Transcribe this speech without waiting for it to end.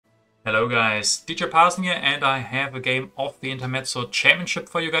Hello guys, DJParson here, and I have a game of the Intermezzo Championship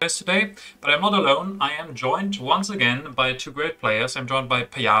for you guys today. But I'm not alone, I am joined once again by two great players. I'm joined by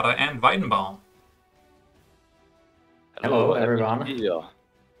Pajada and Weidenbaum. Hello, Happy to everyone. be here.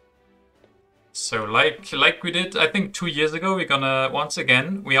 So like we did, I think 2 years ago, we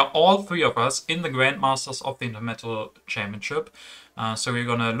are all three of us in the Grandmasters of the Intermezzo Championship. So we're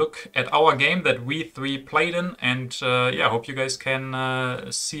gonna look at our game that we three played in, and yeah, hope you guys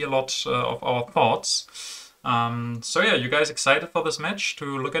can see a lot of our thoughts. So yeah, you guys excited for this match to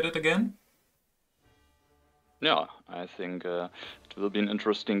look at it again? Yeah, I think it will be an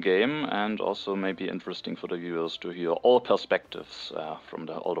interesting game and also maybe interesting for the viewers to hear all perspectives from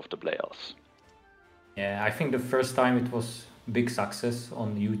all of the players. Yeah, I think the first time it was big success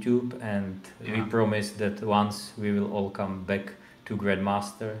on YouTube, and we promised that once we will all come back to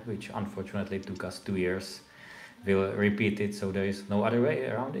Grandmaster, which unfortunately took us 2 years. We'll repeat it, so there is no other way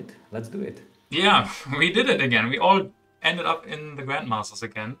around it. Let's do it. Yeah, we did it again. We all ended up in the Grandmasters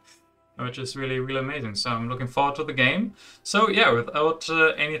again, which is really, really amazing. So I'm looking forward to the game. So yeah, without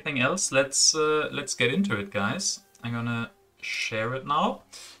anything else, let's get into it, guys. I'm gonna share it now.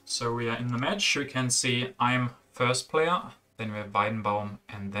 So we are in the match. You can see I'm first player, then we have Weidenbaum,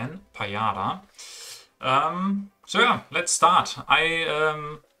 and then Pajada. So yeah, let's start.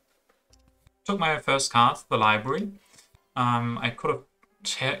 I took my first card, the library. I could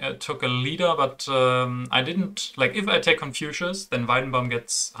have took a leader, but I didn't. Like, if I take Confucius, then Weidenbaum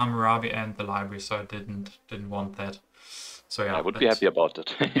gets Hammurabi and the library, so I didn't want that. So yeah, I would be happy about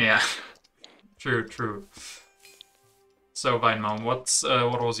it. Yeah, true. So Weidenbaum,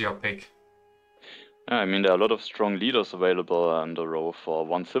 what was your pick? I mean, there are a lot of strong leaders available on the row for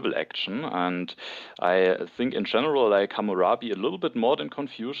one civil action, and I think in general I like Hammurabi a little bit more than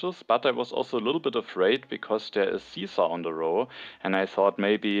Confucius, but I was also a little bit afraid because there is Caesar on the row, and I thought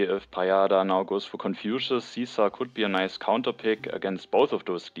maybe if Pajada now goes for Confucius, Caesar could be a nice counter pick against both of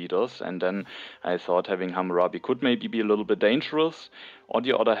those leaders, and then I thought having Hammurabi could maybe be a little bit dangerous. On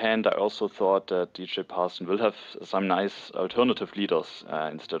the other hand, I also thought that DJParson will have some nice alternative leaders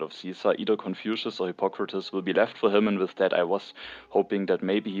instead of Caesar. Either Confucius or Hippocrates will be left for him, and with that I was hoping that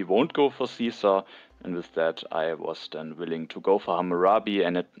maybe he won't go for Caesar, and with that I was then willing to go for Hammurabi,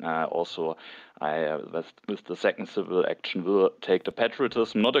 and also I, with the second civil action, will take the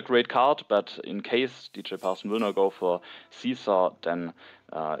patriotism. Not a great card, but in case DJParson will not go for Caesar, then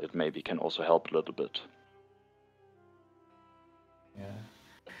it maybe can also help a little bit. Yeah,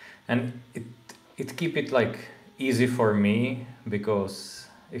 and it keep it like easy for me, because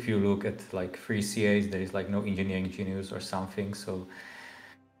if you look at like 3 CAs, there is like no engineering genius or something. So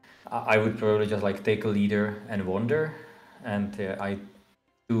I would probably just like take a leader and wonder, and I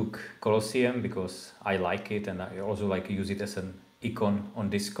took Colosseum because I like it, and I also like use it as an icon on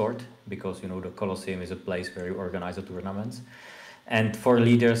Discord, because you know the Colosseum is a place where you organize the tournaments. And for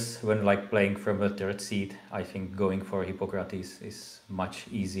leaders, when like playing from a third seat, I think going for Hippocrates is much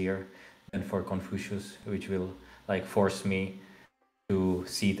easier than for Confucius, which will like force me to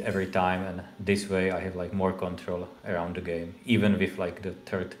seat every time, and this way I have like more control around the game, even with like the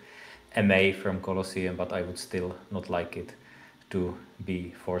third MA from Colosseum, but I would still not like it to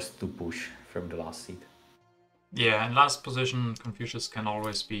be forced to push from the last seat. Yeah, in last position, Confucius can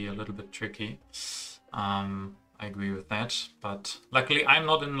always be a little bit tricky. I agree with that, but luckily I'm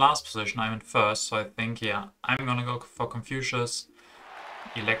not in last position, I'm in first, so I think, yeah, I'm gonna go for Confucius,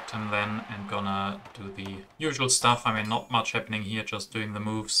 elect him then, and gonna do the usual stuff. I mean, not much happening here, just doing the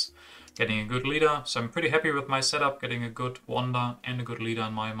moves, getting a good leader. So I'm pretty happy with my setup, getting a good wonder and a good leader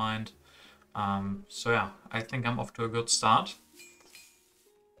in my mind. So yeah, I think I'm off to a good start.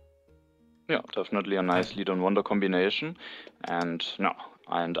 Yeah, definitely a nice lead on wonder combination, and no,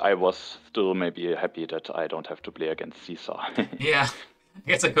 and I was still maybe happy that I don't have to play against Caesar. Yeah, I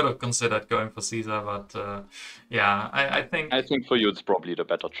guess I could have considered going for Caesar, but yeah, I think... I think for you it's probably the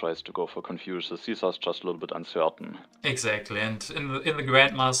better choice to go for Confucius. Caesar's just a little bit uncertain. Exactly, and in the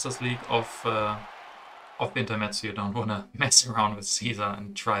Grandmasters League of the Intermezzo, you don't want to mess around with Caesar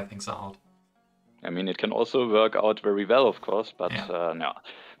and try things out. I mean, it can also work out very well, of course, but no,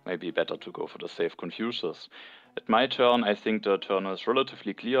 maybe better to go for the safe Confucius. At my turn, I think the turn is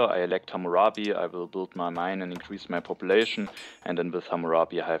relatively clear. I elect Hammurabi, I will build my mine and increase my population, and then with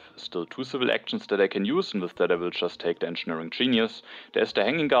Hammurabi I have still 2 civil actions that I can use, and with that I will just take the Engineering Genius. There's the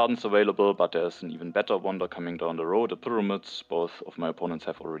Hanging Gardens available, but there's an even better wonder coming down the road, the Pyramids. Both of my opponents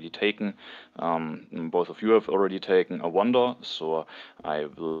have already taken. Both of you have already taken a wonder, so I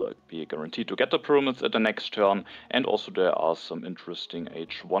will be guaranteed to get the Pyramids at the next turn, and also there are some interesting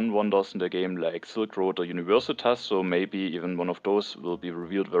H1 wonders in the game, like Silk Road or University. Universitas, so maybe even one of those will be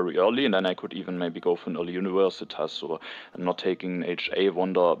revealed very early, and then I could even maybe go for an early Universitas. So not taking an HA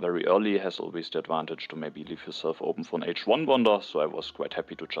wonder very early has always the advantage to maybe leave yourself open for an H1 wonder, so I was quite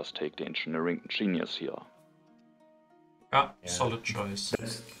happy to just take the Engineering Genius here. Yeah, solid choice.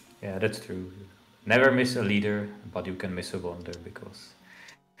 That's true. Never miss a leader, but you can miss a wonder, because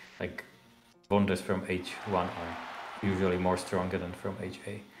like wonders from H1 are usually more stronger than from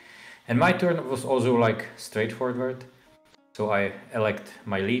HA. And my turn was also like straightforward. So I elect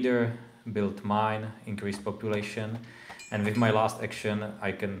my leader, build mine, increase population, and with my last action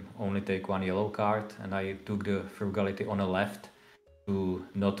I can only take one yellow card, and I took the frugality on the left to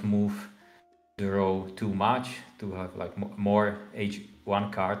not move the row too much, to have like more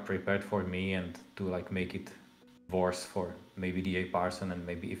H1 card prepared for me, and to like make it worse for maybe DJParson, and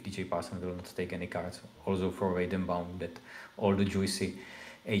maybe if DJParson will not take any cards, also for Weidenbaum, that all the juicy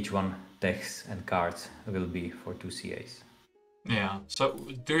H1 techs and cards will be for 2 CAs. Yeah, so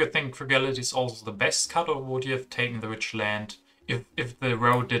do you think Frugality is also the best cut, or would you have taken the rich land if the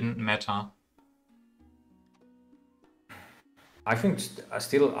row didn't matter? I think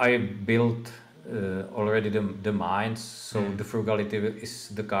still I built already the mines, so the Frugality is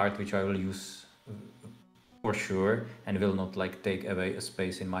the card which I will use for sure, and will not like take away a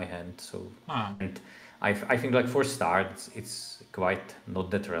space in my hand. So and I think like for start it's quite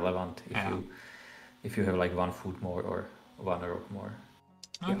not that relevant if you have like 1 food more or 1 rock more.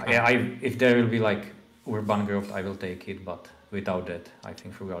 Okay. If there will be like urban growth, I will take it, but without that I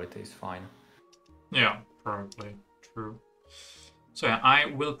think Frugality is fine. Yeah, probably true. So yeah, I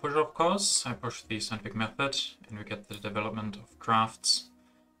will push, of course. I push the scientific method, and we get the development of crafts.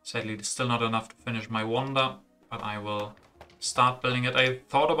 Sadly, it's still not enough to finish my wonder, but I will start building it. I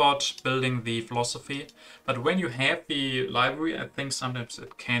thought about building the philosophy, but when you have the library, I think sometimes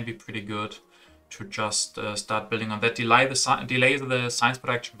it can be pretty good to just start building on that. Delay the science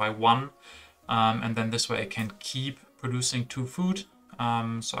production by 1, and then this way I can keep producing 2 food.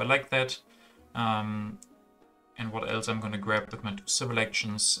 So I like that. And what else I'm going to grab with my 2 civil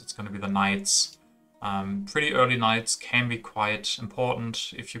actions? It's going to be the knights. Pretty early knights can be quite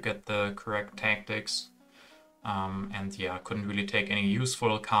important if you get the correct tactics. And yeah, I couldn't really take any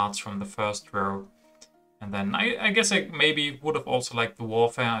useful cards from the first row. And then I guess I maybe would have also liked the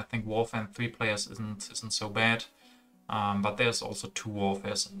warfare. I think warfare in 3 players isn't so bad. But there's also 2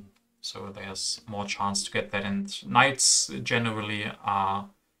 warfares, and so there's more chance to get that. And knights generally are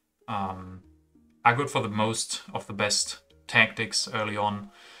good for the most of the best tactics early on.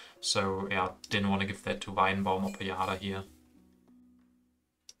 So yeah, didn't want to give that to Weidenbaum or Pajada here.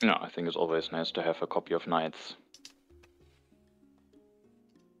 No, I think it's always nice to have a copy of knights.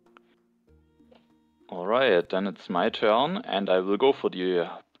 Alright, then it's my turn, and I will go for the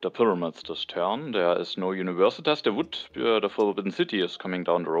pyramids this turn. There is no Universitas. There would be the Forbidden City is coming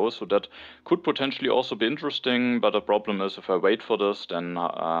down the road, so that could potentially also be interesting, but the problem is if I wait for this, then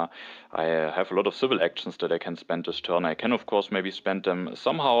I have a lot of civil actions that I can spend this turn. I can of course maybe spend them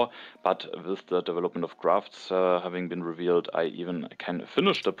somehow, but with the development of crafts having been revealed, I even can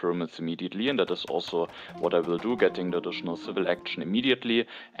finish the pyramids immediately, and that is also what I will do, getting the additional civil action immediately.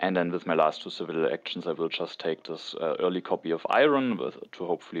 And then with my last 2 civil actions, I will just take this early copy of iron to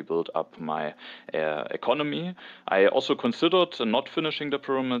hopefully build up my economy. I also considered not finishing the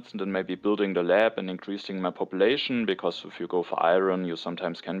pyramids and then maybe building the lab and increasing my population, because if you go for iron, you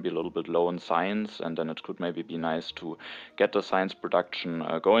sometimes can be a little bit low in science, and then it could maybe be nice to get the science production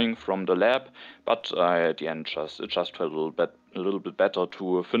going from the lab. But at the end, it just felt a little bit better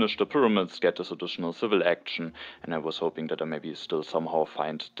to finish the pyramids, get this additional civil action, and I was hoping that I maybe still somehow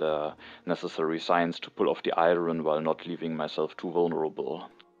find the necessary science to pull off the iron while not leaving myself too vulnerable.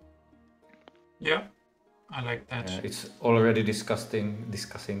 Yeah, I like that. It's already disgusting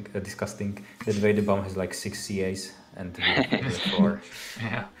that Weidenbaum has like 6 CAs and we have 4.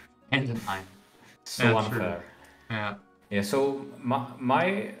 Yeah, and a 9. So unfair. True. Yeah. Yeah, so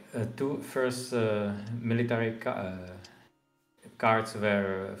my 2 first military cards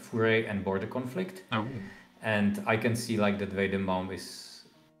were Foray and Border Conflict. Oh. And I can see like that Weidenbaum is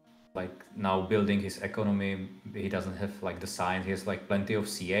like now building his economy. He doesn't have like the science, he has like plenty of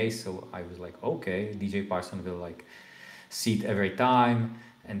CAs, so I was like, okay, DJParson will like seed every time,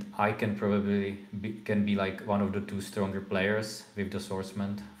 and I can probably be like one of the 2 stronger players with the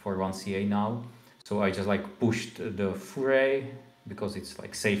swordsman for 1 CA now. So I just like pushed the Foray because it's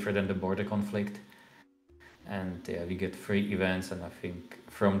like safer than the Border Conflict, and yeah, we get 3 events, and I think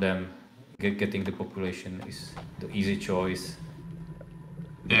from them getting the population is the easy choice.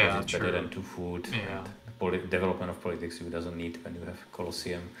 Yeah, it's better than 2 food. Yeah. And development of politics you doesn't need when you have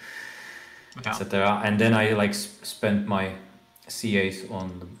Colosseum. Yeah. etc. And then I like spent my CAs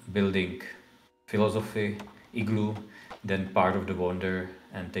on building philosophy, igloo, then part of the wonder,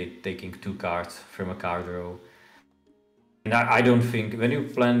 and taking 2 cards from a card row. And I don't think when you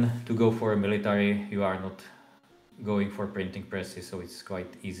plan to go for a military, you are not going for printing presses, so it's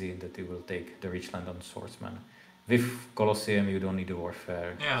quite easy that you will take the Richland on Swordsman. With Colosseum, you don't need a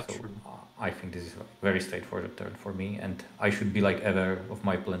warfare. Yeah, so true. I think this is a very straightforward turn for me, and I should be like aware of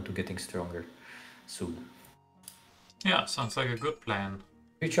my plan to getting stronger soon. Yeah, sounds like a good plan.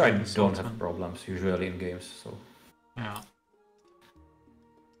 Which I don't have problems usually in games, so. Yeah.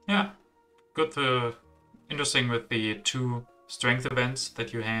 Yeah. Good. Interesting with the 2 strength events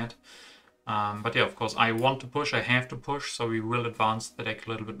that you had. But yeah, of course, I want to push. I have to push, so we will advance the deck a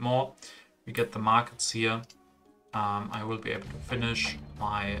little bit more. We get the markets here. I will be able to finish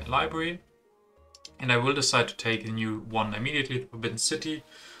my library. And I will decide to take a new one immediately, the Forbidden City.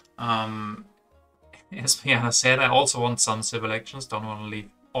 As Pajada said, I also want some civil actions. Don't want to leave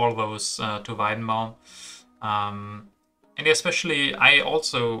all those to Weidenbaum. And especially, I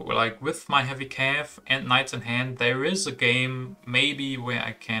also, like, with my heavy cav and knights in hand, there is a game maybe where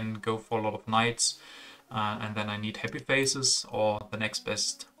I can go for a lot of knights. And then I need happy faces or the next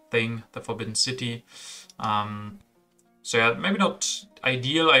best thing, the Forbidden City. So yeah, maybe not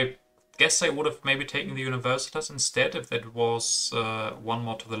ideal. I guess I would have maybe taken the Universitas instead if that was 1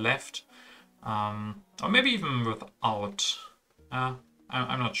 more to the left. Or maybe even without. I'm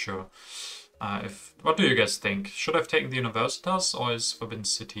not sure. What do you guys think? Should I have taken the Universitas or is Forbidden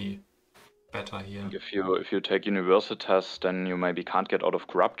City better here? If you take Universitas, then you maybe can't get out of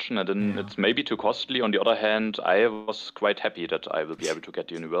corruption, and then it's maybe too costly. On the other hand, I was quite happy that I will be able to get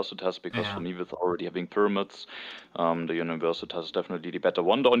the Universitas, because for me, with already having pyramids, the Universitas is definitely the better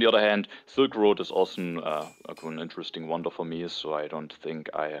wonder. On the other hand, Silk Road is also an interesting wonder for me, so I don't think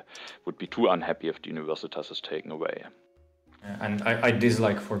I would be too unhappy if the Universitas is taken away. And I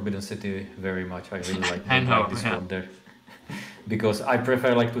dislike Forbidden City very much. I really like this wonder. Because I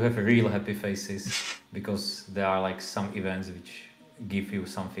prefer like to have real happy faces, because there are like some events which give you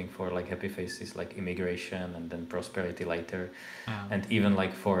something for like happy faces, like immigration and then prosperity later. And even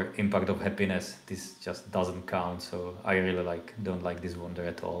like for impact of happiness, this just doesn't count. So I really don't like this wonder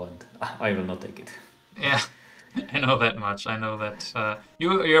at all, and I will not take it. Yeah, I know that much. I know that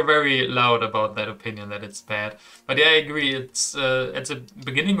you're very loud about that opinion that it's bad. But yeah, I agree. It's at the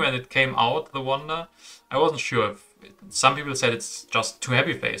beginning when it came out, the wonder, I wasn't sure if some people said it's just 2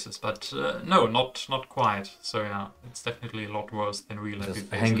 happy faces, but no, not quite. So yeah, it's definitely a lot worse than real happy faces.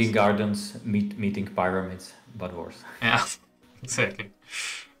 Hanging gardens meeting pyramids, but worse. Yeah, exactly.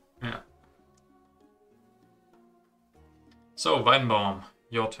 Yeah. So Weidenbaum,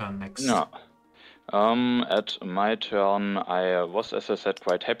 your turn next. No. At my turn, I was, as I said,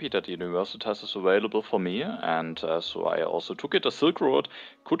 quite happy that the Universitas is available for me, and so I also took it. A Silk Road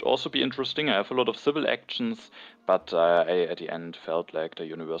could also be interesting. I have a lot of civil actions, but I at the end felt like the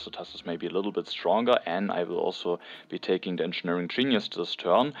Universitas is maybe a little bit stronger, and I will also be taking the Engineering Genius this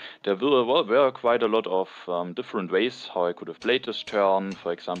turn. There were quite a lot of different ways how I could have played this turn.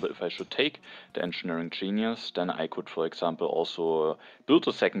 For example, if I should take the Engineering Genius, then I could, for example, also build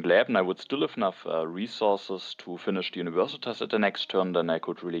a second lab, and I would still have enough resources to finish the Universitas at the next turn. Then I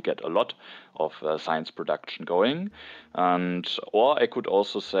could really get a lot of science production going. Or I could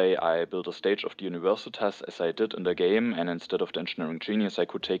also say I build a stage of the Universitas as I did in the game, and instead of the Engineering Genius, I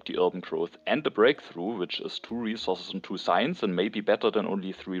could take the Urban Growth and the Breakthrough, which is 2 resources and 2 science, and maybe better than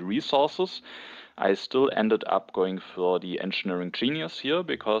only 3 resources. I still ended up going for the Engineering Genius here,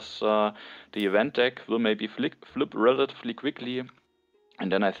 because the event deck will maybe flip relatively quickly.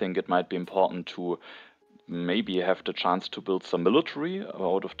 And then I think it might be important to maybe have the chance to build some military.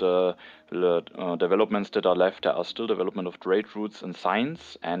 Out of the developments that are left, there are still development of trade routes and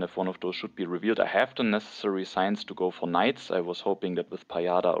science, and if one of those should be revealed, I have the necessary science to go for knights. I was hoping that with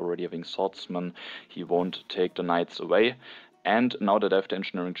Pajada already having swordsman, he won't take the knights away. And now that I have the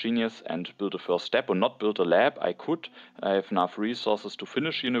Engineering Genius and build a first step or not build a lab, I have enough resources to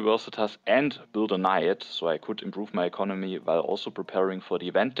finish Universitas and build a knight, so I could improve my economy while also preparing for the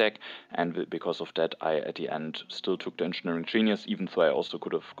event deck, and because of that I at the end still took the Engineering Genius, even though I also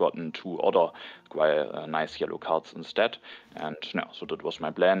could have gotten 2 other quite nice yellow cards instead. And yeah, so that was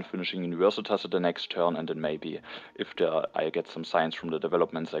my plan, finishing Universitas at the next turn, and then maybe if I get some science from the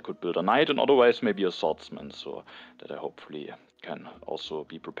developments, I could build a knight, and otherwise maybe a swordsman, so that I hopefully can also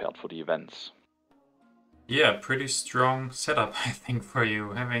be prepared for the events. Yeah, pretty strong setup, I think, for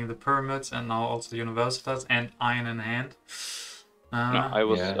you, having the pyramids and now also the Universitas and iron in hand. No, I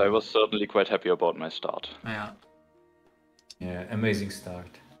was certainly quite happy about my start. Yeah. Yeah, amazing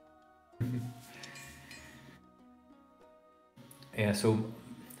start. Yeah, so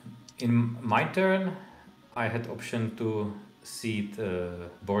in my turn, I had option to seed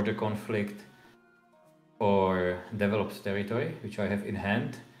border conflict or developed territory, which I have in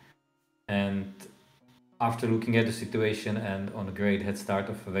hand. And after looking at the situation and on a great head start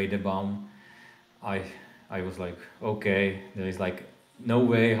of Weidenbaum, I was like, okay, there is like no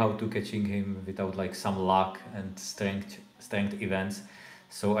way how to catching him without like some luck and strength events.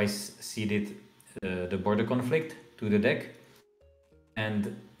 So I seeded the border conflict to the deck,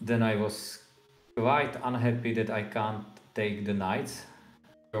 and then I was quite unhappy that I can't take the knights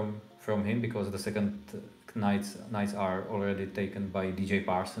from him, because the second knights are already taken by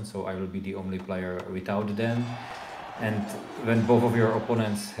DJParson, so I will be the only player without them. And when both of your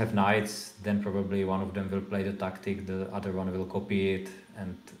opponents have knights, then probably one of them will play the tactic, the other one will copy it.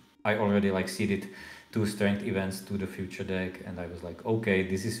 And I already like seeded 2 strength events to the future deck, and I was like, okay,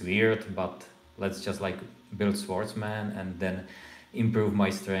 this is weird, but let's just like build swordsman and then improve my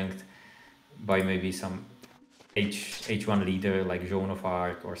strength by maybe some H1 leader like Joan of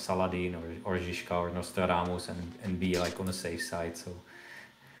Arc or Saladin or Žižka or Nostradamus, and be like on the safe side. So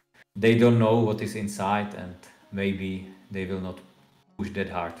they don't know what is inside, and maybe they will not push that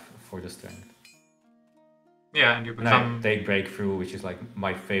hard for the strength. Yeah, and you become... And I take Breakthrough, which is like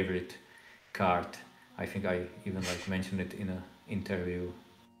my favorite card. I think I even like mentioned it in an interview.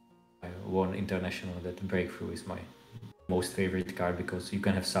 I won international that Breakthrough is my most favorite card, because you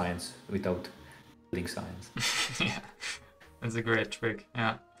can have science without building science. Yeah, that's a great trick.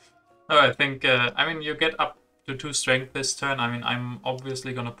 Yeah. Oh, I think, I mean, you get up to 2 strength this turn. I mean, I'm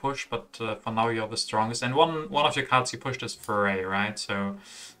obviously gonna push, but for now you're the strongest. And one of your cards you pushed is Foray, right? So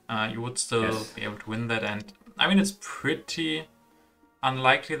you would still be able to win that. And I mean, it's pretty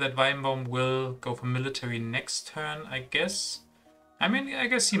unlikely that Weidenbaum will go for military next turn, I guess. I mean, I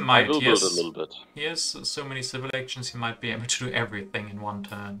guess he might. I will build a little bit. He has so many civil actions, he might be able to do everything in one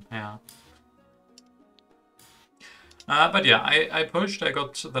turn. Yeah. But yeah, I pushed. I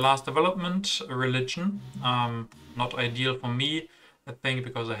got the last development, Religion. Not ideal for me, I think,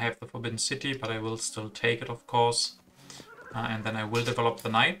 because I have the Forbidden City, but I will still take it, of course. And then I will develop the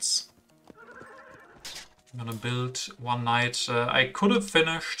knights. I'm gonna build 1 knight. I could have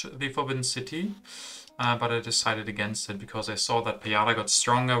finished the Forbidden City, but I decided against it because I saw that Pajada got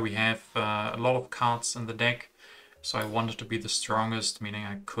stronger. We have a lot of cards in the deck, so I wanted to be the strongest, meaning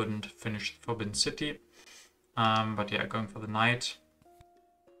I couldn't finish the Forbidden City. But yeah, going for the knight.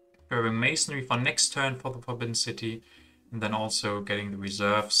 Grabbing masonry for next turn for the Forbidden City, and then also getting the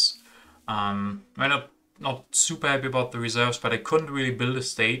reserves. I'm not super happy about the reserves, but I couldn't really build a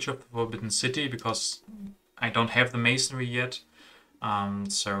stage of the Forbidden City because I don't have the masonry yet.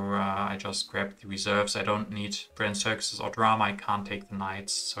 So I just grabbed the reserves. I don't need Grand Circuses or Drama. I can't take the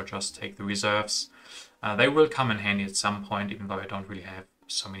knights, so just take the reserves. They will come in handy at some point, even though I don't really have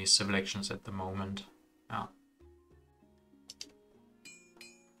so many civil actions at the moment. Yeah.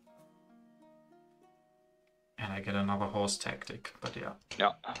 And I get another horse tactic, but yeah.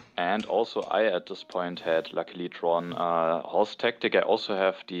 Yeah, and also I at this point had luckily drawn horse tactic. I also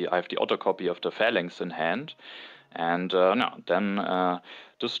have the auto copy of the phalanx in hand, and then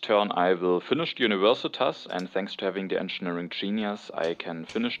this turn I will finish the Universitas, and thanks to having the engineering genius, I can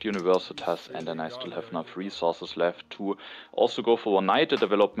finish the Universitas, and then I still have enough resources left to also go for 1 knight. The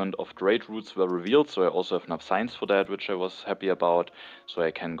development of great roots were revealed, so I also have enough science for that, which I was happy about. So I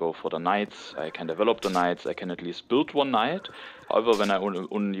can go for the knights, I can develop the knights, I can at least build 1 knight. However, when I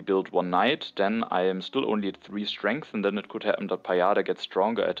only build 1 knight, then I am still only at 3 strength, and then it could happen that Pajada gets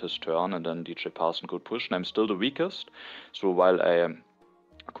stronger at his turn, and then DJParson could push, and I'm still the weakest. So while I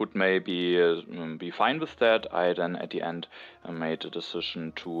could maybe be fine with that, I then at the end made the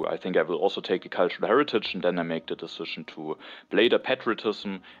decision to, I think I will also take the cultural heritage, and then I make the decision to play the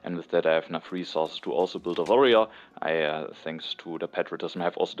patriotism, and with that I have enough resources to also build a warrior. I, thanks to the patriotism,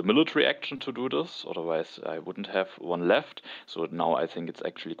 have also the military action to do this, otherwise I wouldn't have 1 left, so now I think it's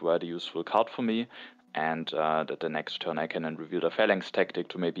actually quite a useful card for me. And that the next turn I can then reveal the phalanx tactic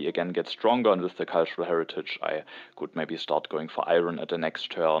to maybe again get stronger, and with the cultural heritage I could maybe start going for iron at the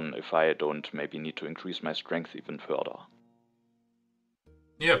next turn if I don't maybe need to increase my strength even further.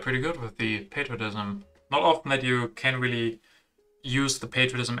 Yeah, pretty good with the patriotism. Not often that you can really use the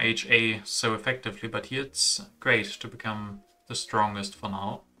patriotism HA so effectively, but here it's great to become the strongest for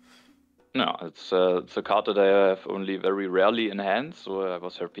now. No, it's a card that I have only very rarely in hand, so I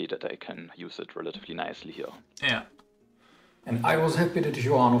was happy that I can use it relatively nicely here. Yeah. And I was happy that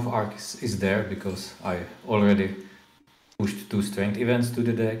Joan of Arc is there, because I already pushed 2 strength events to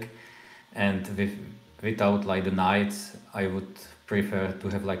the deck, and without like the knights, I would prefer to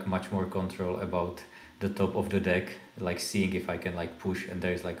have like much more control about the top of the deck, like seeing if I can like push and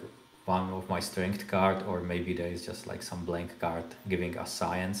there's like one of my strength card, or maybe there is just like some blank card giving us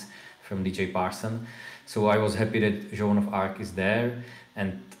science from DJParson. So I was happy that Joan of Arc is there,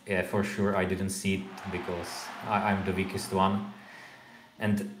 and yeah, for sure I didn't see it because I'm the weakest one.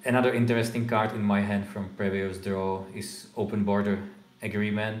 And another interesting card in my hand from previous draw is Open Border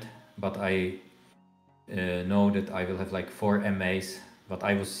Agreement, but I know that I will have like 4 MAs, but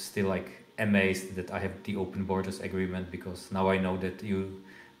I was still like amazed that I have the Open Borders Agreement, because now I know that you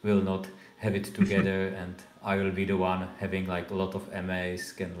will not have it together and I will be the one having like a lot of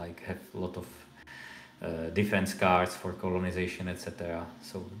MAs, can like have a lot of defense cards for colonization, etc.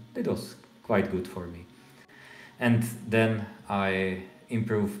 So it was quite good for me. And then I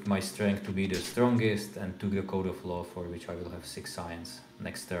improved my strength to be the strongest and took the Code of Law, for which I will have 6 science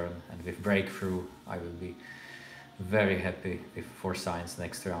next turn. And with Breakthrough, I will be very happy with 4 science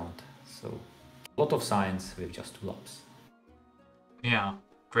next round. So a lot of science with just 2 lobs. Yeah,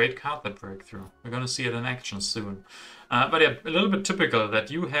 great card, that Breakthrough. We're gonna see it in action soon. But yeah, a little bit typical that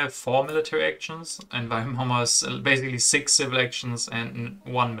you have 4 military actions, and Weidenbaum has basically 6 civil actions and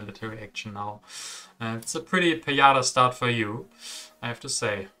 1 military action now. It's a pretty Pajada start for you, I have to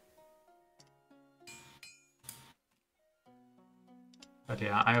say. But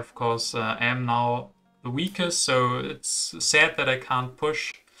yeah, I of course am now the weakest, so it's sad that I can't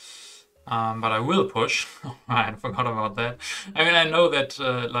push. But I will push. I forgot about that. I mean, I know that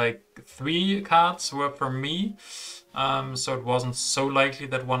like 3 cards were from me, so it wasn't so likely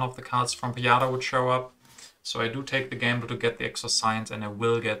that one of the cards from Pajada would show up. So I do take the gamble to get the extra science, and I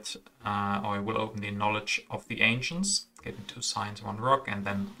will get, or I will open the Knowledge of the Ancients, getting 2 science, 1 rock, and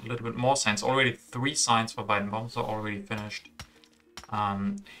then a little bit more science. Already 3 science for Weidenbaum, so already finished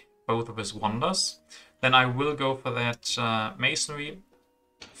both of his wonders. Then I will go for that Masonry,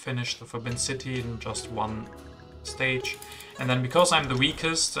 finish the Forbidden City in just 1 stage. And then because I'm the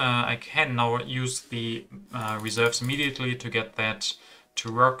weakest, I can now use the reserves immediately to get that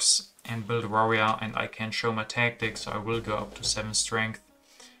 2 rocks and build a warrior, and I can show my tactics, so I will go up to 7 strength.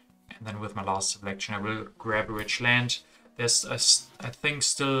 And then with my last selection I will grab a rich land. There's I think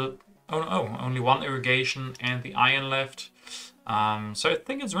still only 1 irrigation and the iron left. So I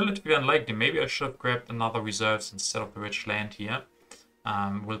think it's relatively unlikely. Maybe I should have grabbed another reserves instead of the rich land here.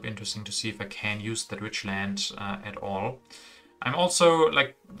 Will be interesting to see if I can use that rich land at all. I'm also,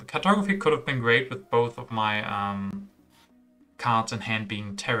 like, the cartography could have been great with both of my cards in hand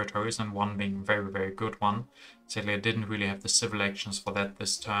being territories and one being a very, very good one. Sadly, I didn't really have the civil actions for that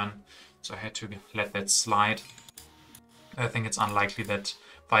this turn, so I had to let that slide. I think it's unlikely that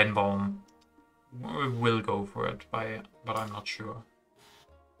Weidenbaum will go for it, but I'm not sure.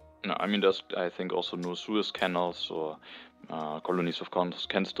 No, I mean, there's, I think, also no Suez canals, or colonies of course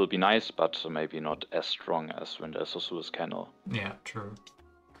can still be nice, but maybe not as strong as when there's a Suez canal. Yeah, true.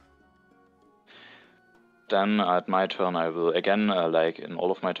 Then at my turn I will again, like in all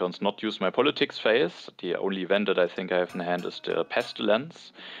of my turns, not use my politics phase. The only event that I think I have in hand is the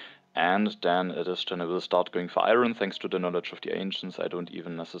Pestilence. And then it is then I will start going for iron, thanks to the Knowledge of the Ancients. I don't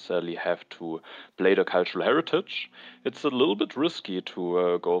even necessarily have to play the cultural heritage. It's a little bit risky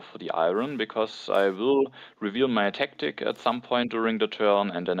to go for the iron, because I will reveal my tactic at some point during the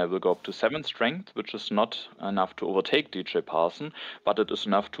turn, and then I will go up to 7 strength, which is not enough to overtake DJParson, but it is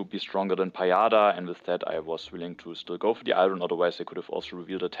enough to be stronger than Pajada, and with that I was willing to still go for the iron. Otherwise I could have also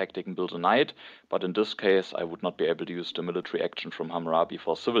revealed a tactic and built a knight, but in this case I would not be able to use the military action from Hammurabi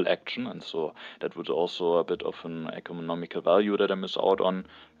for civil action. And so that would also a bit of an economical value that I miss out on.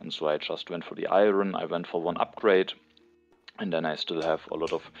 And so I just went for the iron. I went for 1 upgrade. And then I still have a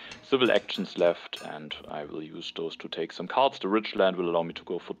lot of civil actions left, and I will use those to take some cards. The rich land will allow me to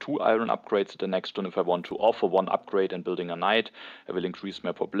go for 2 iron upgrades at the next turn. If I want to offer 1 upgrade and building a knight, I will increase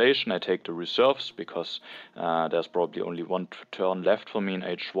my population. I take the reserves, because there's probably only 1 turn left for me in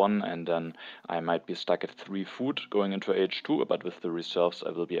H1, and then I might be stuck at 3 food going into H2, but with the reserves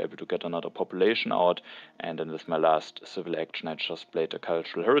I will be able to get another population out. And then with my last civil action I just played a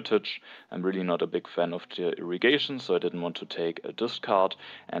cultural heritage. I'm really not a big fan of the irrigation, so I didn't want to take a discard,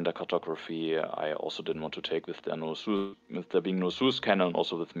 and a cartography I also didn't want to take with there being no Suez canal, and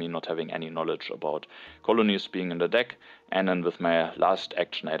also with me not having any knowledge about colonies being in the deck. And then with my last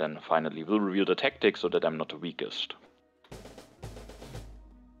action I then finally will reveal the tactic, so that I'm not the weakest.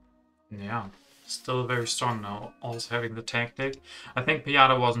 Yeah, still very strong now, also having the tactic. I think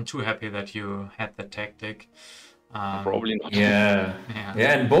Pajada wasn't too happy that you had the tactic. Probably not. Yeah. Yeah.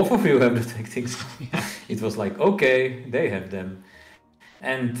 Yeah, and both of you have the tactics. Yeah. It was like, okay, they have them.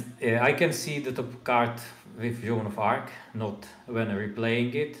 And I can see the top card with Joan of Arc, not when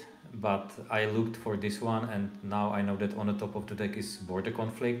replaying it, but I looked for this one, and now I know that on the top of the deck is Border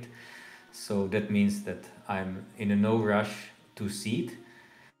Conflict. So that means that I'm in a no rush to seed.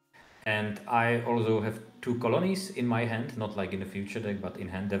 And I also have 2 colonies in my hand, not like in the future deck, but in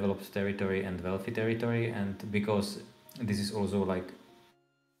hand, Developed Territory and Wealthy Territory. And because this is also like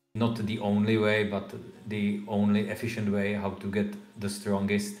not the only way, but the only efficient way how to get the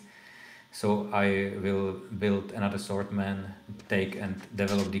strongest. So I will build another swordman, take and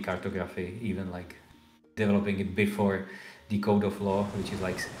develop the cartography, even like developing it before the Code of Law, which is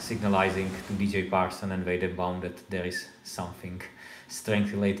like signalizing to DJParson and Weidenbaum that there is something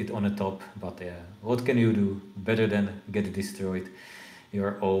strength related on the top. But what can you do better than get destroyed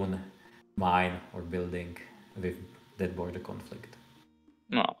your own mine or building with that Border Conflict?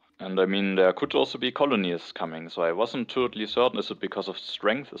 No. And I mean, there could also be colonies coming, so I wasn't totally certain. Is it because of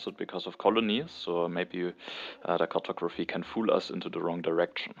strength? Is it because of colonies? So maybe the cartography can fool us into the wrong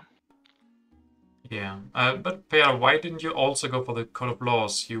direction. Yeah, but Pajada, why didn't you also go for the Code of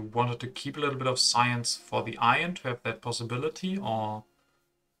Laws? You wanted to keep a little bit of science for the iron to have that possibility, or?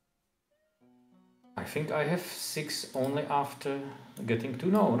 I think I have 6 only after getting 2.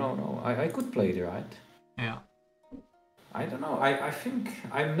 No. I could play it, right? Yeah. I don't know. I think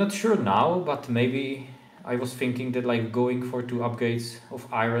I'm not sure now, but maybe I was thinking that like going for 2 upgrades of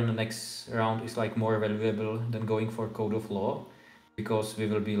iron the next round is like more valuable than going for Code of Law, because we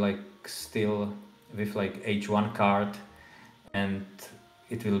will be like still with like H1 card, and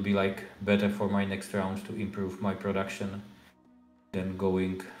it will be like better for my next round to improve my production than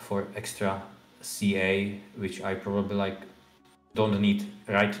going for extra CA, which I probably like don't need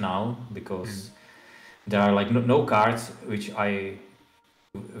right now, because there are like no cards which I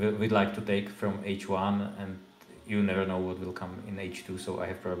would like to take from H1, and you never know what will come in H2, so I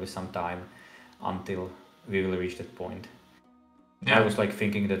have probably some time until we will reach that point. Yeah. I was like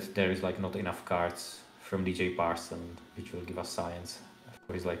thinking that there is like not enough cards from DJParson which will give us science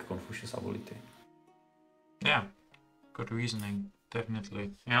for his like Confucius ability. Yeah, good reasoning,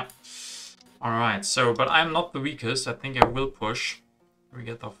 definitely. Yeah. All right. So, but I'm not the weakest. I think I will push. We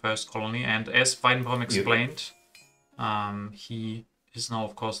get our first colony, and as Weidenbaum explained, he is now,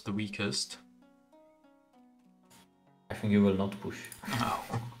 of course, the weakest. I think you will not push. Oh.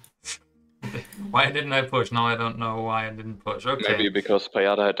 Why didn't I push? Now I don't know why I didn't push. Okay. Maybe because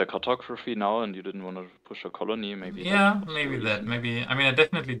Pajada had the cartography now and you didn't want to push a colony, maybe. Yeah, maybe that. Maybe, I mean, I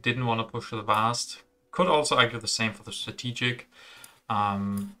definitely didn't want to push the vast. Could also argue the same for the strategic.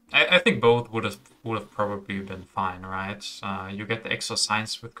 I think both would have probably been fine, right? You get the extra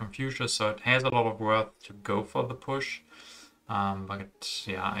science with Confucius, so it has a lot of worth to go for the push. But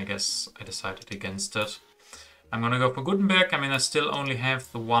yeah, I guess I decided against it. I'm gonna go for Gutenberg. I mean, I still only have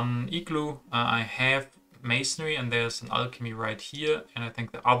the 1 igloo. I have masonry, and there's an alchemy right here, and I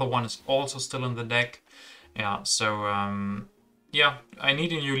think the other one is also still in the deck. Yeah, so yeah, I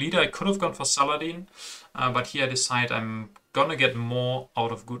need a new leader. I could have gone for Saladin, but here I decide I'm gonna get more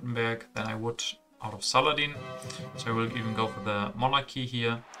out of Gutenberg than I would out of Saladin. So I will even go for the monarchy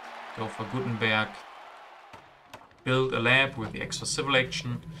here, go for Gutenberg, build a lab with the extra civil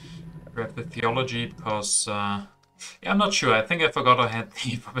action, grab the theology because, yeah, I'm not sure. I think I forgot I had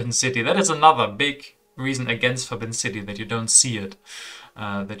the Forbidden City. That is another big reason against Forbidden City, that you don't see it,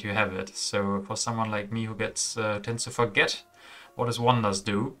 that you have it. So for someone like me who tends to forget what his wonders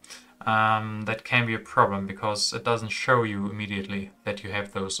do, that can be a problem because it doesn't show you immediately that you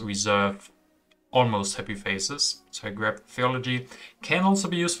have those reserve almost happy faces. So I grab theology. Can also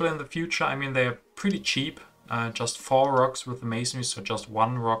be useful in the future. I mean, they're pretty cheap. Just 4 rocks with the masonry, so just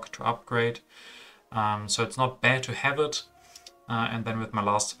 1 rock to upgrade. So it's not bad to have it. And then with my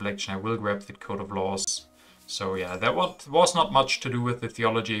last selection, I will grab the Code of Laws. So yeah, there was not much to do with the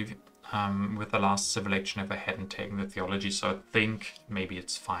theology with the last civil action if I hadn't taken the theology. So I think maybe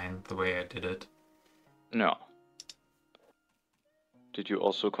it's fine the way I did it. No. Did you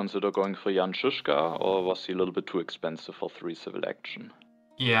also consider going for Jan Žižka, or was he a little bit too expensive for 3 civil action?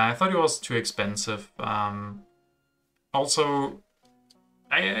 Yeah, I thought it was too expensive. Also,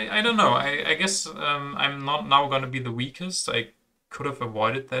 I don't know. I guess I'm not now going to be the weakest. I could have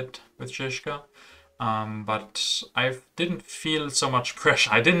avoided that with Žižka. But I didn't feel so much pressure.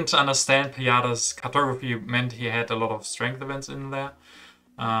 I didn't understand Pajada's cartography meant he had a lot of strength events in there.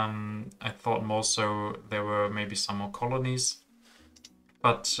 I thought more so there were maybe some more colonies.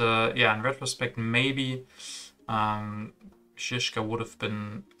 But yeah, in retrospect, maybe Žižka would have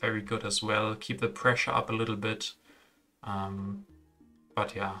been very good as well. Keep the pressure up a little bit.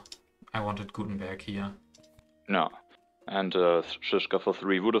 But yeah, I wanted Gutenberg here. No. and Shishka for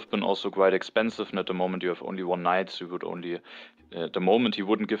 3 would have been also quite expensive, and at the moment you have only 1 knight, so you would only... At the moment he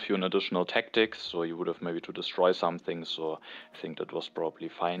wouldn't give you an additional tactic, so you would have maybe to destroy something, so I think that was probably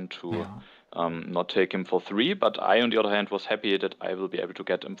fine to not take him for 3, but I on the other hand was happy that I will be able to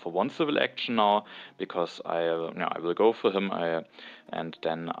get him for 1 civil action now, because I will go for him, and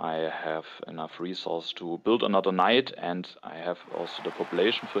then I have enough resource to build another knight, and I have also the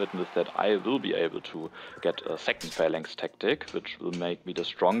population for it, and with that I will be able to get a second phalanx tactic, which will make me the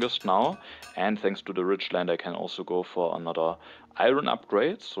strongest now, and thanks to the rich land I can also go for another iron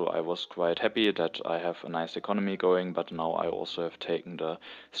upgrade, so I was quite happy that I have a nice economy going, but now I also have taken the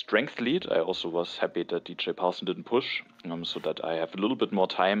strength lead. I also was happy that DJParson didn't push, so that I have a little bit more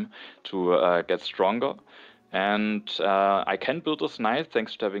time to get stronger. And I can build this knight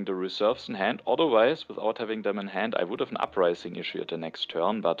thanks to having the reserves in hand. Otherwise, without having them in hand, I would have an uprising issue at the next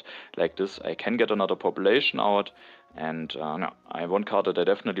turn, but like this I can get another population out. And one card that I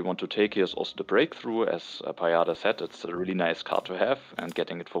definitely want to take here is also the Breakthrough. As Pajada said, it's a really nice card to have, and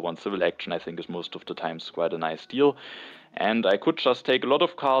getting it for 1 civil action I think is most of the times quite a nice deal. And I could just take a lot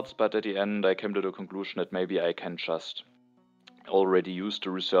of cards, but at the end I came to the conclusion that maybe I can just already used the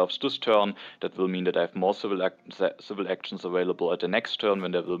reserves this turn. That will mean that I have more civil actions available at the next turn,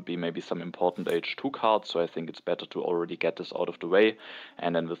 when there will be maybe some important H2 cards, so I think it's better to already get this out of the way.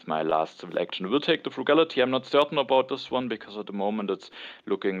 And then with my last civil action we'll take the Frugality. I'm not certain about this one, because at the moment it's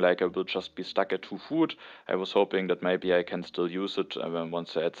looking like I will just be stuck at 2 food. I was hoping that maybe I can still use it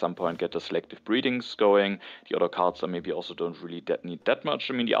once I at some point get the selective breedings going. The other cards I maybe also don't really need that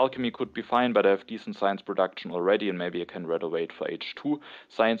much. I mean, the alchemy could be fine, but I have decent science production already, and maybe I can rather wait for H2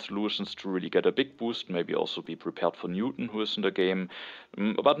 science solutions to really get a big boost. Maybe also be prepared for Newton, who is in the game.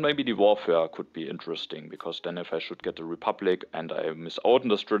 But maybe the warfare could be interesting, because then if I should get the Republic and I miss out on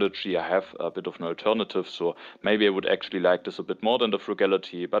the strategy, I have a bit of an alternative. So maybe I would actually like this a bit more than the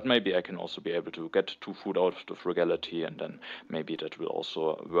Frugality, but maybe I can also be able to get 2 food out of the Frugality, and then maybe that will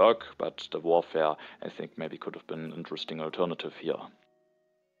also work. But the warfare I think maybe could have been an interesting alternative here.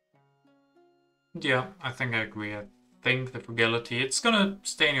 Yeah, I think I agree. I think the Frugality, it's gonna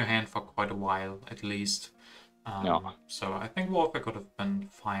stay in your hand for quite a while at least. So I think Warfare could have been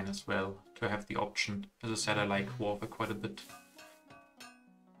fine as well to have the option. As I said, I like Warfare quite a bit.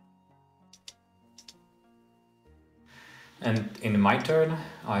 And in my turn,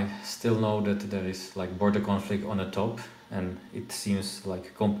 I still know that there is like border conflict on the top, and it seems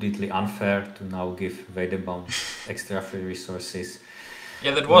like completely unfair to now give Weidenbaum extra free resources.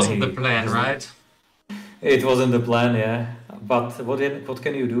 Yeah, that wasn't the plan, right? It wasn't the plan, yeah. But what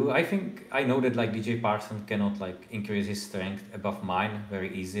can you do? I think I know that like DJParson cannot like increase his strength above mine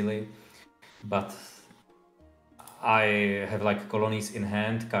very easily, but I have like colonies in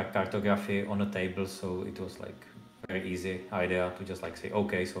hand, cartography on the table, so it was like very easy idea to just like say,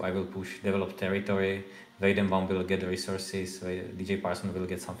 okay, so I will push develop territory, Weidenbaum will get the resources, DJParson will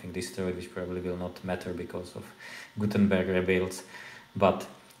get something destroyed, which probably will not matter because of Gutenberg rebuilds, but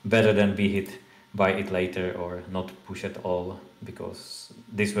better than be hit by it later or not push at all, because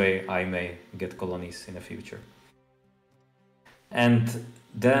this way I may get colonies in the future. And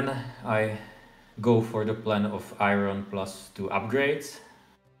then I go for the plan of iron plus 2 upgrades,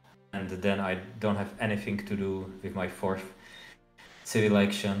 and then I don't have anything to do with my 4th civil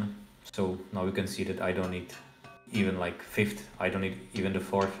action. So now you can see that I don't need even like 5th, I don't need even the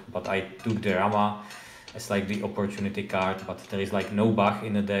 4th, but I took the Rama as like the opportunity card, but there is like no Bach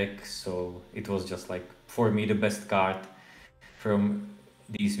in the deck, so it was just like for me the best card from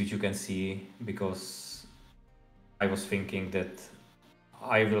these which you can see, because I was thinking that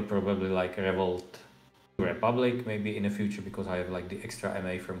I will probably like revolt to Republic maybe in the future, because I have like the extra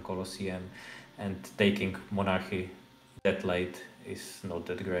MA from Colosseum, and taking Monarchy that late is not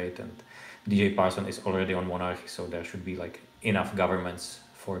that great, and DJParson is already on Monarchy, so there should be like enough governments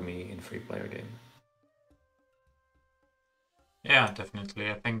for me in 3-player game. Yeah, definitely.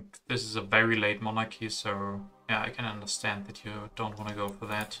 I think this is a very late Monarchy, so yeah, I can understand that you don't want to go for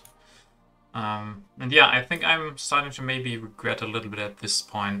that. And yeah, I think I'm starting to maybe regret a little bit at this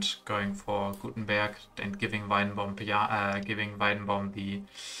point going for Gutenberg and giving Weidenbaum the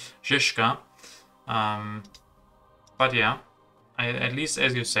Zizka. But yeah, at least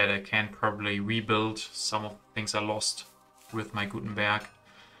as you said, I can probably rebuild some of the things I lost with my Gutenberg.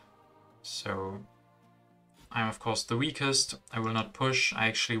 So I'm of course the weakest. I will not push. I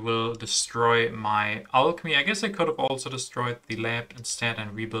actually will destroy my alchemy. I guess I could have also destroyed the lab instead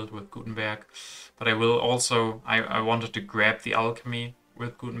and rebuild with Gutenberg. But I will also, I wanted to grab the alchemy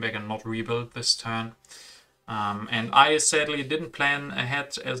with Gutenberg and not rebuild this turn. And I sadly didn't plan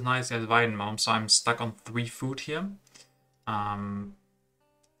ahead as nice as Weidenbaum, so I'm stuck on 3 food here.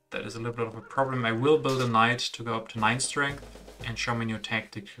 That is a little bit of a problem. I will build a knight to go up to 9 strength and show me a new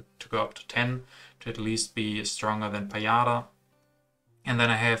tactic to go up to 10 to at least be stronger than Pajada. And then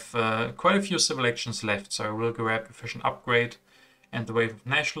I have quite a few civil actions left, so I will grab Efficient Upgrade and the Wave of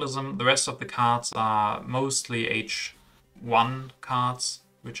Nationalism. The rest of the cards are mostly H1 cards,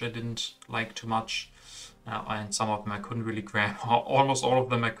 which I didn't like too much. And some of them I couldn't really grab. Almost all of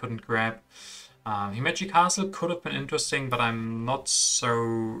them I couldn't grab. Himeji Castle could have been interesting, but I'm not so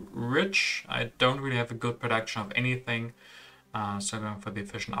rich. I don't really have a good production of anything. So I'm going for the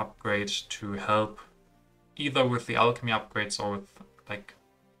Efficient Upgrade to help either with the alchemy upgrades or with like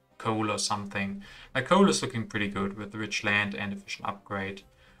coal or something. Like coal is looking pretty good with the rich land and Efficient Upgrade,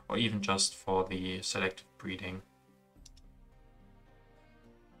 or even just for the selective breeding.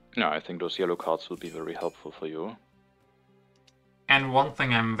 No, I think those yellow cards will be very helpful for you. And one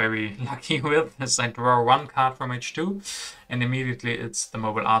thing I'm very lucky with is I draw 1 card from H2 and immediately it's the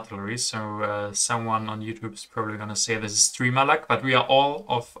mobile artillery. So someone on YouTube is probably going to say this is streamer luck, but we are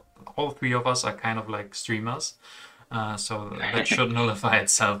all 3 of us are kind of like streamers. So that should nullify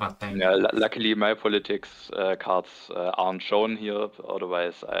itself, I think. Yeah, luckily my politics cards aren't shown here.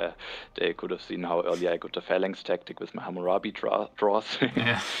 Otherwise, they could have seen how early I got the phalanx tactic with my Hammurabi draws.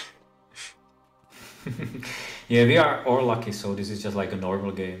 Yeah. Yeah, we are all lucky, so this is just like a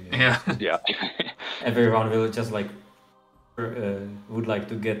normal game. Yeah. Yeah. Everyone will just like would like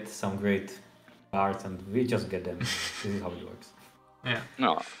to get some great cards, and we just get them. This is how it works. Yeah.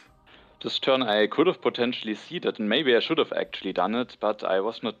 No. This turn I could have potentially seeded, and maybe I should have actually done it, but I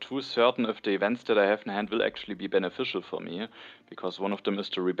was not too certain if the events that I have in hand will actually be beneficial for me, because one of them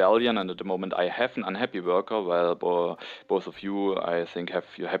is the rebellion, and at the moment I have an unhappy worker, while both of you, I think, have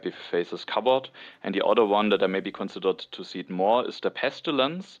your happy faces covered, and the other one that I maybe considered to seed more is the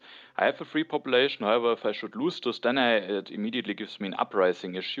pestilence. I have a free population, however, if I should lose this, then it immediately gives me an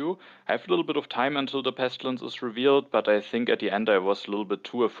uprising issue. I have a little bit of time until the pestilence is revealed, but I think at the end I was a little bit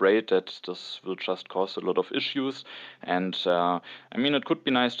too afraid that this will just cause a lot of issues. And I mean, it could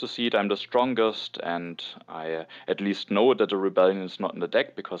be nice to see it. I'm the strongest, and I at least know that the rebellion is not in the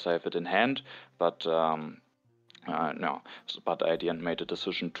deck because I have it in hand, but no, but I at the end made a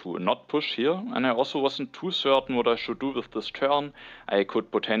decision to not push here, and I also wasn't too certain what I should do with this turn. I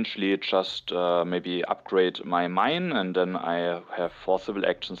could potentially just maybe upgrade my mine, and then I have 4 civil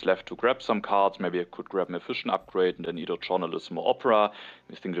actions left to grab some cards. Maybe I could grab an efficient upgrade and then either journalism or opera.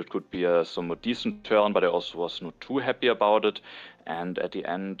 I think that could be a somewhat decent turn, but I also was not too happy about it. And at the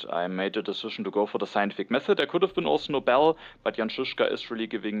end, I made the decision to go for the scientific method. I could have been also Nobel, but Jan Žižka is really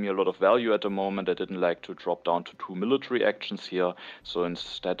giving me a lot of value at the moment. I didn't like to drop down to 2 military actions here. So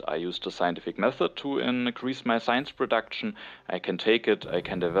instead, I used the scientific method to increase my science production. I can take it, I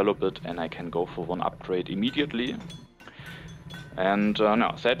can develop it, and I can go for 1 upgrade immediately. And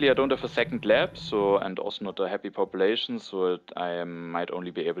no, sadly I don't have a second lab, and also not a happy population, so I might only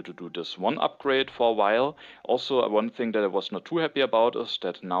be able to do this 1 upgrade for a while. Also, one thing that I was not too happy about is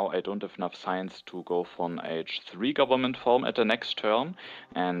that now I don't have enough science to go for an H3 government form at the next turn,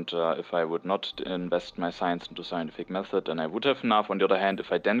 and if I would not invest my science into scientific method, then I would have enough. On the other hand,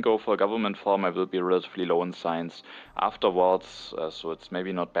 if I then go for a government form, I will be relatively low in science afterwards, so it's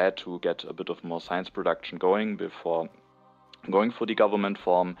maybe not bad to get a bit of more science production going before going for the government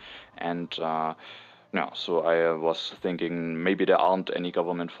form. And no, so I was thinking maybe there aren't any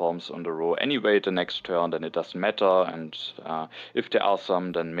government forms on the row anyway the next turn, then it doesn't matter, and if there are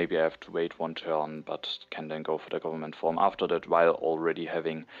some, then maybe I have to wait 1 turn, but can then go for the government form after that, while already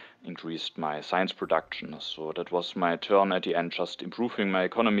having increased my science production. So that was my turn at the end, just improving my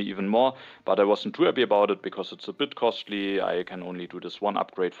economy even more, but I wasn't too happy about it because it's a bit costly. I can only do this 1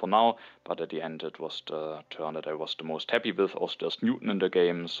 upgrade for now, but at the end it was the turn that I was the most happy with. Also, there's Newton in the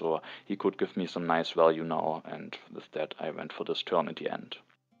game, so he could give me some nice value now, and with that I went for this turn at the end.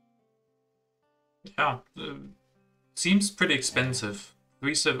 Yeah, seems pretty expensive.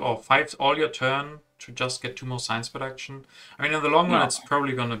 3 or 5 all your turn to just get 2 more science production. I mean, in the long run, it's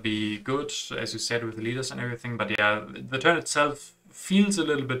probably going to be good, as you said, with the leaders and everything. But yeah, the turn itself feels a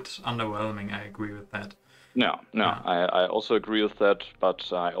little bit underwhelming. I agree with that. No, I also agree with that.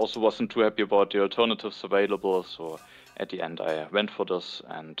 But I also wasn't too happy about the alternatives available. So at the end, I went for this,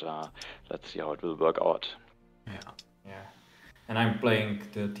 and let's see how it will work out. Yeah. And I'm playing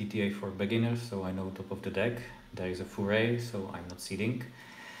the TTA for beginners, so I know top of the deck. There is a foray, so I'm not seeding.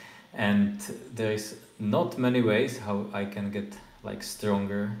 And there is not many ways how I can get like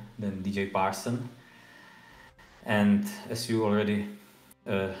stronger than DJParson. And as you already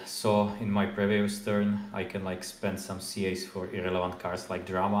saw in my previous turn, I can like spend some CAs for irrelevant cards like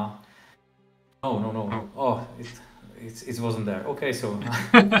drama. No. Oh, it wasn't there. Okay, so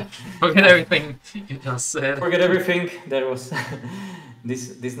Forget everything you just said. forget everything. There was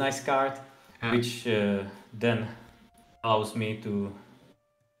this nice card, Yeah. which then allows me to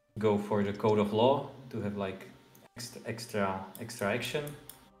go for the code of law to have like extra action,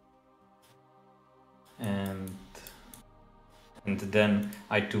 and then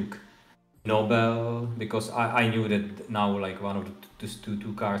I took Nobel because I knew that now like one of the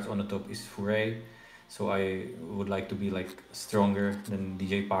two cards on the top is Foray, so I would like to be like stronger than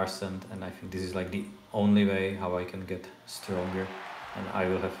DJParson, and I think this is like the only way how I can get stronger, and I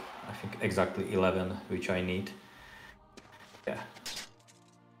will have I think exactly 11, which I need. Yeah,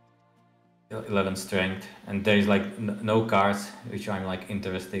 11 strength, and there is like no cards which I'm like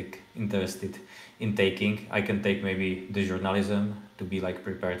interested in taking. I can take maybe the journalism to be like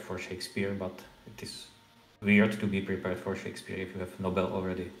prepared for Shakespeare, but it is weird to be prepared for Shakespeare if you have Nobel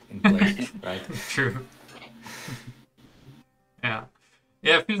already in place, right? True. Yeah.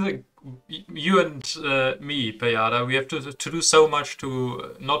 Yeah, it feels like you and me, Pajada, we have to do so much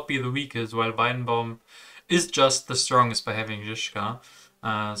to not be the weakest, while Weidenbaum is just the strongest by having Zizka.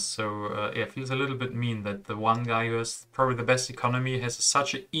 Yeah, it feels a little bit mean that the one guy who has probably the best economy has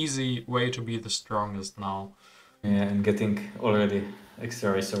such an easy way to be the strongest now. Yeah, and getting already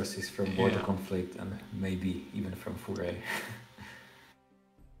extra resources from border Yeah. conflict and maybe even from Foray.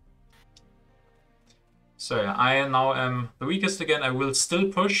 So yeah, I now am the weakest again. I will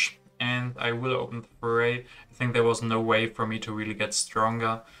still push and I will open the foray. I think there was no way for me to really get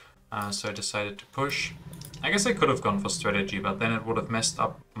stronger, so I decided to push. I guess I could have gone for strategy, but then it would have messed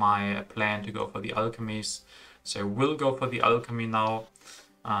up my plan to go for the alchemies. So I will go for the alchemy now.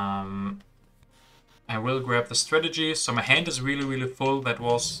 I will grab the strategy. So my hand is really full. That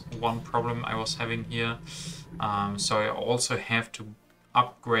was one problem I was having here. So I also have to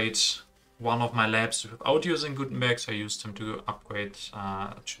upgrade one of my labs without using Gutenberg. So I used him to upgrade,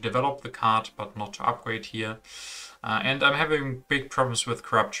 to develop the card, but not to upgrade here. And I'm having big problems with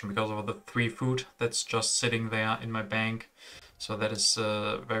corruption because of the 3 food that's just sitting there in my bank. So that is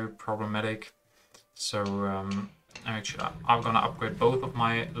very problematic. So I'm gonna upgrade both of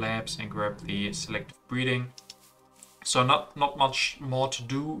my labs and grab the selective breeding. So not much more to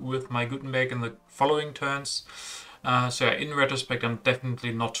do with my Gutenberg in the following turns. So yeah, in retrospect, I'm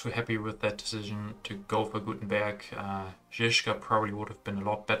definitely not too happy with that decision to go for Gutenberg. Zizka probably would have been a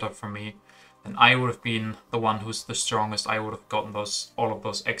lot better for me. Then I would have been the one who's the strongest. I would have gotten all of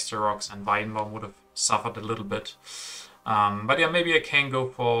those extra rocks, and Weidenbaum would have suffered a little bit. But yeah, maybe I can go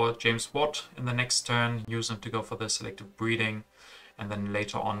for James Watt in the next turn, use him to go for the selective breeding, and then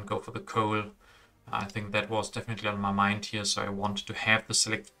later on go for the coal. I think that was definitely on my mind here, so I wanted to have the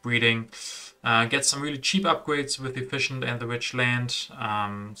selective breeding, get some really cheap upgrades with the efficient and the rich land.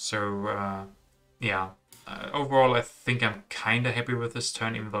 Overall I think I'm kind of happy with this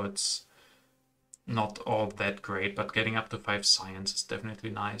turn, even though it's not all that great, but getting up to 5 science is definitely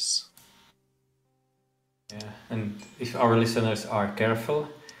nice. Yeah, and if our listeners are careful,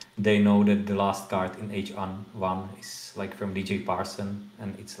 they know that the last card in H1 is like from DJParson,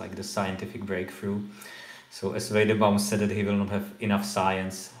 and it's like the scientific breakthrough. So as Weidenbaum said that he will not have enough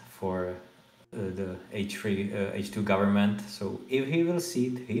science for the H2 government. So if he will see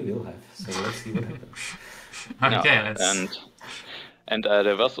it, he will have. So let's see what happens. Okay, And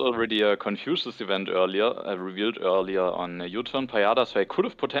there was already a Confucius event earlier, revealed earlier on your turn, Pajada, so I could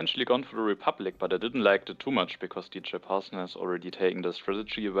have potentially gone for the Republic, but I didn't like it too much because DJParson has already taken the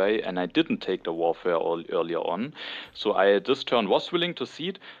strategy away, and I didn't take the warfare earlier on. So I, this turn, was willing to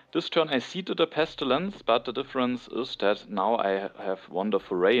cede. This turn I ceded a Pestilence, but the difference is that now I have won the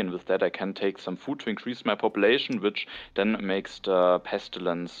foray, and with that I can take some food to increase my population, which then makes the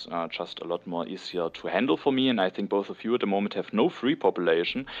Pestilence just a lot more easier to handle for me, and I think both of you at the moment have no free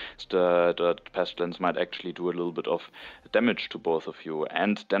population. So the Pestilence might actually do a little bit of damage to both of you.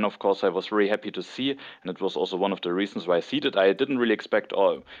 And then of course I was very happy to see, and it was also one of the reasons why I ceded. I didn't really expect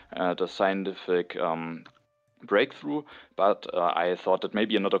the scientific breakthrough, but I thought that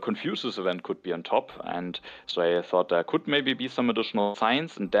maybe another Confucius event could be on top, and so I thought there could maybe be some additional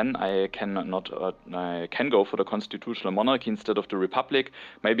science, and then I can go for the constitutional monarchy instead of the republic.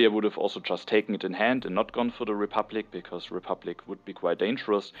 Maybe I would have also just taken it in hand and not gone for the republic, because republic would be quite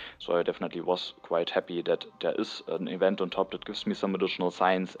dangerous. So I definitely was quite happy that there is an event on top that gives me some additional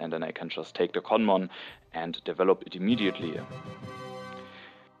science, and then I can just take the conmon and develop it immediately.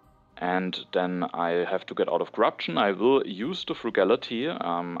 And then I have to get out of corruption. I will use the frugality.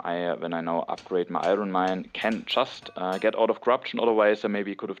 When I now upgrade my iron mine, can just get out of corruption. Otherwise, I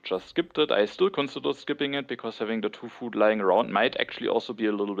maybe could have just skipped it. I still consider skipping it because having the 2 food lying around might actually also be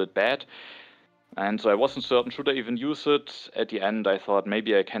a little bit bad. And so I wasn't certain, should I even use it? At the end, I thought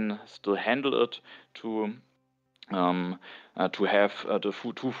maybe I can still handle it to have the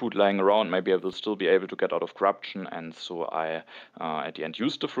two food lying around. Maybe I will still be able to get out of corruption. And so I, at the end,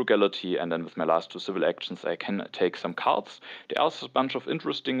 used the frugality. And then with my last 2 civil actions, I can take some cards. There are a bunch of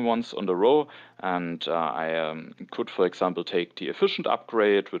interesting ones on the row. And I could, for example, take the efficient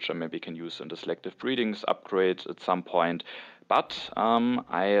upgrade, which I maybe can use in the selective breedings upgrade at some point. But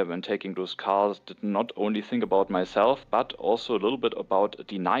I, when taking those cards, did not only think about myself, but also a little bit about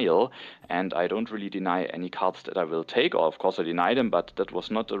denial. And I don't really deny any cards that I will take, or of course I deny them, but that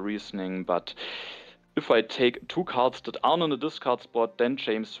was not the reasoning. But if I take 2 cards that aren't on the discard spot, then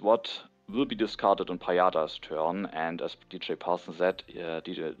James Watt will be discarded on Pajada's turn, and as DJParson said,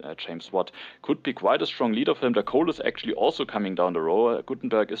 James Watt could be quite a strong leader for him. The Cole is actually also coming down the row.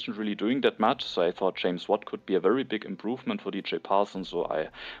 Gutenberg isn't really doing that much, so I thought James Watt could be a very big improvement for DJParson, so I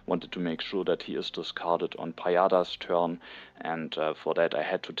wanted to make sure that he is discarded on Pajada's turn, and for that I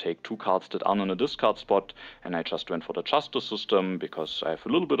had to take 2 cards that aren't on a discard spot, and I just went for the Justice system, because I have a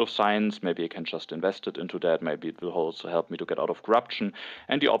little bit of science. Maybe I can just invest it into that. Maybe it will also help me to get out of corruption,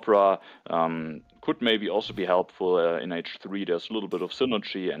 and the Opera could maybe also be helpful. In H3 there's a little bit of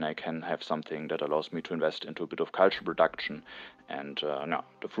synergy, and I can have something that allows me to invest into a bit of culture production. And no,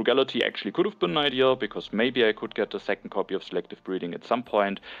 the frugality actually could have been an idea, because maybe I could get a second copy of selective breeding at some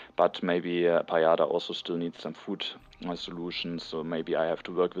point, but maybe Pajada also still needs some food solutions, so maybe I have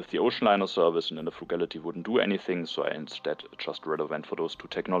to work with the ocean liner service, and then the frugality wouldn't do anything, so I instead just relevant for those 2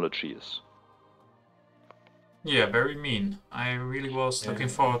 technologies. Yeah, very mean. I really was looking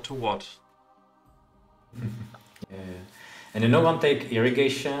forward to what. Yeah. And no one take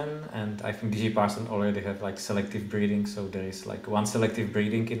irrigation, and I think DJParson already have like selective breeding, so there is like 1 selective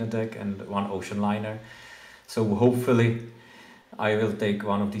breeding in the deck and 1 ocean liner. So hopefully I will take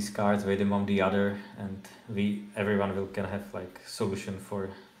one of these cards, Weidenbaum the other, and everyone will can have like solution for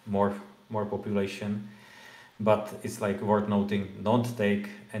more population. But it's like worth noting, don't take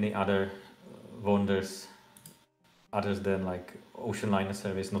any other wonders others than like ocean liner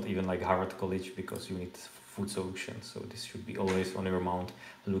service, not even like Harvard College, because you need food solutions. So this should be always on your mind,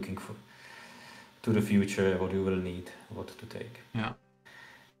 looking for to the future, what you will need, what to take. Yeah.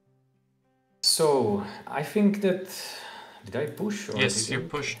 So I think that, did I push? Or yes, you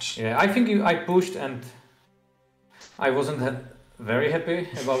pushed. Yeah, I think I pushed, and I wasn't very happy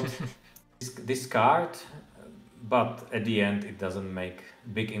about this card, but at the end it doesn't make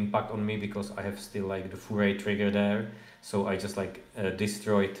big impact on me, because I have still like the foray trigger there. So I just like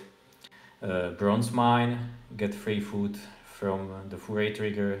destroyed bronze mine, get free food from the foray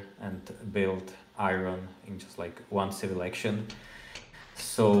trigger, and build iron in just like 1 civil action.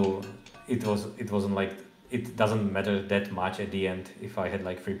 So it wasn't like, it doesn't matter that much at the end if I had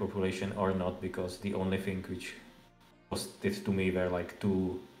like free population or not, because the only thing which was this to me were like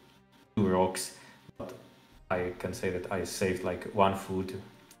two rocks. But I can say that I saved like 1 food,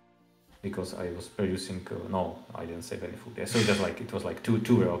 because I was producing. No, I didn't save any food. Yeah, so just like it was like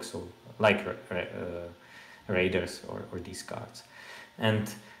two rocks, so like raiders or these cards.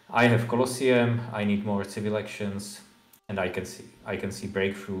 And I have Colosseum. I need more civil actions, and I can see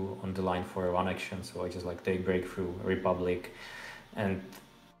breakthrough on the line for 1 action. So I just like take breakthrough, Republic, and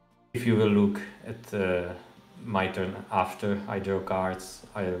if you will look at my turn after I draw cards,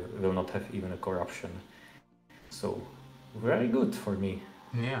 I will not have even a corruption. So very good for me.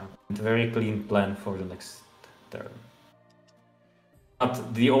 Yeah. And very clean plan for the next turn.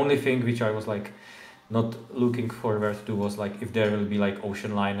 But the only thing which I was like not looking forward to was like, if there will be like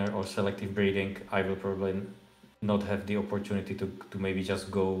ocean liner or selective breeding, I will probably not have the opportunity to maybe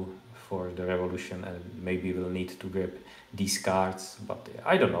just go for the revolution, and maybe will need to grab these cards. But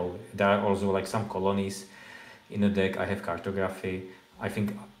I don't know. There are also like some colonies in the deck. I have cartography. I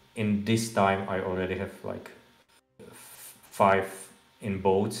think in this time I already have like 5 in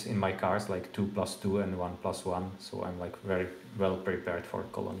boats in my cards, like 2+2 and 1+1. So I'm like very well prepared for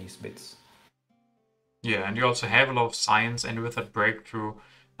colonies bits. Yeah, and you also have a lot of science, and with that breakthrough,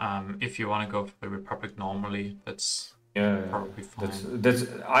 if you want to go for the Republic normally, that's probably fine. That's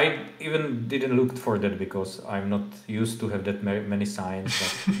I even didn't look for that, because I'm not used to have that many science.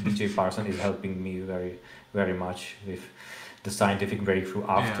 But DJParson is helping me very, very much with the scientific breakthrough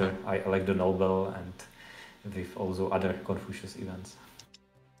after I elect the Nobel, and with also other Confucius events.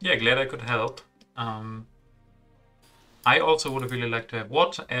 Yeah, glad I could help. I also would have really liked to have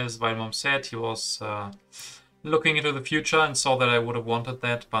Watt. As Weidenbaum said, he was looking into the future and saw that I would have wanted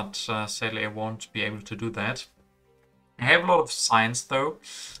that, but sadly I won't be able to do that. I have a lot of science though,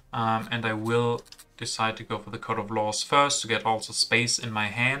 and I will decide to go for the Code of Laws first to get also space in my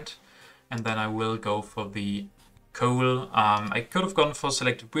hand. and then I will go for the coal. I could have gone for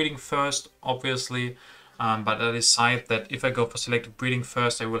selective breeding first, obviously, but I decided that if I go for selective breeding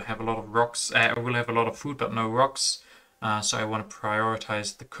first, I will have a lot of rocks. I will have a lot of food, but no rocks. So I want to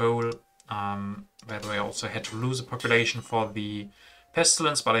prioritize the coal. By the way, I also had to lose a population for the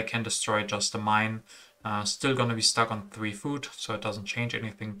pestilence, but I can destroy just the mine. Still gonna be stuck on 3 food, so it doesn't change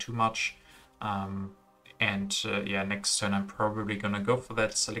anything too much. Yeah, next turn I'm probably gonna go for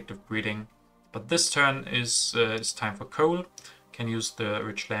that selective breeding. But this turn is time for coal. Can use the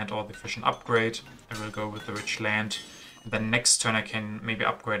rich land or the efficient upgrade. I will go with the rich land. And then next turn I can maybe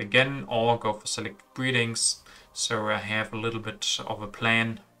upgrade again or go for selective breedings. So I have a little bit of a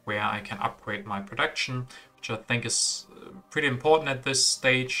plan where I can upgrade my production, which I think is pretty important at this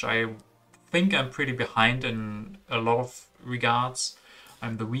stage. I think I'm pretty behind in a lot of regards.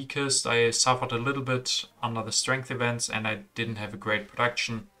 I'm the weakest. I suffered a little bit under the strength events and I didn't have a great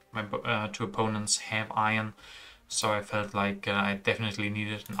production. My 2 opponents have iron, so I felt like I definitely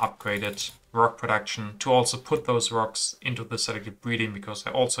needed an upgraded rock production to also put those rocks into the selective breeding, because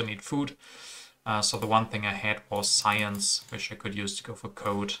I also need food. So the one thing I had was science, which I could use to go for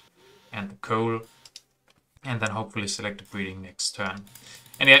code and the coal, and then hopefully selective breeding next turn.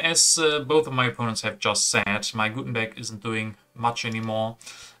 And yeah, as both of my opponents have just said, my Gutenberg isn't doing much anymore.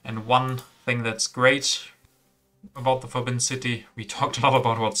 And one thing that's great about the Forbidden City, we talked a lot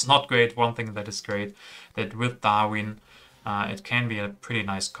about what's not great. One thing that is great, that with Darwin, it can be a pretty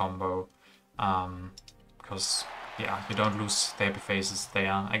nice combo. Because, yeah, you don't lose the happy faces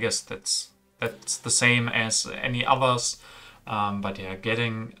there. I guess that's the same as any others. But yeah,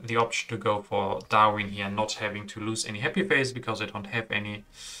 getting the option to go for Darwin here, not having to lose any happy face because I don't have any.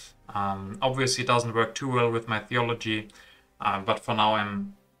 Obviously, it doesn't work too well with my theology, but for now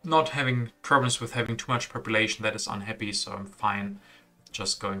I'm not having problems with having too much population that is unhappy, so I'm fine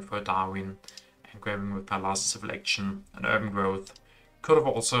just going for Darwin and grabbing with my last civil action an urban growth. Could have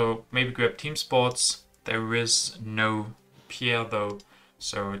also maybe grabbed team sports. There is no Pierre though.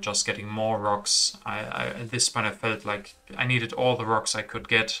 So just getting more rocks. At this point I felt like I needed all the rocks I could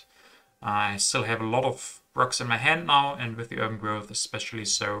get. I still have a lot of rocks in my hand now, and with the urban growth especially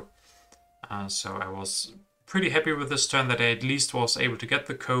so. So I was pretty happy with this turn that I at least was able to get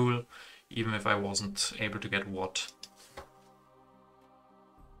the coal, even if I wasn't able to get what.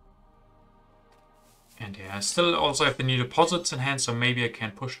 And yeah, I still also have the new deposits in hand, so maybe I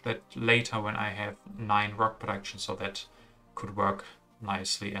can push that later when I have 9 rock production, so that could work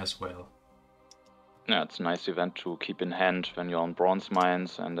nicely as well. Yeah, it's a nice event to keep in hand when you're on bronze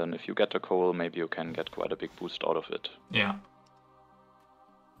mines, and then if you get the coal, maybe you can get quite a big boost out of it. Yeah.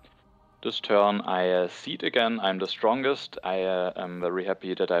 This turn I seed again. I'm the strongest. I am very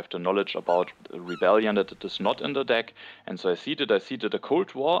happy that I have the knowledge about Rebellion, that it is not in the deck. And so I seeded a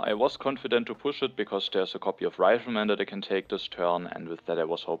Cold War. I was confident to push it because there's a copy of Rifleman that I can take this turn. And with that I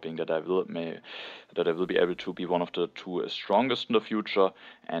was hoping that I will be able to be one of the 2 strongest in the future.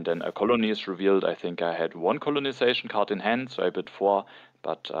 And then a colony is revealed. I think I had 1 colonization card in hand, so I bid 4.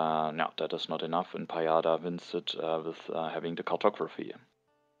 But no, that is not enough. And Pajada wins it with having the cartography.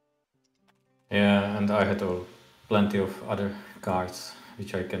 Yeah, and I had plenty of other cards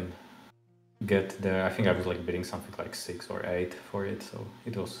which I can get there. I think I was like bidding something like 6 or 8 for it, so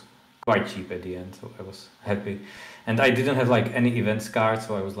it was quite cheap at the end, so I was happy. And I didn't have like any events cards,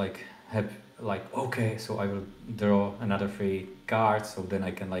 so I was like happy, like okay, so I will draw another 3 cards, so then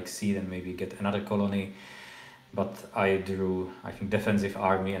I can like seed and maybe get another colony. But I drew, I think, defensive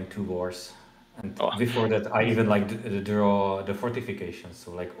army and 2 wars. And before that, I even like draw the fortifications.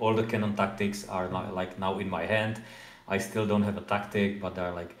 So like all the cannon tactics are now in my hand. I still don't have a tactic, but there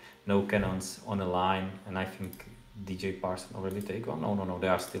are like no cannons on a line. And I think DJParson already take one. No,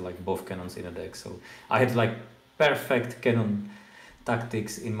 there are still like both cannons in a deck. So I had like perfect cannon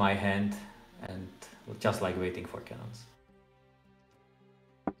tactics in my hand, and just like waiting for cannons.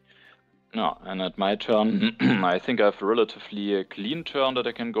 No, and at my turn, I think I have a relatively clean turn that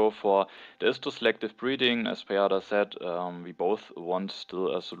I can go for. There's the selective breeding, as Pajada said. We both want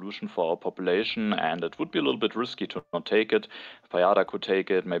still a solution for our population, and it would be a little bit risky to not take it. Pajada could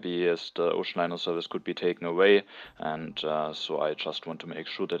take it, maybe as the Ocean Liner service could be taken away, and so I just want to make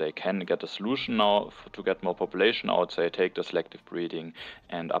sure that I can get a solution now to get more population out. So I take the selective breeding,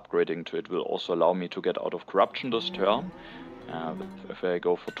 and upgrading to it will also allow me to get out of corruption this turn. If I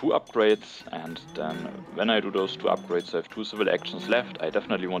go for 2 upgrades, and then when I do those 2 upgrades I have 2 civil actions left. I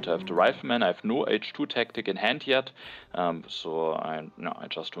definitely want to have the Rifleman. I have no H2 tactic in hand yet, so I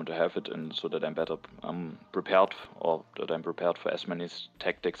just want to have it in so that I'm better prepared, or that I'm prepared for as many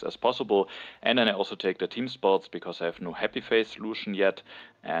tactics as possible. And then I also take the team sports because I have no happy face solution yet,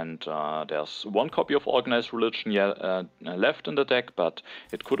 And there's one copy of Organized Religion left in the deck, but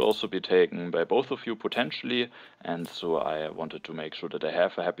it could also be taken by both of you potentially. And so I wanted to make sure that I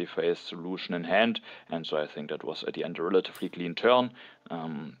have a Happy Face solution in hand. And so I think that was at the end a relatively clean turn.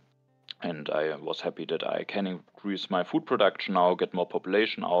 And I was happy that I can increase my food production now, get more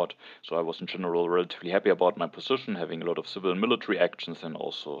population out. So I was in general relatively happy about my position, having a lot of civil and military actions and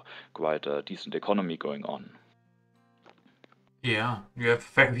also quite a decent economy going on. Yeah, you have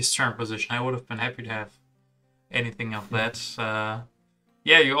a very strong position. I would have been happy to have anything of that.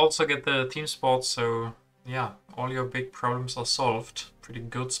 Yeah, you also get the team sport, so yeah, all your big problems are solved. Pretty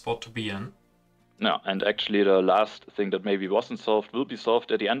good spot to be in. No, and actually the last thing that maybe wasn't solved will be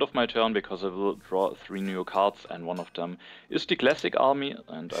solved at the end of my turn, because I will draw 3 new cards, and one of them is the classic army,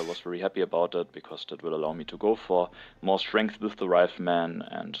 and I was very happy about that because that will allow me to go for more strength with the rifleman,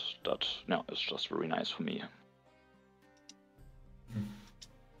 and that is just very nice for me.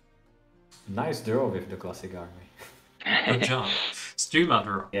 Nice draw with the classic army. Good job. Streamer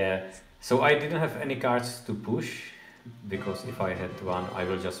draw. Yeah, so I didn't have any cards to push, because if I had one, I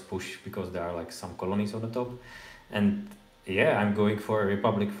will just push because there are like some colonies on the top. And yeah, I'm going for a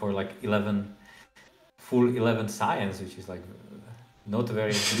Republic for like 11, full 11 science, which is like not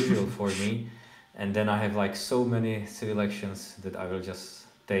very usual for me. And then I have like so many civil actions that I will just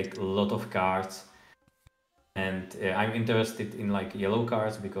take a lot of cards. And I'm interested in like yellow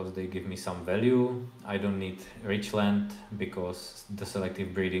cards because they give me some value. I don't need rich land because the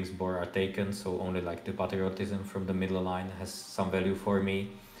selective breedings board are taken, so only like the patriotism from the middle line has some value for me.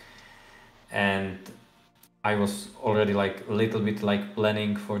 And I was already like a little bit like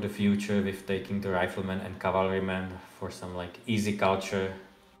planning for the future with taking the rifleman and cavalryman for some like easy culture,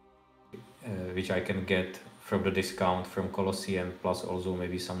 which I can get from the discount from Colosseum, plus also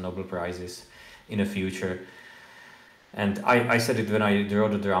maybe some Nobel prizes in the future. And I said it when I draw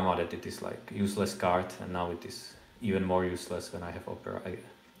the drama that it is like useless card, and now it is even more useless when I have opera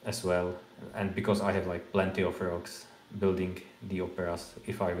as well. And because I have like plenty of rocks, building the operas,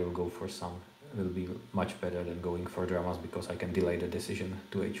 if I will go for some, will be much better than going for dramas because I can delay the decision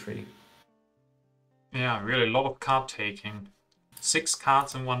to h3. Yeah, really a lot of card taking. 6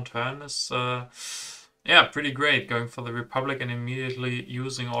 cards in one turn is yeah, pretty great. Going for the Republic and immediately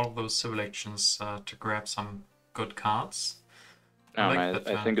using all of those civil actions to grab some good cards. I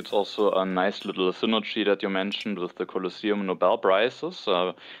think it's also a nice little synergy that you mentioned with the Colosseum Nobel prizes.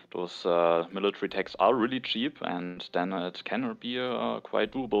 Those military techs are really cheap, and then it can be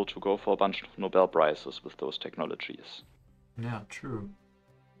quite doable to go for a bunch of Nobel prizes with those technologies. Yeah, true.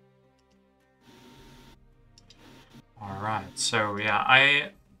 Alright, so yeah,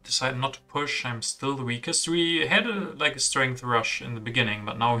 I decided not to push. I'm still the weakest. We had like a strength rush in the beginning,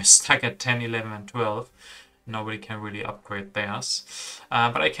 but now we're stuck at 10, 11, and 12. Nobody can really upgrade theirs.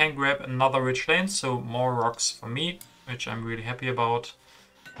 But I can grab another rich land, so more rocks for me, which I'm really happy about.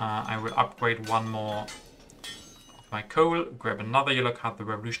 I will upgrade one more of my coal, grab another yellow card, the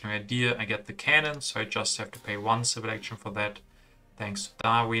Revolutionary Idea. I get the cannon, so I just have to pay 1 civil action for that, thanks to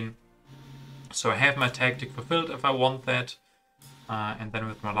Darwin. So I have my tactic fulfilled if I want that. And then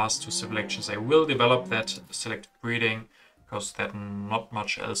with my last 2 civil actions, I will develop that selective breeding, because there's not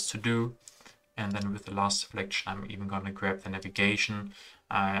much else to do. And then with the last selection, I'm even going to grab the navigation.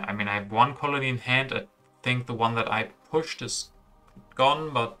 I mean, I have 1 colony in hand. I think the one that I pushed is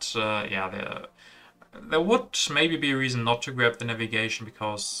gone, but yeah, there would maybe be a reason not to grab the navigation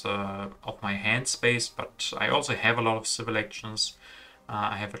because of my hand space, but I also have a lot of civil actions.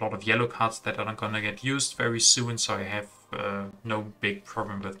 I have a lot of yellow cards that are not going to get used very soon, so I have no big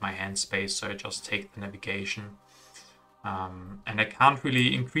problem with my hand space, so I just take the navigation. And I can't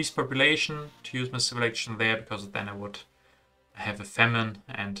really increase population to use my civil action there, because then I would have a famine,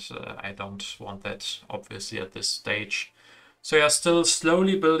 and I don't want that, obviously, at this stage. So yeah, still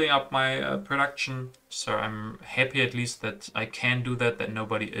slowly building up my production, so I'm happy at least that I can do that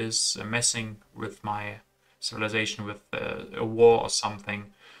nobody is messing with my civilization with a war or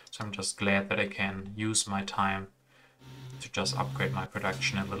something. So I'm just glad that I can use my time to just upgrade my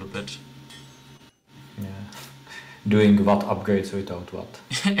production a little bit. Yeah. Doing what upgrades without what.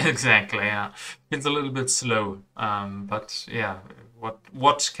 Exactly, yeah. It's a little bit slow, but yeah,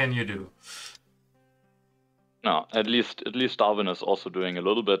 what can you do? No, at least Darwin is also doing a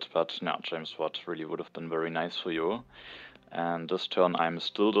little bit, but no, James Watt really would have been very nice for you. And this turn I'm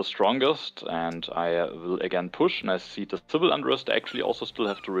still the strongest, and I will again push, and I see the civil unrest. I actually also still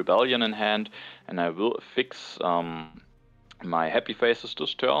have the rebellion in hand, and I will fix my happy faces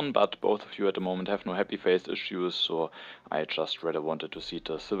this turn, but both of you at the moment have no happy face issues, so I just rather wanted to seed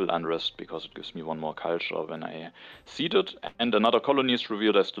the civil unrest because it gives me one more culture when I seed it. And another colony is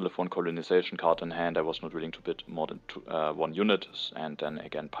revealed. I still have one colonization card in hand. I was not willing to bid more than 1 unit, and then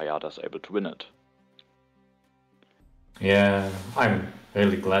again Pajada is able to win it. Yeah, I'm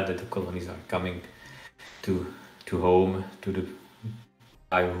really glad that the colonies are coming to home, to the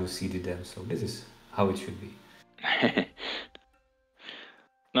guy who seeded them, so this is how it should be.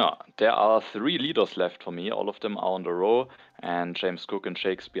 No, there are 3 leaders left for me. All of them are on the row, and James Cook and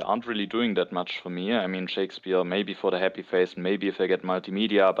Shakespeare aren't really doing that much for me. I mean, Shakespeare maybe for the happy face, maybe if I get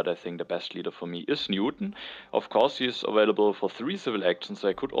multimedia, but I think the best leader for me is Newton. Of course, he's available for 3 civil actions, so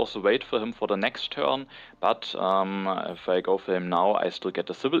I could also wait for him for the next turn, but if I go for him now, I still get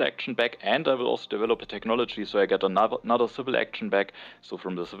a civil action back, and I will also develop a technology, so I get another civil action back. So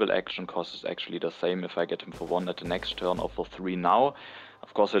from the civil action cost is actually the same if I get him for 1 at the next turn or for 3 now.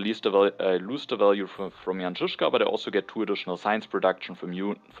 Of course, I lose the value from Jan Žižka, but I also get 2 additional science production from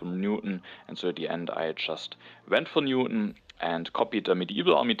Newton, and so at the end I just went for Newton and copied the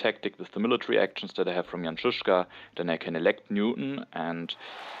medieval army tactic with the military actions that I have from Jan Žižka. Then I can elect Newton, and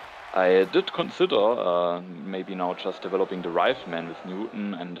I did consider maybe now just developing the Rifleman with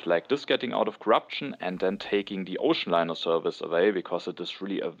Newton and like this getting out of corruption and then taking the ocean liner service away, because it is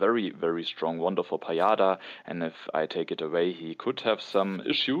really a very, very strong wonder for Pajada, and if I take it away he could have some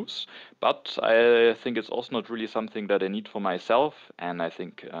issues, but I think it's also not really something that I need for myself, and I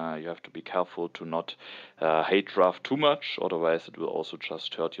think you have to be careful to not hate draft too much, otherwise it will also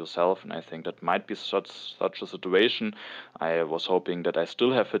just hurt yourself, and I think that might be such a situation. I was hoping that I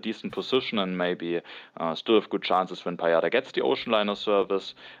still have a decent position and maybe still have good chances when Pajada gets the ocean liner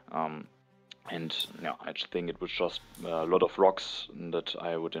service. And yeah, I just think it was just a lot of rocks that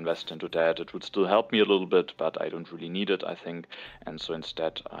I would invest into that. It would still help me a little bit, but I don't really need it, I think. And so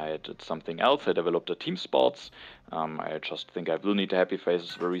instead I did something else. I developed a team sports. I just think I will need the happy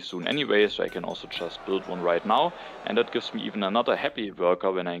faces very soon anyway, so I can also just build one right now. And that gives me even another happy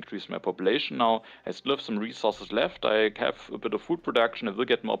worker when I increase my population now. I still have some resources left. I have a bit of food production. I will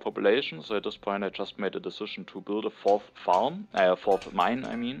get more population. So at this point I just made a decision to build a 4th mine,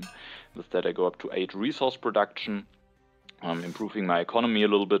 I mean. With that I go up to 8 resource production, improving my economy a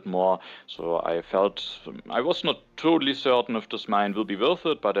little bit more. So I felt, I was not totally certain if this mine will be worth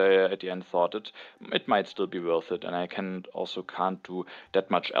it, but I at the end thought it might still be worth it, and I can't do that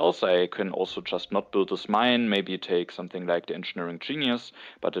much else. I can also just not build this mine, maybe take something like the engineering genius,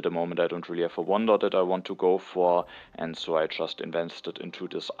 but at the moment I don't really have a wonder that I want to go for, and so I just invested into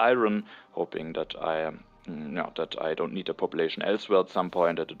this iron, hoping that that I don't need a population elsewhere at some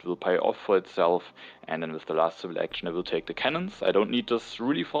point, that it will pay off for itself. And then with the last civil action I will take the cannons. I don't need this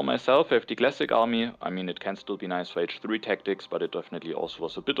really for myself. I have the classic army. I mean, it can still be nice for H3 tactics, but it definitely also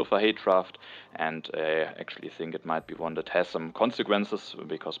was a bit of a hate draft, and I actually think it might be one that has some consequences,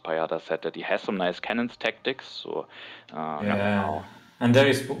 because Pajada said that he has some nice cannons tactics, so yeah. And there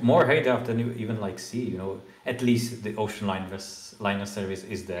is more hate draft than you even like see, you know. At least the ocean liner service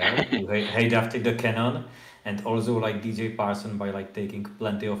is there. You hate drafted the cannon, and also like DJParson, by like taking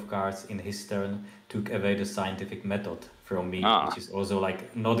plenty of cards in his turn, took away the scientific method from me, which is also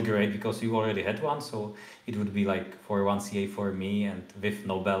like not great because you already had one. So it would be like 4-1 CA for me, and with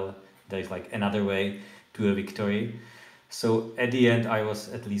Nobel there is like another way to a victory. So at the end I was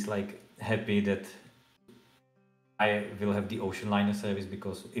at least like happy that I will have the ocean liner service,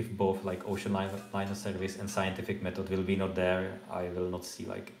 because if both like ocean liner service and scientific method will be not there, I will not see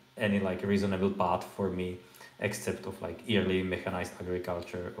like any like reasonable path for me, except of like yearly mechanized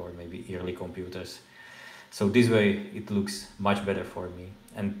agriculture or maybe yearly computers. So this way it looks much better for me.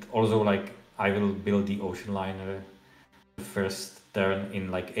 And also like I will build the ocean liner the first turn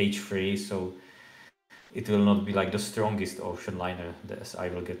in like H3, so it will not be like the strongest ocean liner. I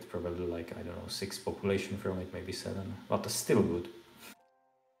will get probably like, I don't know, 6 population from it, maybe 7, but still good.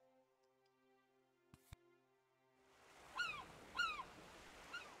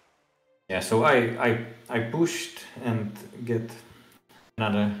 Yeah, so I pushed and get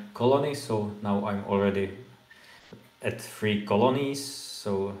another colony, so now I'm already at 3 colonies,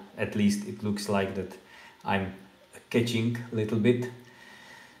 so at least it looks like that I'm catching a little bit.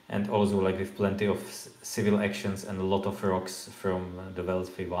 And also like with plenty of civil actions and a lot of rocks from the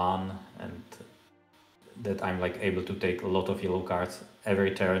wealthy one, and that I'm like able to take a lot of yellow cards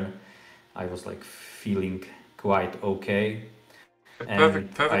every turn, I was like feeling quite okay.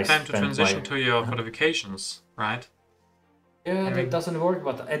 Perfect time to transition to your fortifications, right? Yeah, that doesn't work,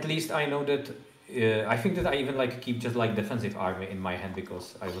 but at least I know that I think that I even like keep just like defensive army in my hand,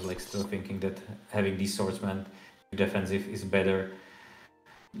 because I was like still thinking that having these swordsmen defensive is better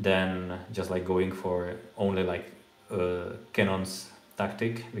than just like going for only like cannons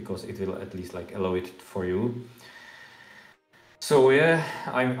tactic, because it will at least like allow it for you. So yeah,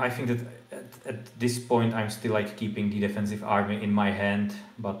 I think that at this point I'm still like keeping the defensive army in my hand,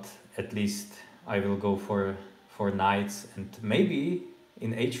 but at least I will go for knights, and maybe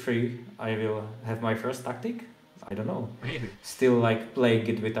in h3 I will have my first tactic. I don't know. Maybe. Still like playing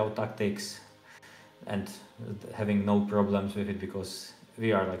it without tactics and having no problems with it, because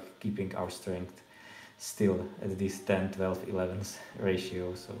we are like keeping our strength still at this 10, 12, 11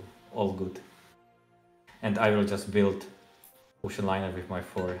 ratio, so all good. And I will just build ocean liner with my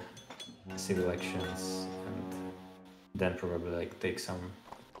 4 civil actions, and then probably like take some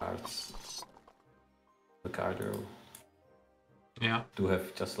cards, the card row. Yeah. To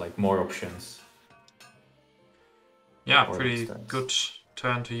have just like more options. Yeah, pretty good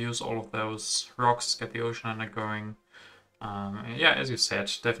turn to use all of those rocks, get the ocean liner going. Yeah, as you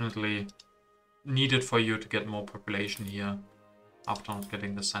said, definitely needed for you to get more population here after not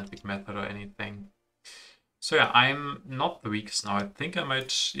getting the scientific method or anything. So yeah, I'm not the weakest now. I think I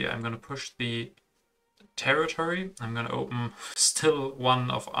might, yeah, I'm gonna push the territory. I'm gonna open still one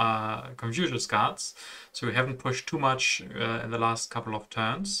of Confucius cards. So we haven't pushed too much in the last couple of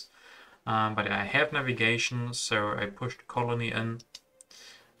turns. But I have navigation, so I pushed colony in.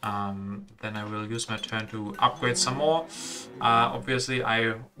 Then I will use my turn to upgrade some more. Obviously,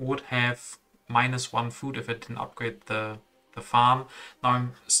 I would have -1 food if I didn't upgrade the farm. Now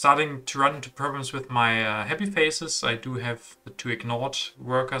I'm starting to run into problems with my happy faces. I do have the 2 ignored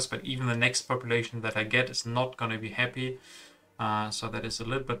workers, but even the next population that I get is not going to be happy. So that is a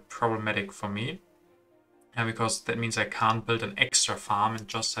little bit problematic for me. Because that means I can't build an extra farm, and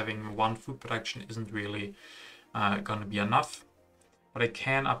just having 1 food production isn't really going to be enough. But I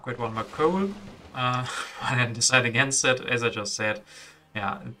can upgrade 1 more coal. I didn't decide against it, as I just said.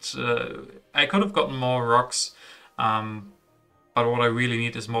 Yeah, I could have gotten more rocks, but what I really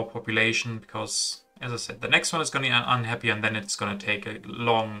need is more population, because, as I said, the next one is going to be unhappy, and then it's going to take a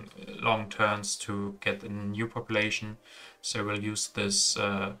long turns to get a new population. So we'll use this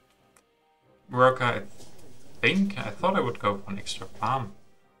worker. I thought I would go for an extra farm.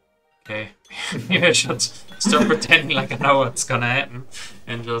 Okay, maybe I should stop pretending like I know what's gonna happen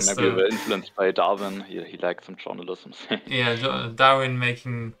and just. Maybe we were influenced by Darwin. He liked some journalism. Yeah, Darwin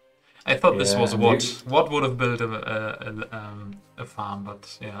making. I thought this was what would have built a farm,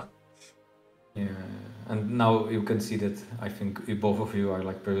 but yeah. Yeah, and now you can see that I think both of you are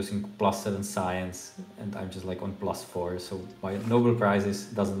like producing +7 science, and I'm just like on +4. So my Nobel Prizes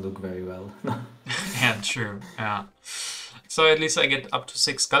doesn't look very well. Yeah, true. Yeah. So at least I get up to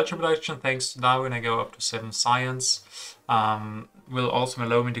 6 culture production thanks to Darwin. I go up to 7 science. Will also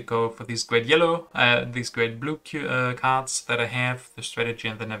allow me to go for these great yellow, these great blue cards that I have, the strategy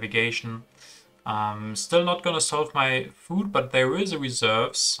and the navigation. Still not gonna solve my food, but there is a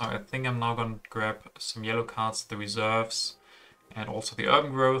reserves. So I think I'm now gonna grab some yellow cards, the reserves, and also the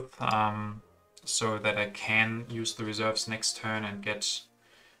urban growth, so that I can use the reserves next turn and get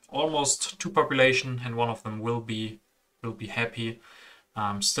almost 2 population, and one of them will be happy.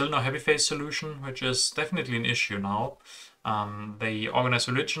 Still no happy face solution, which is definitely an issue now. The organized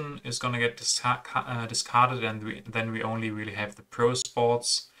religion is gonna get discarded, and then we only really have the pro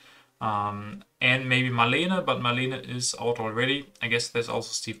sports. And maybe Marlene, but Marlene is out already. I guess there's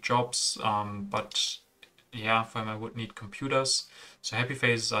also Steve Jobs, but yeah, for him I would need computers. So happy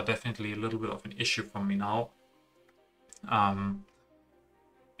faces are definitely a little bit of an issue for me now. And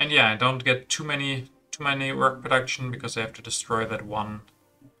yeah, I don't get too many work production because I have to destroy that 1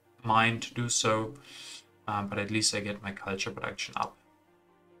 mine to do so. But at least I get my culture production up.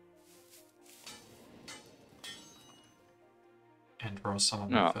 And draw some of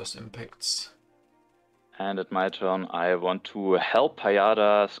my first impacts. And at my turn, I want to help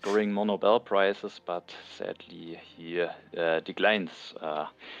Pajada scoring more Nobel Prizes, but sadly he declines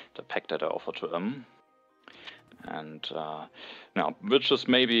the pact that I offered to him. And now, which is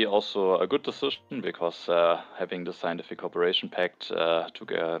maybe also a good decision, because having the scientific cooperation pact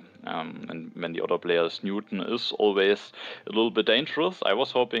and when the other player is Newton is always a little bit dangerous. I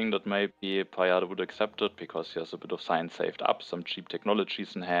was hoping that maybe Pajada would accept it, because he has a bit of science saved up, some cheap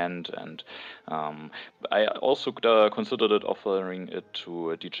technologies in hand, and I also considered it offering it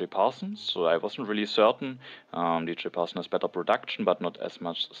to DJParson, so I wasn't really certain. DJParson has better production, but not as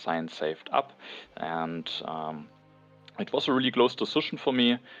much science saved up, and it was a really close decision for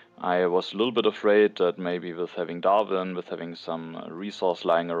me. I was a little bit afraid that maybe with having Darwin, with having some resource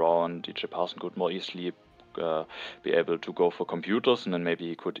lying around, DJParson could more easily be able to go for computers, and then maybe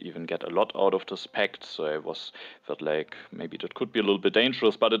he could even get a lot out of this pact. So I felt like maybe that could be a little bit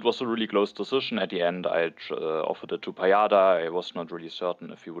dangerous, but it was a really close decision. At the end, I offered it to Pajada. I was not really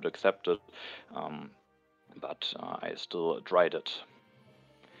certain if he would accept it, but I still tried it.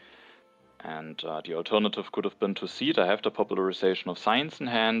 And the alternative could have been to seed. I have the popularization of science in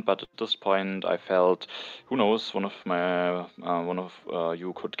hand, but at this point I felt, who knows, one of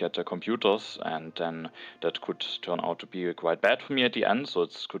you could get the computers, and then that could turn out to be quite bad for me at the end. So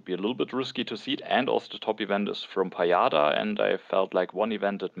it could be a little bit risky to seed. And also the top event is from Pajada, and I felt like one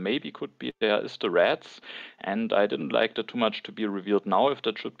event that maybe could be there is the Reds, and I didn't like that too much to be revealed now if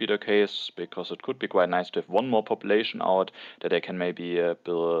that should be the case, because it could be quite nice to have one more population out that I can maybe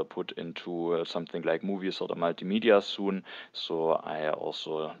put into something like movies or the multimedia soon. So I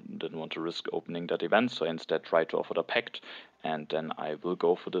also didn't want to risk opening that event, so I instead tried to offer the pact, and then I will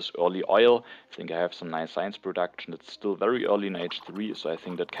go for this early oil. I think I have some nice science production. It's still very early in H3, so I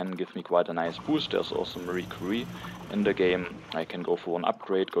think that can give me quite a nice boost. There's also Marie Curie in the game. I can go for one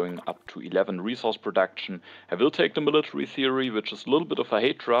upgrade, going up to 11 resource production. I will take the military theory, which is a little bit of a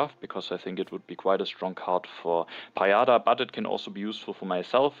hate draft, because I think it would be quite a strong card for Pajada, but it can also be useful for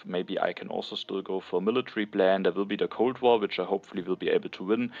myself. Maybe I can also still go for a military plan. There will be the Cold War, which I hopefully will be able to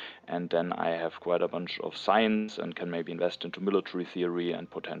win, and then I have quite a bunch of science and can maybe invest into military theory, and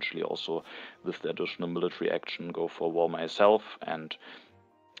potentially also with the additional military action go for war myself. And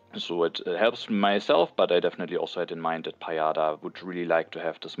so it helps myself, but I definitely also had in mind that Pajada would really like to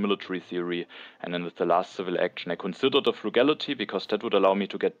have this military theory. And then with the last civil action, I considered the frugality, because that would allow me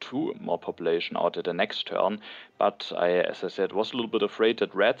to get 2 more population out at the next turn. But I, as I said, was a little bit afraid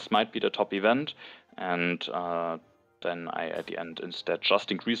that Reds might be the top event, and then I, at the end, instead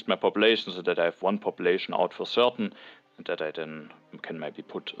just increased my population so that I have 1 population out for certain, and that I then can maybe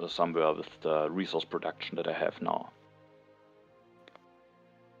put somewhere with the resource production that I have now.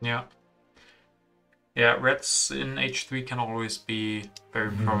 Yeah. Yeah, Reds in H3 can always be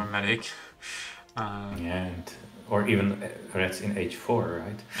very problematic. Yeah, or even Reds in H4,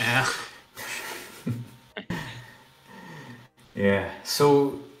 right? Yeah. Yeah,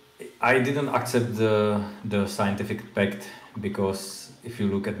 so I didn't accept the scientific pact, because if you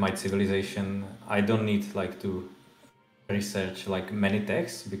look at my civilization, I don't need like to research like many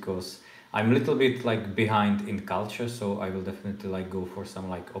texts, because I'm a little bit like behind in culture, so I will definitely like go for some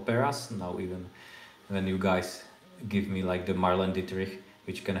like operas now, even when you guys give me like the Marlene Dietrich,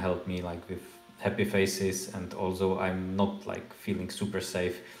 which can help me like with happy faces, and also I'm not like feeling super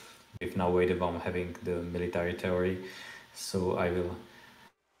safe with now Weidenbaum having the military theory, so I will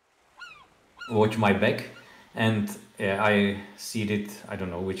watch my back. And I seeded, I don't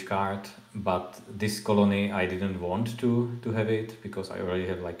know which card, but this colony I didn't want to have it, because I already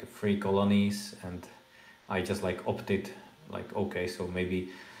have like 3 colonies, and I just like opted like, okay, so maybe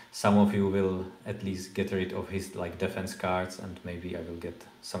some of you will at least get rid of his like defense cards, and maybe I will get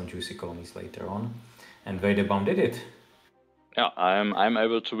some juicy colonies later on. And Weidenbaum did it. Yeah, I'm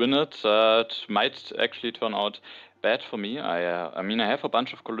able to win it. It might actually turn out bad for me. I mean, I have a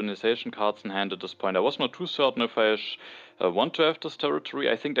bunch of colonization cards in hand at this point. I was not too certain if I want to have this territory.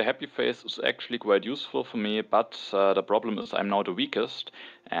 I think the happy face is actually quite useful for me, but the problem is I'm now the weakest,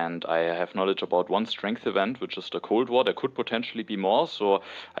 and I have knowledge about 1 strength event, which is the Cold War. There could potentially be more, so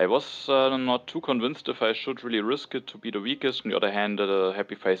I was not too convinced if I should really risk it to be the weakest. On the other hand, the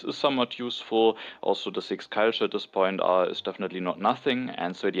happy face is somewhat useful. Also, the 6 culture at this point is definitely not nothing,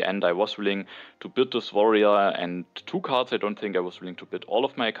 and so at the end I was willing to bid this warrior and 2 cards. I don't think I was willing to bid all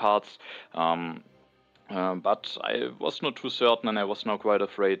of my cards. But I was not too certain, and I was now quite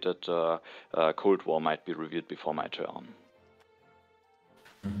afraid that Cold War might be revealed before my turn.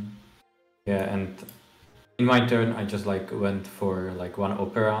 Yeah, and in my turn I just like went for like 1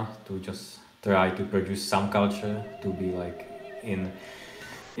 opera to just try to produce some culture, to be like in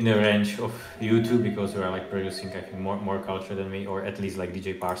a range of you two, because we are like producing I think more culture than me, or at least like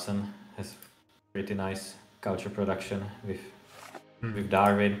DJParson has pretty nice culture production with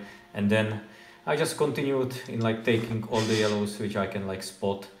Darwin. And then I just continued in like taking all the yellows which I can like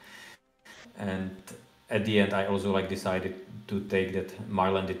spot, and at the end I also like decided to take that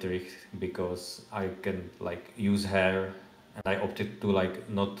Marlene Dietrich, because I can like use her, and I opted to like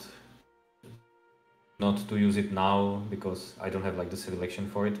not to use it now, because I don't have like the selection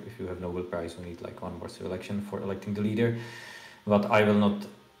for it. If you have Nobel Prize, you need like 1 more selection for electing the leader, but I will not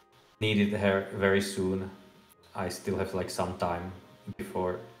need it here very soon. I still have like some time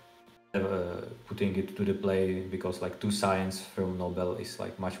before putting it to the play, because like 2 science from Nobel is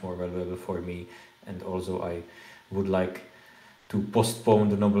like much more valuable for me, and also I would like to postpone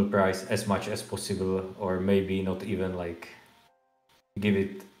the Nobel Prize as much as possible, or maybe not even like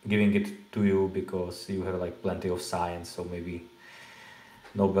giving it to you because you have like plenty of science, so maybe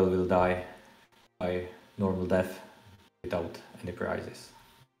Nobel will die by normal death without any prizes.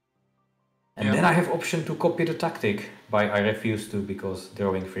 And then I have option to copy the tactic, but I refuse to because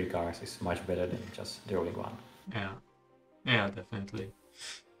drawing 3 cards is much better than just drawing 1. Yeah, definitely.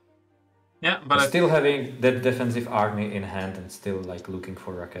 Yeah, but still having that defensive army in hand and still like looking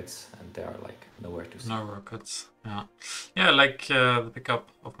for rockets, and they are like nowhere to see. No rockets. Yeah, like the pickup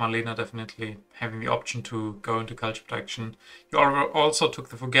of Marlena, definitely having the option to go into culture protection. You also took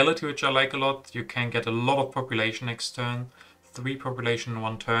the frugality, which I like a lot. You can get a lot of population next turn, 3 population in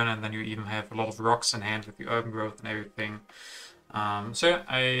 1 turn, and then you even have a lot of rocks in hand with the urban growth and everything. So yeah,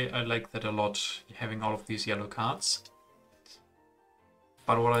 I like that a lot, having all of these yellow cards.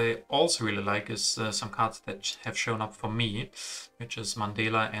 But what I also really like is some cards that have shown up for me, which is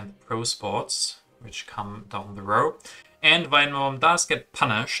Mandela and Pro Sports, which come down the row. And Weidenbaum does get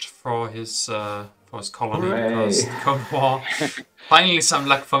punished for his colony. Hooray! Because Cold War. Finally some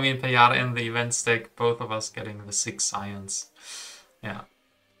luck for me in Pajada in the event stack, both of us getting the 6 science. Yeah.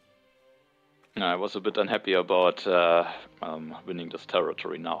 I was a bit unhappy about winning this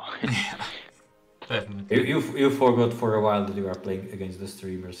territory now. Yeah. Definitely. You forgot for a while that you are playing against the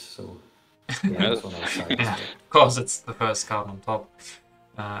streamers, so Yes. on our side. Yeah, of course, it's the first card on top.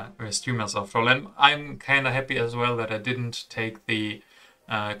 We're streamers after all. And I'm kind of happy as well that I didn't take the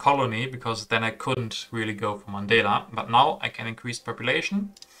colony, because then I couldn't really go for Mandela. But now I can increase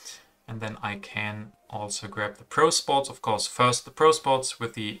population, and then I can also grab the Pro Sports. Of course, first the Pro Sports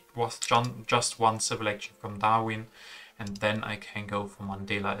with the just 1 civil action from Darwin, and then I can go for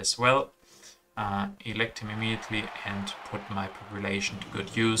Mandela as well. Elect him immediately and put my population to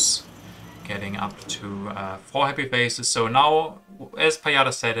good use, getting up to 4 happy faces. So now, as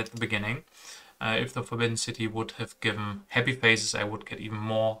Pajada said at the beginning, if the Forbidden City would have given happy faces, I would get even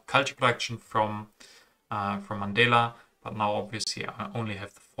more culture production from Mandela. But now obviously I only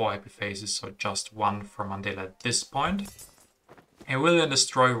have the 4 happy faces, so just 1 from Mandela at this point. I will then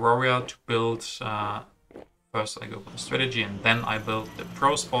destroy Warrior to build. First I go for the strategy, and then I build the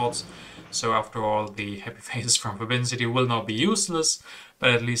Pro Sports. So after all, the happy faces from Forbidden City will now be useless, but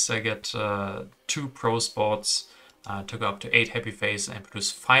at least I get 2 Pro Sports to go up to 8 happy faces and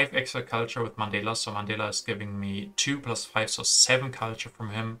produce 5 extra culture with Mandela. So Mandela is giving me 2 plus 5, so 7 culture from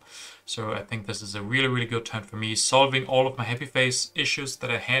him. So I think this is a really, really good turn for me, solving all of my happy face issues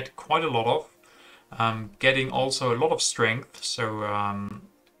that I had quite a lot of. Getting also a lot of strength, so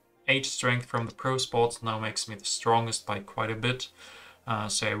 8 strength from the Pro Sports now makes me the strongest by quite a bit.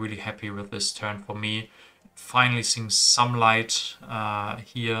 So I'm really happy with this turn for me. Finally seeing some light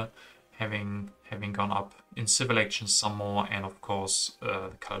here, having gone up in civil action some more, and of course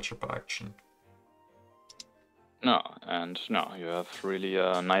the culture production. No, you have really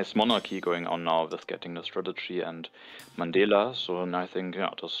a nice monarchy going on now with getting the strategy and Mandela. So I think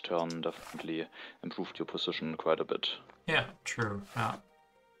this turn definitely improved your position quite a bit. Yeah, true. Yeah.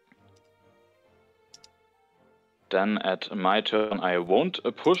 Then at my turn, I won't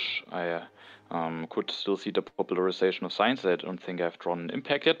push. I could still see the popularization of science. I don't think I've drawn an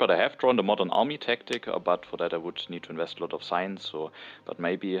impact yet, but I have drawn the modern army tactic. But for that, I would need to invest a lot of science. But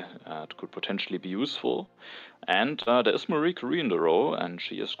maybe it could potentially be useful. And there is Marie Curie in the row, and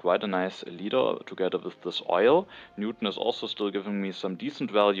she is quite a nice leader together with this oil. Newton is also still giving me some decent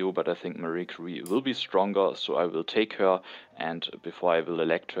value, but I think Marie Curie will be stronger, so I will take her. And before I will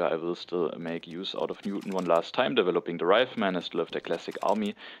elect her, I will still make use out of Newton one last time, developing the rifleman. I still have the classic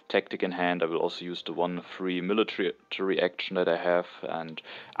army tactic in hand. I will also use the 1 free military action that I have and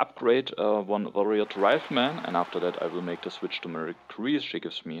upgrade 1 warrior to rifleman. And after that, I will make the switch to Marie Curie. She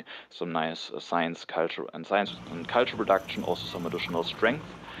gives me some nice science, culture, and culture production, also some additional strength.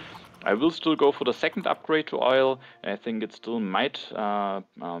 I will still go for the 2nd upgrade to oil. I think it still might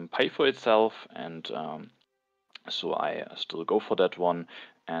pay for itself, and so I still go for that one.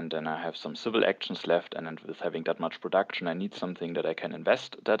 And then I have some civil actions left, and then with having that much production, I need something that I can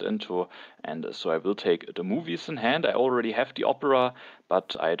invest that into. And so I will take the movies in hand. I already have the opera,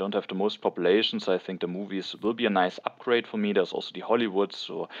 but I don't have the most population, so I think the movies will be a nice upgrade for me. There's also the Hollywood,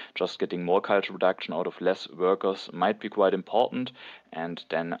 so just getting more culture production out of less workers might be quite important. And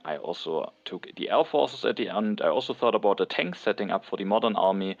then I also took the Air Forces at the end. I also thought about a tank setting up for the modern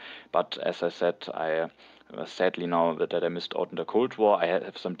army, but as I said, sadly now that I missed out in the Cold War, I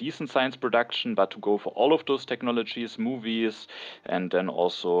have some decent science production, but to go for all of those technologies, movies, and then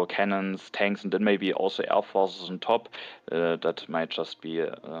also cannons, tanks, and then maybe also Air Forces on top, that might just be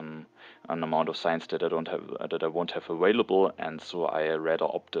an amount of science that I won't have available, and so I rather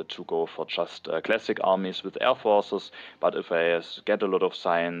opted to go for just classic armies with air forces. But if I get a lot of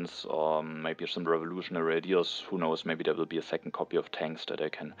science or maybe some revolutionary ideas, who knows, maybe there will be a second copy of tanks that I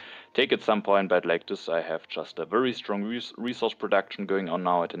can take at some point. But like this, I have just a very strong resource production going on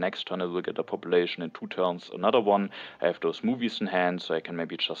now. At the next turn I will get a population, in 2 turns another one. I have those movies in hand, so I can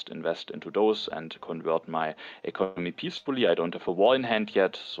maybe just invest into those and convert my economy peacefully. I don't have a war in hand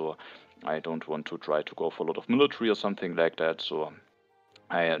yet, so I don't want to try to go for a lot of military or something like that. So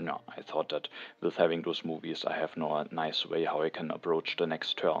I thought that with having those movies, I have no nice way how I can approach the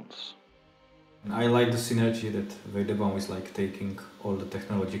next turns. I like the synergy that Weidenbaum is like taking all the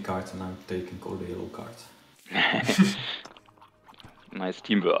technology cards and I'm taking all the yellow cards. Nice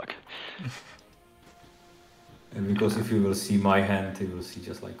teamwork. And because if you will see my hand, you will see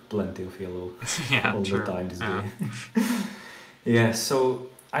just like plenty of yellow Yeah, all true. the time this Yeah. day. Yeah, so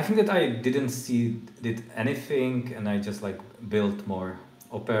I think that I did anything, and I just like built more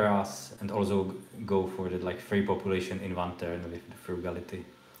operas and also go for the like free population in 1 turn with the frugality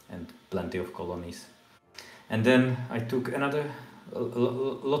and plenty of colonies. And then I took a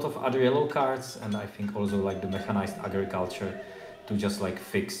lot of other yellow cards, and I think also like the mechanized agriculture to just like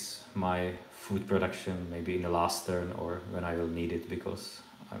fix my food production maybe in the last turn or when I will need it, because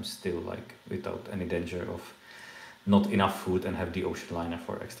I'm still like without any danger of not enough food and have the ocean liner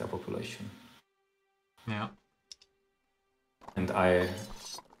for extra population. Yeah. And I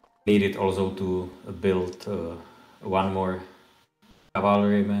needed also to build 1 more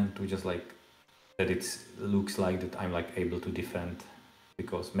cavalryman to just like that it looks like that I'm like able to defend,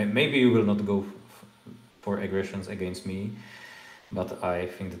 because maybe you will not go for aggressions against me, but I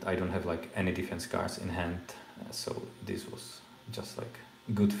think that I don't have like any defense cards in hand, so this was just like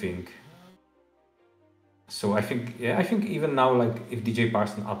good thing. So I think even now, like if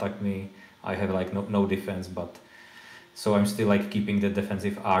DJParson attack me, I have like no defense, but so I'm still like keeping the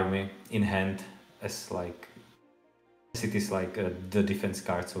defensive army in hand as it is like the defense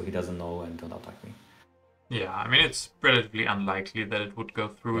card, so he doesn't know and don't attack me. Yeah, I mean, it's relatively unlikely that it would go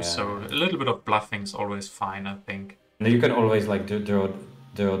through, Yeah. so a little bit of bluffing is always fine, I think. And you can always like draw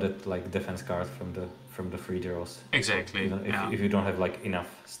that like defense card from the free draws. Exactly. So even if you don't have like enough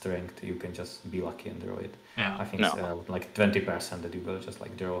strength, you can just be lucky and draw it. Yeah. I think it's like 20% that you will just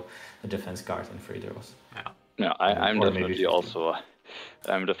like draw a defense card in free draws. Yeah. Yeah, I'm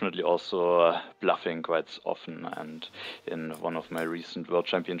definitely also bluffing quite often, and in one of my recent World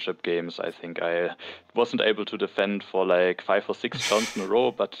Championship games, I think I wasn't able to defend for like 5 or 6 turns in a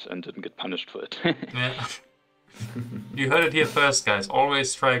row, and didn't get punished for it. Yeah. You heard it here first, guys.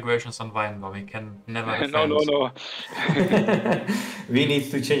 Always try aggressions on Weidenbaum. He can never defend. No. We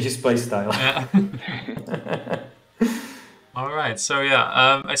need to change his playstyle. Yeah. All right, so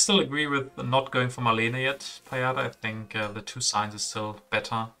yeah, I still agree with not going for Marlene yet, Pajada. I think the 2 signs is still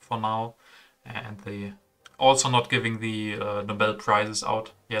better for now, and the also not giving the Nobel prizes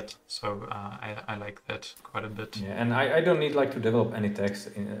out yet. So I like that quite a bit. Yeah, and I don't need like to develop any techs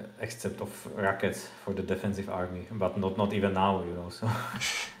except of rockets for the defensive army, but not even now, you know. So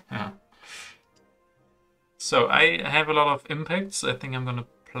yeah. So I have a lot of impacts. I think I'm gonna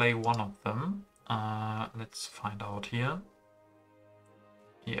play one of them. Let's find out here.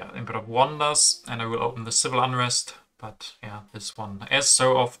 Yeah, Impact of Wonders, and I will open the Civil Unrest, but yeah, this one, as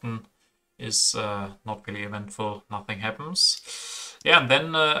so often, is not really eventful, nothing happens. Yeah, and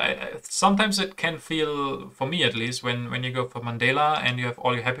then sometimes it can feel, for me at least, when you go for Mandela and you have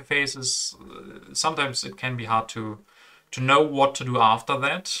all your happy faces, sometimes it can be hard to know what to do after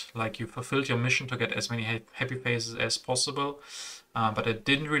that. Like, you fulfilled your mission to get as many happy faces as possible. But I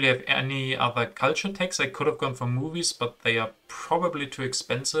didn't really have any other culture tags. I could have gone for movies, but they are probably too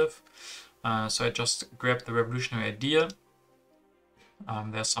expensive. So I just grabbed the revolutionary idea.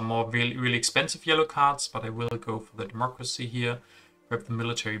 There's some more really expensive yellow cards, but I will go for the democracy here. Grab the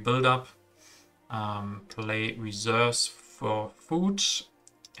military build-up. Play reserves for food.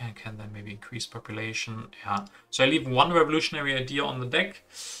 And can then maybe increase population. Yeah. So I leave 1 revolutionary idea on the deck.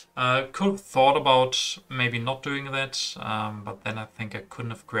 Could have thought about maybe not doing that, but then I think I couldn't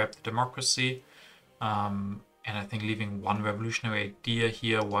have grabbed the democracy. And I think leaving 1 revolutionary idea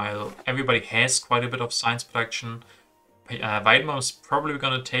here while everybody has quite a bit of science production. Weidenbaum is probably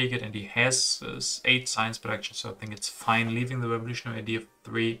going to take it, and he has 8 science production, so I think it's fine leaving the revolutionary idea for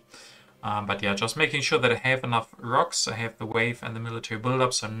 3. But yeah, just making sure that I have enough rocks, I have the wave and the military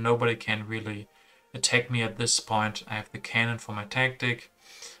build-up, so nobody can really attack me at this point. I have the cannon for my tactic,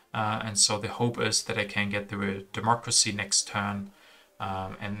 and so the hope is that I can get the democracy next turn,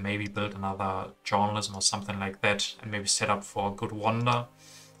 and maybe build another journalism or something like that, and maybe set up for a good wonder.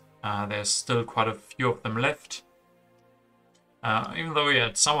 There's still quite a few of them left. Even though,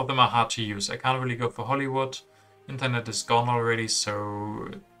 yeah, some of them are hard to use. I can't really go for Hollywood. Internet is gone already, so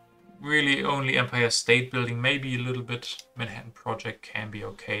really only Empire State Building, maybe a little bit Manhattan Project can be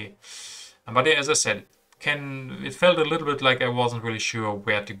okay. But yeah, as I said, it felt a little bit like I wasn't really sure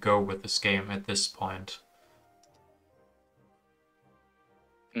where to go with this game at this point.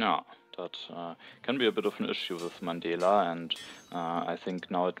 No, that can be a bit of an issue with Mandela, and I think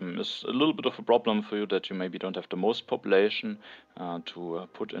now it is a little bit of a problem for you that you maybe don't have the most population to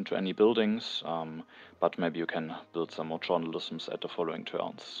put into any buildings, but maybe you can build some more journalisms at the following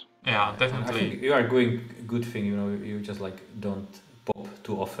turns. Yeah, definitely. I think you are doing a good thing, you know, you just like don't pop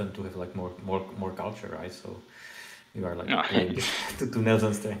too often to have like more culture, right? So you are like playing to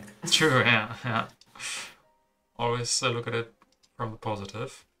Nelson's strength. True, yeah. Always look at it from the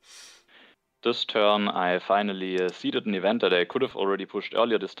positive. This turn, I finally seeded an event that I could have already pushed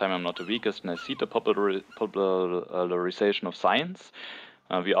earlier. This time I'm not the weakest, and I seed the popularization of science.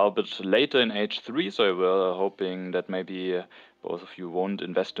 We are a bit later in age 3, so I were hoping that maybe both of you won't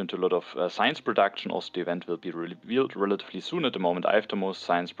invest into a lot of science production. Also, the event will be revealed relatively soon. At the moment, I have the most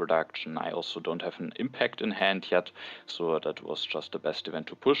science production. I also don't have an impact in hand yet, so that was just the best event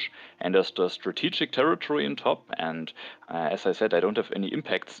to push. And there's the strategic territory in top, and as I said, I don't have any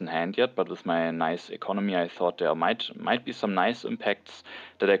impacts in hand yet, but with my nice economy, I thought there might be some nice impacts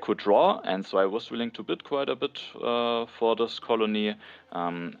that I could draw, and so I was willing to bid quite a bit for this colony.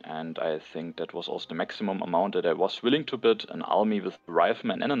 And I think that was also the maximum amount that I was willing to bid. An army with a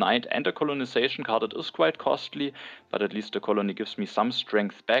rifleman and a knight and a colonization card. It is quite costly, but at least the colony gives me some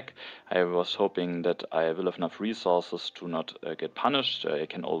strength back. I was hoping that I will have enough resources to not get punished. I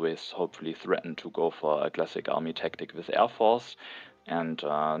can always hopefully threaten to go for a classic army tactic with Air Force. And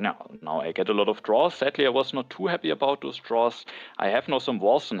now I get a lot of draws. Sadly, I was not too happy about those draws. I have now some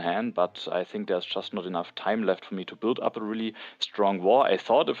wars in hand, but I think there's just not enough time left for me to build up a really strong war. I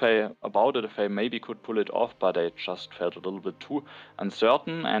thought if I maybe could pull it off, but I just felt a little bit too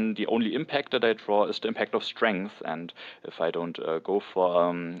uncertain. And the only impact that I draw is the impact of strength. And if I don't go for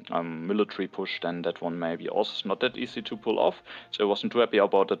a military push, then that one maybe also is not that easy to pull off. So I wasn't too happy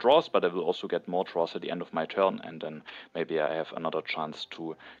about the draws, but I will also get more draws at the end of my turn, and then maybe I have another chance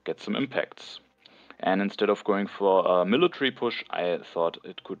to get some impacts. And instead of going for a military push, I thought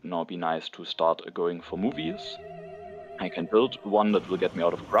it could now be nice to start going for movies. I can build one that will get me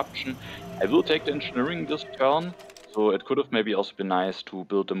out of corruption. I will take the engineering this turn, so it could have maybe also been nice to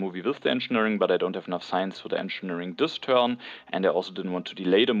build the movie with the engineering, but I don't have enough science for the engineering this turn, and I also didn't want to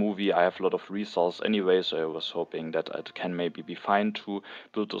delay the movie. I have a lot of resources anyway, so I was hoping that it can maybe be fine to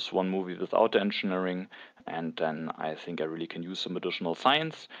build this one movie without the engineering. And then I think I really can use some additional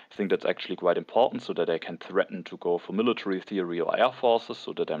science. I think that's actually quite important so that I can threaten to go for military theory or air forces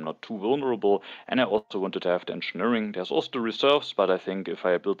so that I'm not too vulnerable. And I also wanted to have the engineering. There's also the reserves, but I think if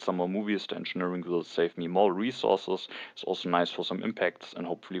I build some more movies, the engineering will save me more resources. It's also nice for some impacts, and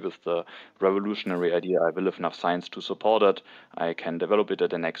hopefully with the revolutionary idea, I will have enough science to support it. I can develop it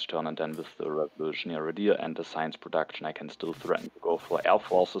at the next turn, and then with the revolutionary idea and the science production, I can still threaten to go for air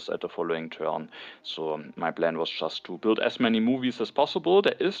forces at the following turn. So my plan was just to build as many movies as possible.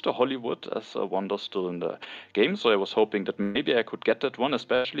 There is the Hollywood as a wonder still in the game, so I was hoping that maybe I could get that one,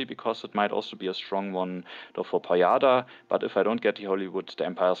 especially because it might also be a strong one for Pajada. But if I don't get the Hollywood, the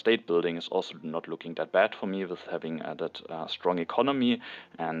Empire State Building is also not looking that bad for me with having that strong economy.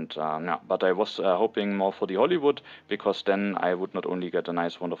 And but I was hoping more for the Hollywood, because then I would not only get a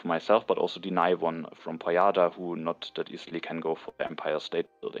nice one for myself, but also deny one from Pajada, who not that easily can go for the Empire State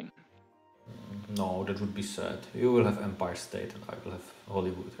Building. No, that would be sad. You will have Empire State and I will have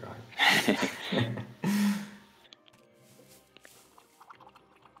Hollywood, right?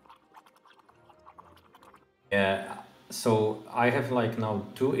 Yeah, so I have like now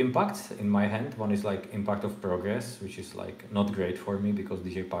 2 impacts in my hand. One is like impact of progress, which is like not great for me because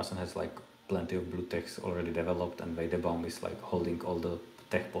DJParson has like plenty of blue techs already developed, and Weidenbaum is like holding all the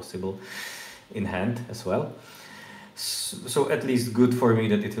tech possible in hand as well. So at least good for me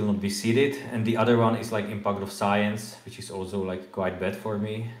that it will not be seeded. And the other one is like impact of science, which is also like quite bad for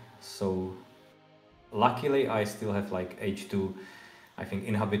me. So luckily I still have like H2, I think,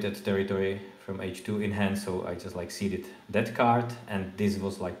 inhabited territory from H2 in hand, so I just like seeded that card, and this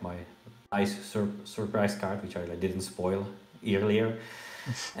was like my nice surprise card, which I like didn't spoil earlier.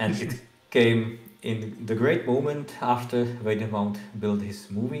 And it came in the great moment after Weidenbaum built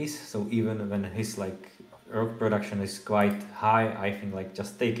his movies, so even when his like rock production is quite high, I think like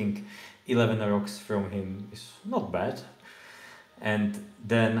just taking 11 rocks from him is not bad. And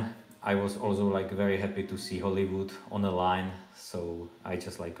then I was also like very happy to see Hollywood on a line, so I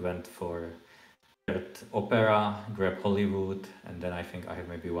just like went for opera, grab Hollywood, and then I think I have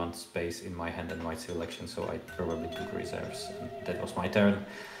maybe one space in my hand and white selection, so I probably took reserves. And that was my turn.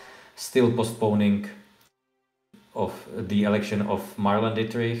 Still postponing of the election of Marlon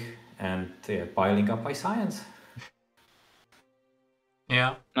Dietrich and piling up my science.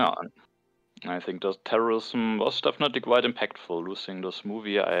 Yeah. No, I think the terrorism was definitely quite impactful. Losing this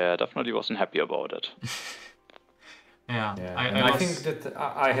movie, I definitely wasn't happy about it. Yeah. I think that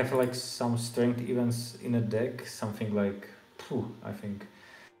I have like some strength events in a deck, something like, I think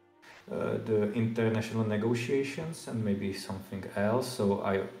the international negotiations and maybe something else. So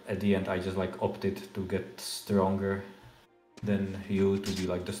at the end, I just like opted to get stronger than you to be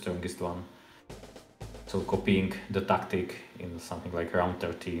like the strongest one. So copying the tactic in something like round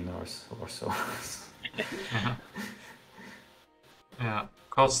 13 or so. Yeah. Yeah,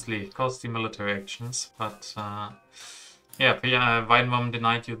 costly military actions, but Weidenbaum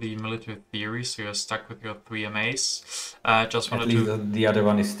denied you the military theory, so you're stuck with your 3 MAs. Just wanted At least the other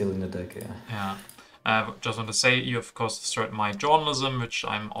one is still in the deck, yeah. Just want to say, you of course destroyed my journalism, which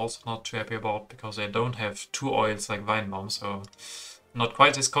I'm also not too happy about, because I don't have 2 oils like Weidenbaum, so not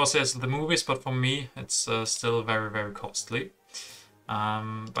quite as costly as the movies, but for me it's still very, very costly.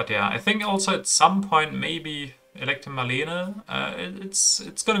 But yeah, I think also at some point maybe electing Marlene,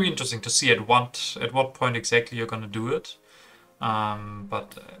 it's going to be interesting to see at what point exactly you're going to do it.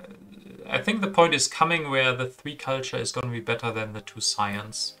 But I think the point is coming where the 3 culture is going to be better than the 2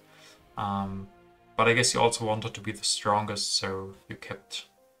 science. But I guess you also wanted to be the strongest, so you kept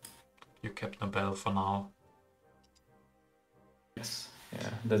Nobel for now. Yes, yeah,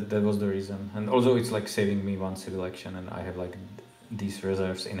 that was the reason. And also it's like saving me one civil action, and I have like these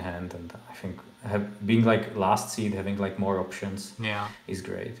reserves in hand, and I think being like last seed, having like more options is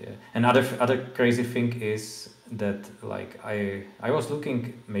great. Yeah. And other crazy thing is that like I was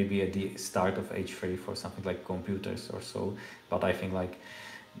looking maybe at the start of H3 for something like computers or so, but I think like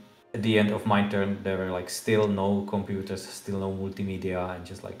at the end of my turn there were like still no computers, still no multimedia, and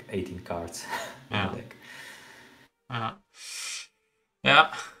just like 18 cards in the deck.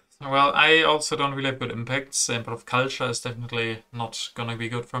 Yeah. Well, I also don't really have good impacts. Input of culture is definitely not gonna be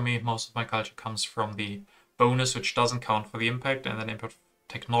good for me. Most of my culture comes from the bonus, which doesn't count for the impact, and then input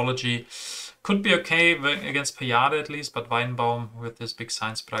technology could be okay against Pajada at least, but Weidenbaum with this big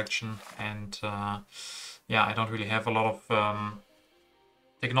science production, and I don't really have a lot of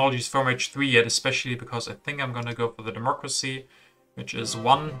technologies from H3 yet, especially because I think I'm gonna go for the democracy, which is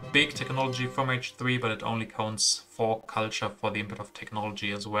one big technology from H3, but it only counts 4 culture for the input of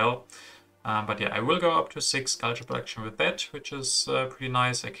technology as well. But yeah, I will go up to 6 culture production with that, which is pretty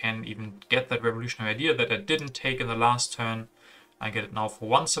nice. I can even get that revolutionary idea that I didn't take in the last turn. I get it now for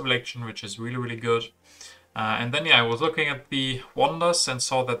 1 civil action, which is really, really good. And then I was looking at the wonders and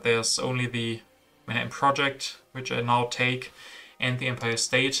saw that there's only the Manhattan Project, which I now take, and the Empire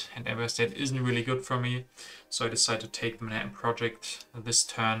State, and Empire State isn't really good for me. So I decided to take the Manhattan Project this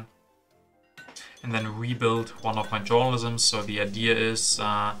turn and then rebuild one of my journalisms. So the idea is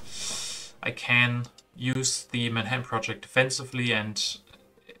I can use the Manhattan Project defensively, and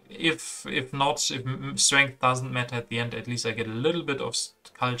if strength doesn't matter at the end, at least I get a little bit of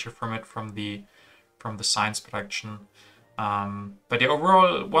culture from it from the science production. But yeah,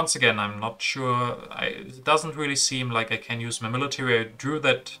 overall, once again, I'm not sure. It doesn't really seem like I can use my military. I drew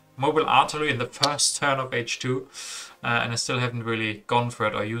that mobile artillery in the first turn of H2, and I still haven't really gone for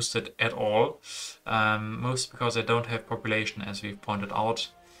it or used it at all. Mostly because I don't have population, as we've pointed out.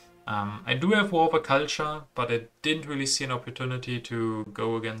 I do have war over culture, but I didn't really see an opportunity to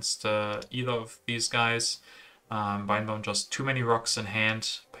go against either of these guys. Weidenbaum just too many rocks in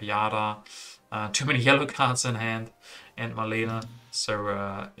hand. Pajada, too many yellow cards in hand. And Marlene,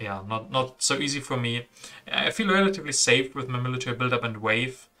 so not so easy for me. I feel relatively safe with my military build-up and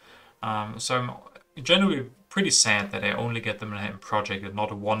wave, so I'm generally pretty sad that I only get the Manhattan Project and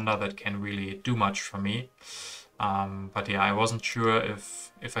not a wonder that can really do much for me. But yeah, I wasn't sure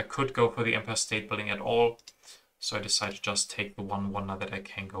if I could go for the Empire State Building at all, so I decided to just take the one wonder that I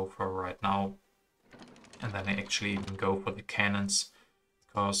can go for right now, and then I actually even go for the cannons,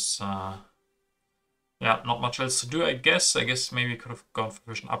 because not much else to do, I guess. I guess maybe could have gone for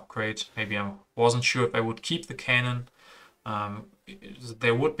version upgrade. Maybe I wasn't sure if I would keep the cannon.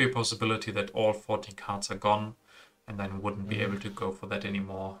 There would be a possibility that all 14 cards are gone, and then wouldn't be able to go for that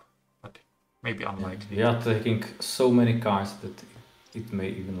anymore. But maybe unlikely. Yeah, taking so many cards that it may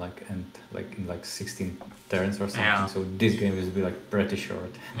even like end like in like 16 turns or something. Yeah. So this game will be like pretty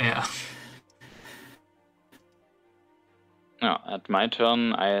short. Yeah. Yeah, at my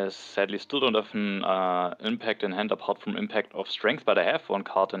turn, I sadly still don't have an impact in hand apart from impact of strength, but I have one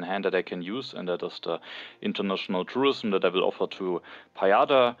card in hand that I can use, and that is the international tourism that I will offer to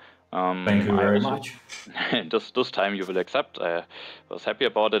Pajada. Thank you very much. This time you will accept. I was happy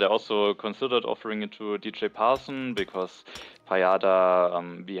about it. I also considered offering it to DJParson because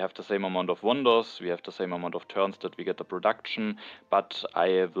Pajada, we have the same amount of wonders, we have the same amount of turns that we get the production, but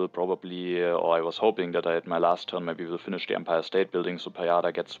I will probably, or I was hoping that I at my last turn maybe will finish the Empire State Building, so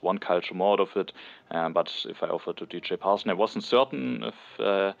Pajada gets one culture more out of it. But if I offer to DJParson, I wasn't certain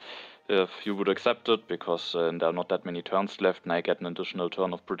if you would accept it, because there are not that many turns left and I get an additional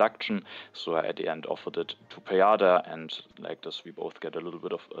turn of production. So I at the end offered it to Pajada, and like this we both get a little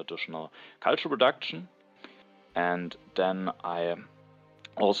bit of additional culture production. And then I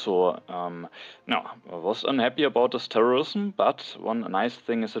also, no, I was unhappy about this terrorism, but one nice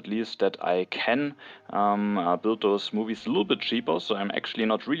thing is at least that I can build those movies a little bit cheaper, so I'm actually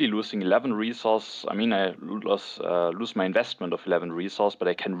not really losing 11 resources. I mean, I lose my investment of 11 resources, but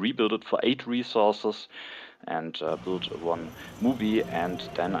I can rebuild it for 8 resources and build one movie, and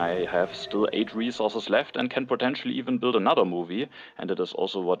then I have still 8 resources left and can potentially even build another movie, and it is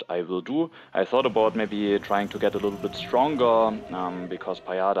also what I will do. I thought about maybe trying to get a little bit stronger, because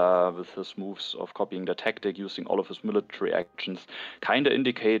Pajada, with his moves of copying the tactic, using all of his military actions, kind of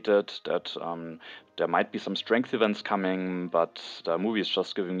indicated that there might be some strength events coming, but the movie is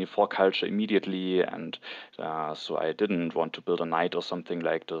just giving me 4 culture immediately, and so I didn't want to build a knight or something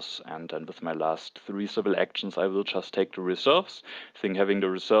like this. And then with my last 3 civil actions, I will just take the reserves. I think having the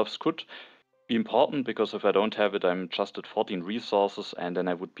reserves could be important, because if I don't have it, I'm just at 14 resources, and then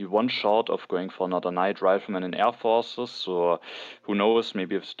I would be one short of going for another knight, rifleman, and air forces. So who knows,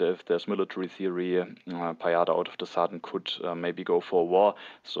 maybe if there's military theory, Pajada out of the sudden could maybe go for war.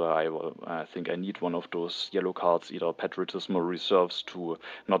 So I think I need one of those yellow cards, either patriotism or reserves, to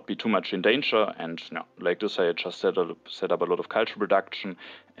not be too much in danger. And no, like this, I just set up a lot of culture production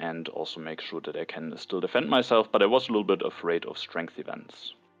and also make sure that I can still defend myself, but I was a little bit afraid of strength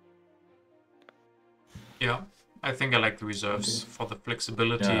events. Yeah, I think I like the reserves for the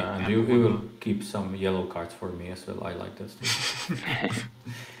flexibility. Yeah, and you will keep some yellow cards for me as well. I like this too.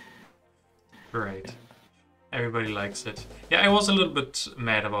 Great. Everybody likes it. Yeah, I was a little bit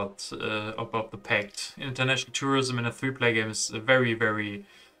mad about the pact. International tourism in a 3-player game is a very, very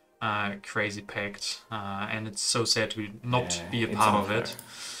crazy pact, and it's so sad to not be a part of it.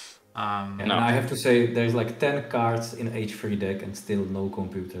 And I have to say, there's like 10 cards in H3 deck and still no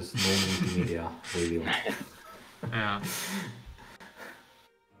computers, no multimedia revealed. Yeah.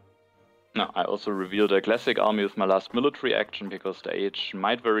 No, I also revealed a classic army with my last military action, because the age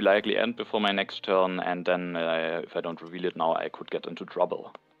might very likely end before my next turn, and then if I don't reveal it now, I could get into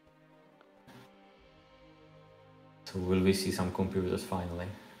trouble. So will we see some computers finally?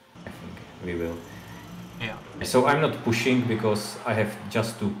 I think we will. Yeah. So I'm not pushing because I have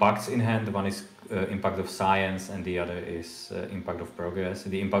just 2 pacts in hand. One is Impact of Science and the other is Impact of Progress.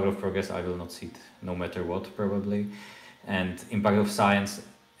 The Impact of Progress I will not see it no matter what, probably. And Impact of Science,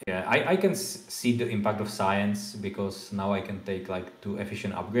 yeah, I can see the Impact of Science because now I can take like 2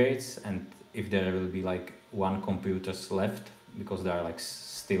 efficient upgrades, and if there will be like 1 computers left, because there are like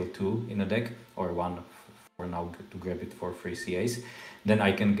still 2 in the deck, or 1 for now to grab it for 3 CAs, then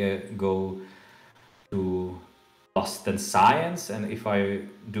I can go to +10 science, and if I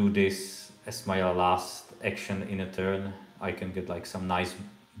do this as my last action in a turn, I can get like some nice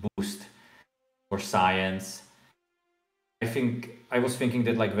boost for science. I was thinking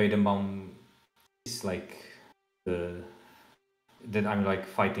that like Weidenbaum is like that I'm like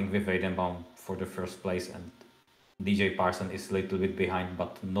fighting with Weidenbaum for the first place, and DJParson is a little bit behind,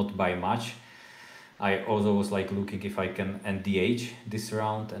 but not by much. I also was like looking if I can NDH this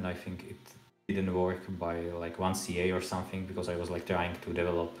round, and I think it didn't work by like 1 CA or something, because I was like trying to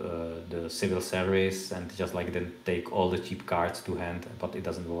develop the civil service and just like then take all the cheap cards to hand, but it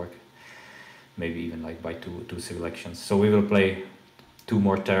doesn't work. Maybe even like by two civil actions. So we will play 2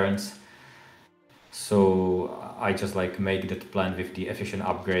 more turns. So I just like make that plan with the efficient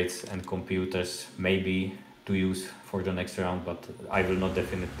upgrades and computers maybe to use for the next round, but I will not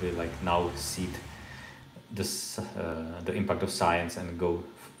definitely like now seed this the Impact of Science and go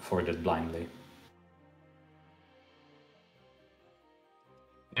for that blindly.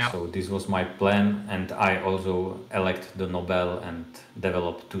 Yeah. So this was my plan, and I also elect the Nobel and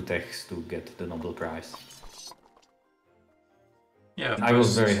develop 2 techs to get the Nobel Prize. Yeah. I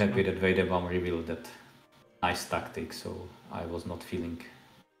was very happy that Weidenbaum revealed that nice tactic, so I was not feeling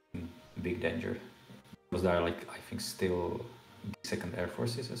in big danger. Was there like, I think, still second air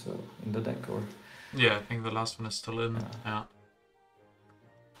forces as well in the deck, or Yeah, I think the last one is still in. Yeah.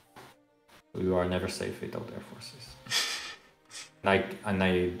 You are never safe without air forces. I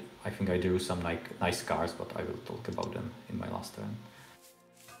think I drew some nice cards, but I will talk about them in my last turn.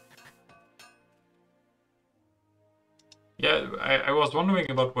 Yeah, I was wondering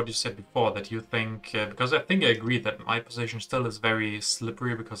about what you said before, that you think, because I think I agree that my position still is very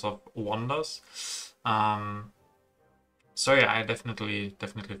slippery because of wonders. So yeah, I definitely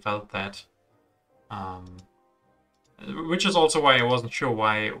felt that. Which is also why I wasn't sure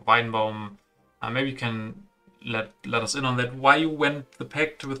why Weidenbaum, maybe you can let us in on that, why you went the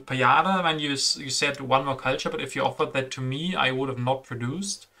pact with Pajada when you said one more culture, but if you offered that to me, I would have not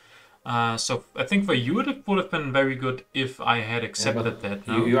produced. So I think for you it would have been very good if I had accepted that.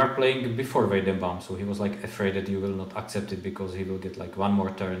 No? You are playing before Weidenbaum, so he was like afraid that you will not accept it because he will get like one more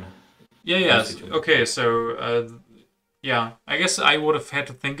turn. Yeah, yes. Okay, so yeah, I guess I would have had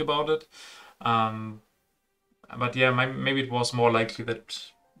to think about it. But yeah, maybe it was more likely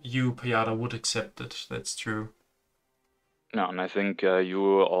that you, Pajada, would accept it. That's true. Yeah, and I think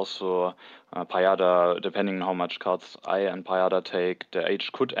you also, Pajada, depending on how much cards I and Pajada take, the age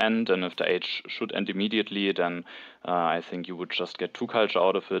could end, and if the age should end immediately, then I think you would just get 2 culture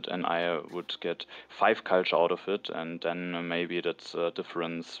out of it, and I would get 5 culture out of it, and then maybe that's a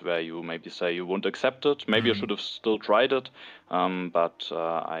difference where you maybe say you won't accept it. Maybe I should have still tried it, but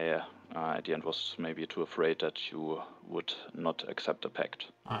I at the end was maybe too afraid that you would not accept the pact.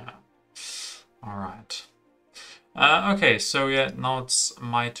 All right. Okay, so yeah, now it's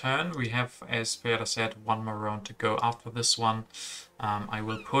my turn. We have, as Pajada said, one more round to go after this one. I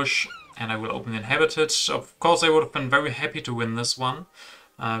will push and I will open the Inhabited. Of course, I would have been very happy to win this one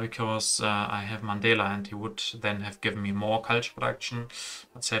because I have Mandela and he would then have given me more culture production.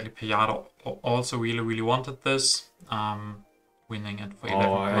 But sadly, Pajada also really wanted this. Winning it for 11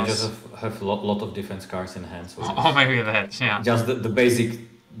 plus. I just have a lot of defense cards in hand. So or maybe that, yeah. Just the basic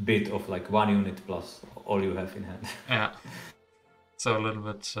bit of like 1 unit plus all you have in hand. Yeah. So a little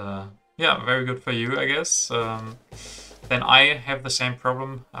bit, yeah, very good for you, I guess. Then I have the same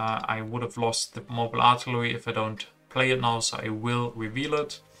problem. I would have lost the mobile artillery if I don't play it now, so I will reveal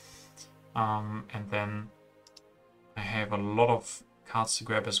it. And then I have a lot of cards to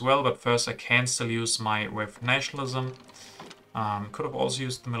grab as well, but first I can still use my Wave of Nationalism. Could have also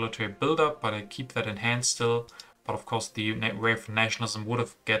used the military build-up, but I keep that in hand still. But of course the Wave of Nationalism would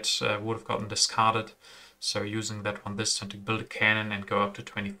have gotten discarded. So using that one this turn to build a cannon and go up to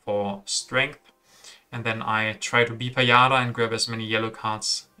 24 strength. And then I try to be Pajada and grab as many yellow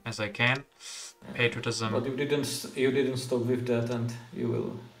cards as I can. Patriotism. But you didn't stop with that, and you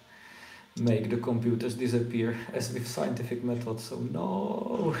will make the computers disappear as with scientific methods. So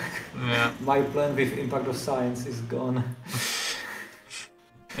no, yeah. My plan with impact of science is gone.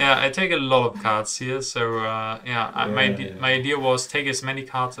 Yeah, I take a lot of cards here. So my idea was take as many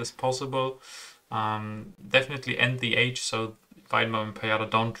cards as possible. Definitely end the age so Weidenbaum and Pajada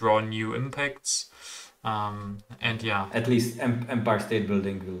don't draw new impacts. And yeah. At least Empire State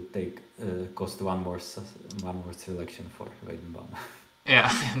Building will cost one more selection for Weidenbaum.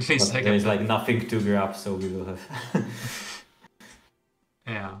 Yeah, at least there is like nothing to grab, so we will have.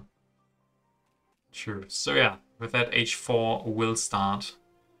 Yeah. True. So yeah, with that H4 will start.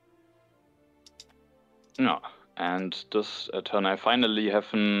 No. And this turn I finally have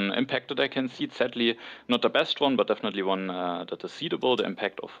an impact that I can seed. Sadly, not the best one, but definitely one that is seedable, the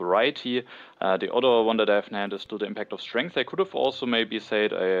impact of variety. The other one that I have in hand is still the impact of strength. I could have also maybe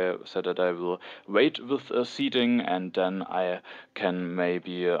said that I will wait with seeding, and then I can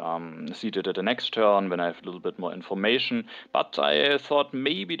maybe seed it at the next turn when I have a little bit more information. But I thought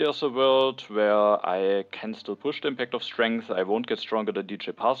maybe there's a world where I can still push the impact of strength. I won't get stronger than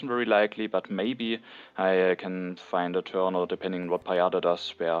DJParson very likely, but maybe I can find a turn, or depending on what Pajada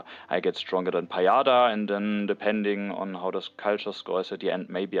does, where I get stronger than Pajada, and then depending on how the culture scores at the end,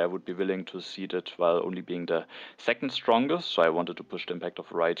 maybe I would be willing to seed it while only being the second strongest. So I wanted to push the impact of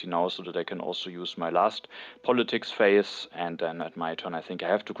variety now so that I can also use my last politics phase, and then at my turn I think I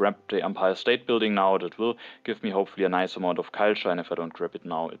have to grab the Empire State Building now. That will give me hopefully a nice amount of culture, and if I don't grab it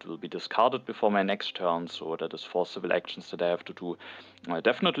now it will be discarded before my next turn, so that is 4 civil actions that I have to do.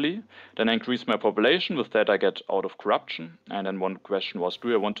 Definitely. Then I increase my population. With that I get out of corruption. And then one question was,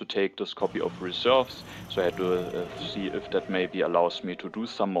 do I want to take this copy of reserves? So I had to see if that maybe allows me to do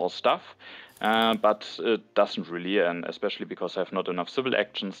some more stuff. but it doesn't really, and especially because I have not enough civil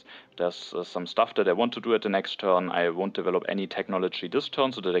actions. There's some stuff that I want to do at the next turn. I won't develop any technology this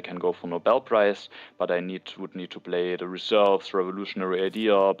turn so that I can go for Nobel Prize, but I would need to play the reserves, revolutionary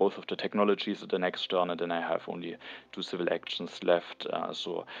idea, both of the technologies at the next turn, and then I have only 2 civil actions left.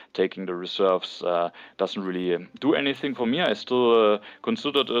 So taking the reserves doesn't really do anything for me. I still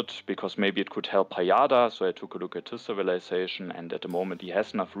considered it because maybe it could help Pajada, so I took a look at his civilization, and at the moment he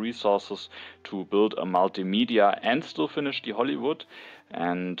has enough resources to build a multimedia and still finish the Hollywood.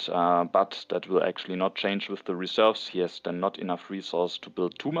 And but that will actually not change with the reserves. He has then not enough resource to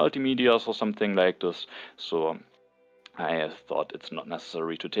build 2 multimedias or something like this. So I thought it's not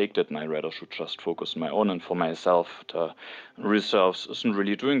necessary to take that, and I rather should just focus on my own. And for myself, the reserves isn't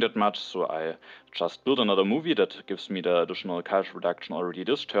really doing that much, so I just build another movie that gives me the additional culture reduction already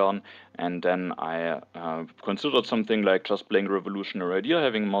this turn. And then I considered something like just playing revolutionary idea,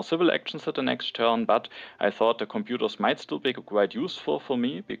 having more civil actions at the next turn. But I thought the computers might still be quite useful for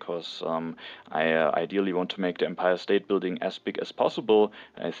me because I ideally want to make the Empire State Building as big as possible.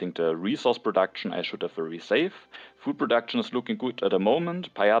 I think the resource production I should have very safe. Food production is looking good at the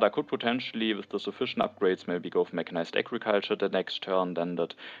moment. Pajada could potentially, with the sufficient upgrades, maybe go for mechanized agriculture the next turn. Then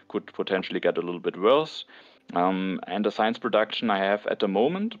that could potentially get a little bit worse. And the science production I have at the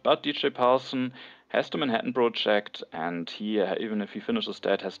moment, but DJParson has the Manhattan Project, and he, even if he finishes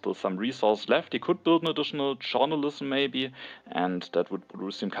that, has still some resource left. He could build an additional journalism maybe, and that would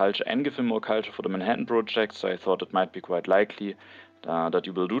produce him culture and give him more culture for the Manhattan Project, so I thought it might be quite likely that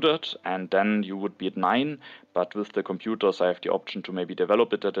you will do that, and then you would be at 9, but with the computers I have the option to maybe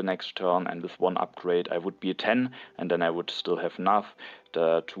develop it at the next turn, and with 1 upgrade I would be at 10, and then I would still have enough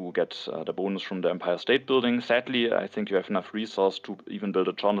to get the bonus from the Empire State Building. Sadly, I think you have enough resource to even build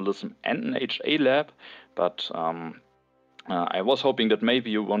a journalism and an HA lab, but I was hoping that maybe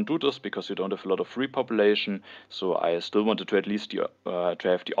you won't do this because you don't have a lot of free population, so I still wanted to at least to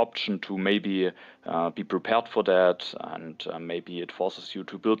have the option to maybe be prepared for that, and maybe it forces you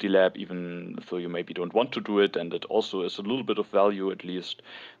to build the lab even though you maybe don't want to do it, and it also is a little bit of value at least.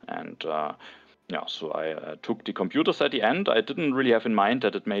 And yeah, so I took the computers at the end. I didn't really have in mind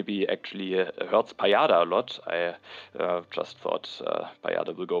that it maybe actually hurts Pajada a lot. I just thought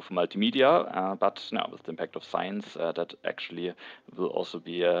Pajada will go for multimedia, but now with the impact of science, that actually will also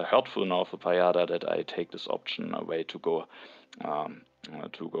be hurtful now for Pajada that I take this option away to go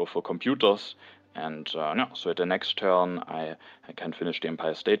for computers. And so at the next turn, I can finish the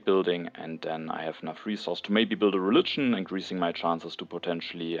Empire State Building, and then I have enough resource to maybe build a religion, increasing my chances to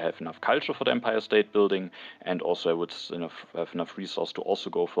potentially have enough culture for the Empire State Building, and also I would have enough resource to also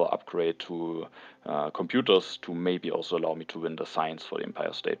go for upgrade to computers to maybe also allow me to win the science for the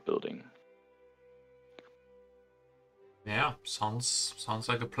Empire State Building. Yeah, sounds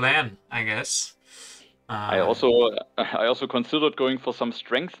like a plan, I guess. I also considered going for some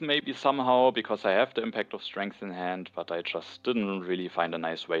strength maybe somehow, because I have the impact of strength in hand, but I just didn't really find a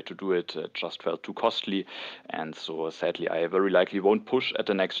nice way to do it. It just felt too costly, and so sadly I very likely won't push at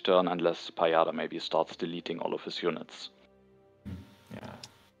the next turn unless Pajada maybe starts deleting all of his units. Yeah.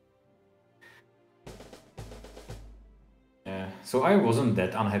 Yeah. So I wasn't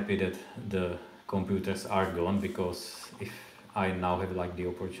that unhappy that the computers are gone, because if I now have like the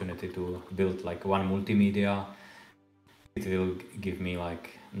opportunity to build like 1 multimedia, it will give me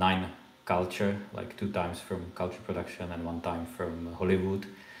like 9 culture, like 2 times from culture production and 1 time from Hollywood.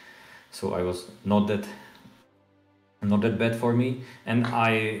 So I was not that bad for me, and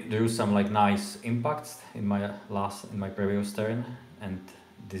I drew some like nice impacts in my previous turn, and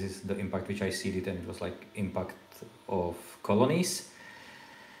this is the impact which I seeded, and it was like impact of colonies.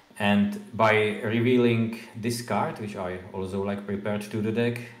 And by revealing this card, which I also like prepared to the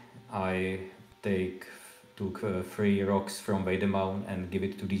deck, I took 3 rocks from Weidenbaum and give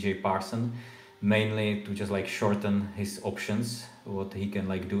it to DJParson, mainly to just like shorten his options, what he can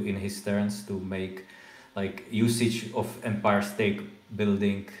like do in his turns to make like usage of Empire State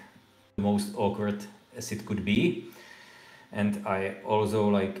Building the most awkward as it could be. And I also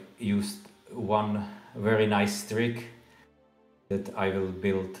like used 1 very nice trick, that I will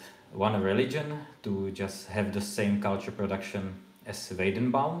build 1 religion to just have the same culture production as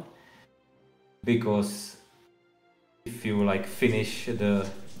Weidenbaum, because if you like finish the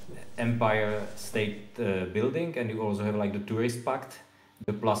Empire State Building and you also have like the tourist pact,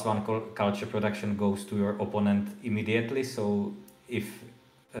 the +1 culture production goes to your opponent immediately. So if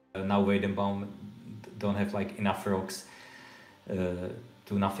now Weidenbaum don't have like enough rocks to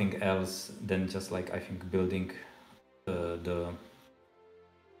nothing else, then just like I think building the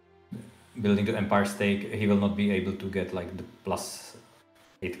Empire State, he will not be able to get like the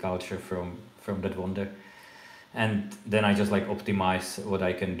 +8 culture from that wonder. And then I just like optimize what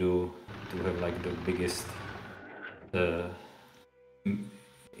I can do to have like the biggest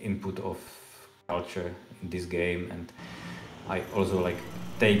input of culture in this game. And I also like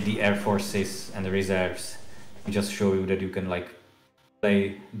take the air forces and the reserves and just show you that you can like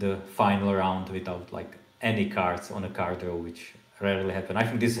play the final round without like any cards on a card draw, which rarely happen. I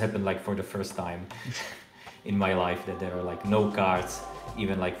think this happened like for the first time in my life, that there are like no cards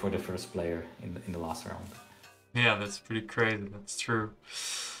even like for the first player in the last round. Yeah, that's pretty crazy. That's true.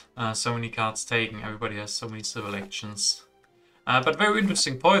 So many cards taken. Everybody has so many civil actions. But very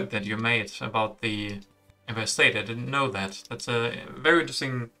interesting point that you made about the Empire State. I didn't know that. That's a very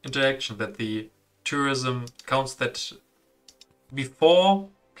interesting interaction, that the tourism counts that before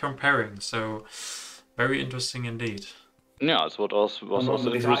comparing. So very interesting indeed. Yeah, it's what was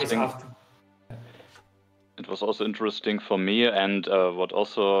also interesting. It was also interesting for me, and what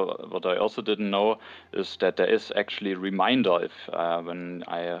I also didn't know is that there is actually a reminder if when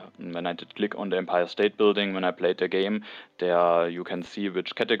I did click on the Empire State Building when I played the game, there you can see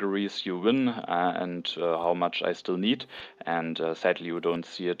which categories you win and how much I still need. And sadly, you don't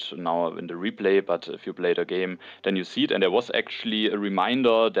see it now in the replay, but if you play the game, then you see it. And there was actually a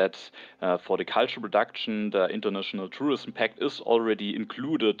reminder that for the cultural production, the International Tourism Pact is already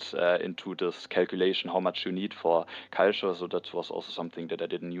included into this calculation, how much you need for culture. So that was also something that I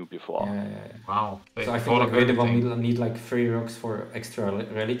didn't knew before. Yeah. Wow. So I think like Weidenbaum will need like 3 rocks for extra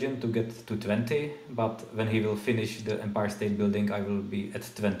religion to get to 20, but when he will finish the Empire State Building, I will be at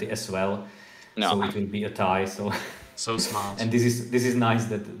 20 as well. No. So it will be a tie. So smart. And this is nice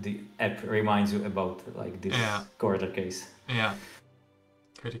that the app reminds you about like this quarter case. Yeah.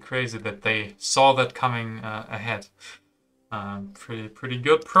 Pretty crazy that they saw that coming ahead. Pretty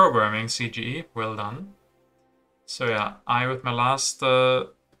good programming, CGE. Well done. So yeah, with my last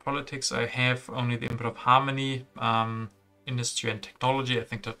politics, I have only the input of harmony, industry and technology. I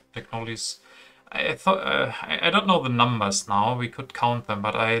think the technologies, I thought, I don't know the numbers now, we could count them,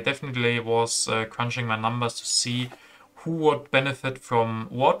 but I definitely was crunching my numbers to see who would benefit from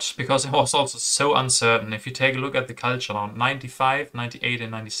what, because it was also so uncertain. If you take a look at the culture now, 95, 98 and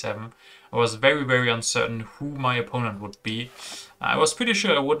 97, I was very, very uncertain who my opponent would be. I was pretty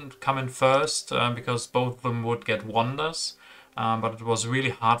sure I wouldn't come in first because both of them would get wonders, but it was really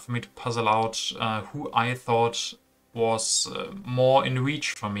hard for me to puzzle out who I thought was more in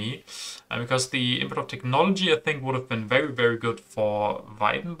reach for me, because the input of technology I think would have been very, very good for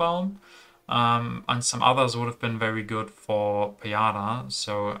Weidenbaum. And some others would have been very good for Pajada.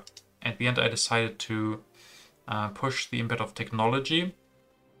 So at the end I decided to push the input of technology,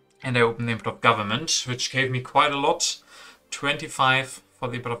 and I opened the input of government, which gave me quite a lot. 25 for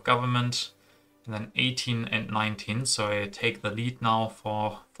the input of government, and then 18 and 19. So I take the lead now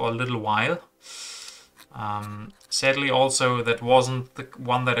for a little while. Sadly also that wasn't the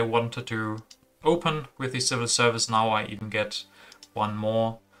one that I wanted to open with the civil service. Now I even get one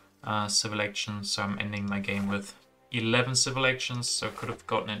more civil action, so I'm ending my game with 11 civil actions, so could have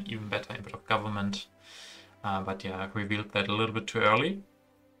gotten an even better input of government, but yeah, I revealed that a little bit too early.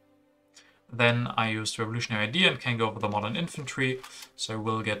 Then I used revolutionary idea and can go over the modern infantry, so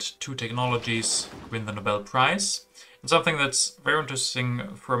we'll get 2 technologies, win the Nobel Prize. And something that's very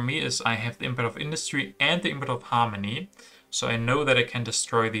interesting for me is I have the input of industry and the input of harmony, so I know that I can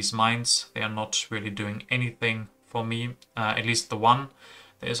destroy these mines. They are not really doing anything for me, at least the one.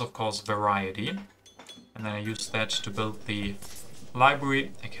 There is, of course, variety. And then I use that to build the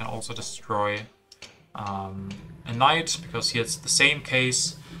library. I can also destroy a knight, because here it's the same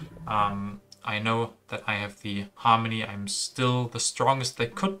case. I know that I have the harmony. I'm still the strongest. There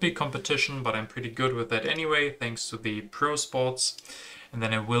could be competition, but I'm pretty good with that anyway, thanks to the pro sports. And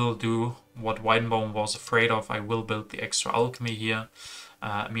then I will do what Weidenbaum was afraid of. I will build the extra alchemy here,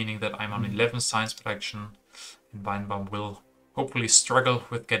 meaning that I'm on 11 science production, and Weidenbaum will hopefully struggle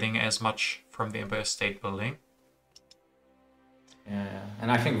with getting as much from the Empire State Building. Yeah,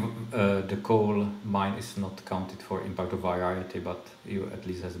 and I think the coal mine is not counted for impact of variety, but you at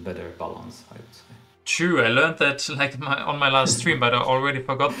least has a better balance, I would say. True, I learned that like on my last stream, but I already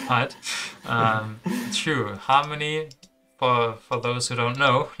forgot that. True, harmony, for those who don't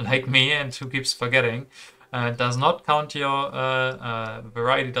know, like me and who keeps forgetting, does not count your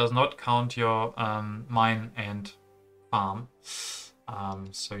variety, does not count your mine and farm,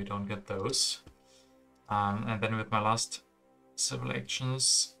 so you don't get those. And then with my last civil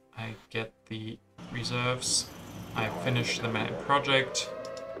actions, I get the reserves. I finish the main project.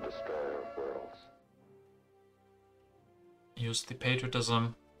 Use the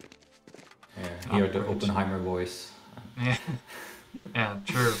patriotism. Yeah, here the Oppenheimer voice. Yeah, yeah,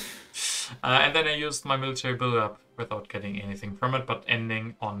 true. And then I used my military build-up without getting anything from it, but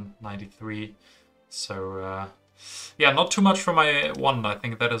ending on 93. So, yeah, not too much for my one. I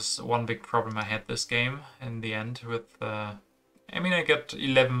think that is one big problem I had this game in the end with... I mean, I get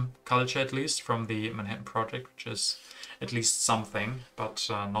 11 culture at least from the Manhattan Project, which is at least something, but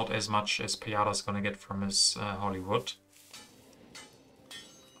not as much as Pajada's gonna get from his Hollywood.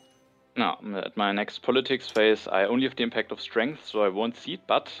 Now, at my next politics phase, I only have the impact of strength, so I won't seed,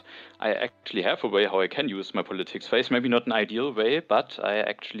 but I actually have a way how I can use my politics phase. Maybe not an ideal way, but I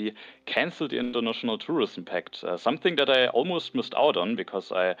actually canceled the international tourism pact, something that I almost missed out on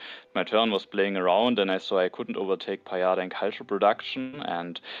because my turn was playing around and I saw I couldn't overtake Pajada in cultural production,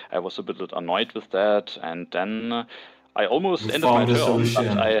 and I was a bit annoyed with that, and then I almost You ended my found a turn,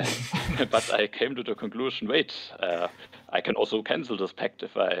 solution. but I came to the conclusion, wait, I can also cancel this pact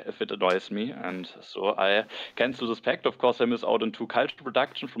if it annoys me, and so I cancel this pact. Of course, I miss out on 2 culture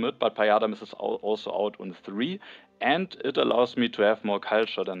production from it, but Pajada misses also out on 3, and it allows me to have more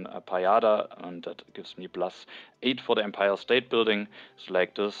culture than Pajada, and that gives me +8 for the Empire State Building. So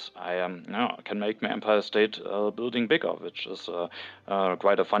like this, I can make my Empire State Building bigger, which is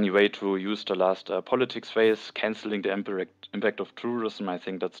quite a funny way to use the last politics phase, canceling the impact of tourism. I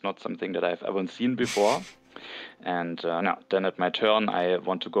think that's not something that I've ever seen before. And now, then at my turn, I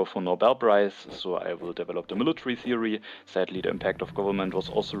want to go for Nobel Prize, so I will develop the military theory. Sadly, the impact of government was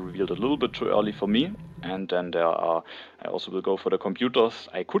also revealed a little bit too early for me. And then I also will go for the computers.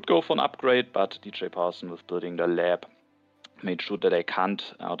 I could go for an upgrade, but DJParson with building the lab made sure that I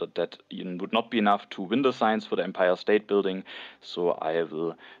can't, that even would not be enough to win the science for the Empire State Building. So I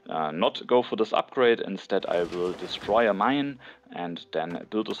will not go for this upgrade. Instead, I will destroy a mine and then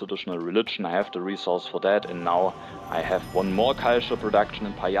build this additional religion. I have the resource for that, and now I have 1 more culture production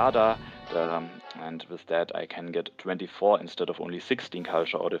in Pajada. And with that, I can get 24 instead of only 16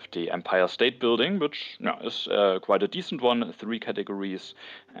 culture out of the Empire State Building, which is quite a decent one, 3 categories,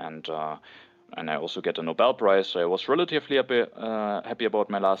 and I also get a Nobel Prize, so I was relatively happy about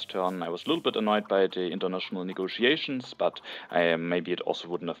my last turn. I was a little bit annoyed by the international negotiations, but maybe it also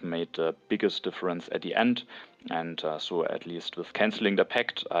wouldn't have made the biggest difference at the end. And so at least with canceling the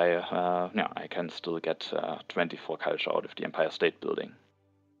pact, I can still get 24 culture out of the Empire State Building.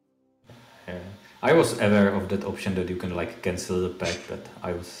 I was aware of that option that you can like cancel the pact, but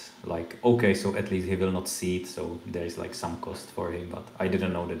I was like, okay, so at least he will not see it, so there is like some cost for him, but I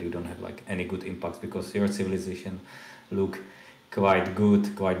didn't know that you don't have like any good impacts because your civilization look quite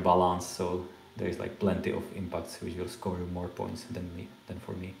good, quite balanced, so there is like plenty of impacts which will score you more points than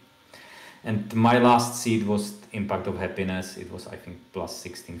for me. And my last seed was impact of happiness. It was, I think,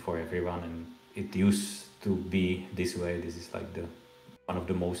 +16 for everyone, and it used to be this way. This is like one of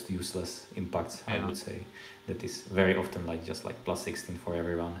the most useless impacts, I would say. That is very often like just like +16 for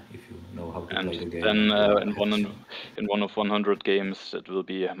everyone if you know how to play the game. And then in one of 100 games, it will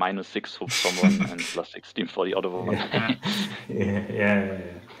be -6 for someone and +16 for the other one.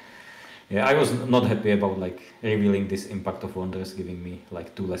 Yeah, I was not happy about like revealing this impact of wonders, giving me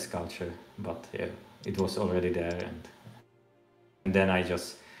like 2 less culture, but yeah, it was already there, and then I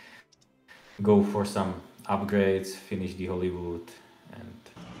just go for some upgrades, finish the Hollywood,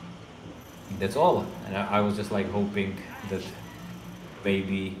 and that's all. And I was just like hoping that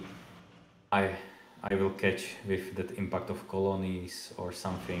maybe I will catch with that impact of colonies or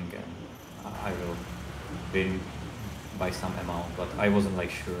something, and I will win by some amount, but I wasn't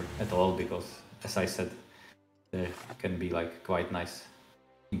like sure at all because, as I said, there can be like quite nice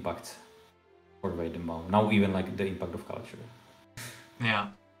impacts for Weidenbaum. Now even like the impact of culture. Yeah,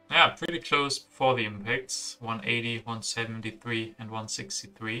 pretty close before the impacts, 180, 173 and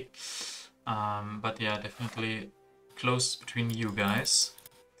 163. But yeah, definitely close between you guys.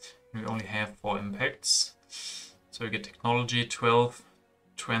 We only have 4 impacts. So we get technology 12,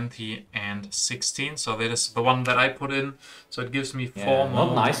 20 and 16. So that is the one that I put in. So it gives me 4 more.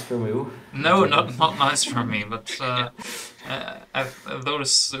 Not nice from you. No, not nice from me. But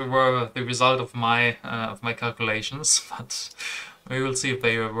those were the result of my calculations. But we will see if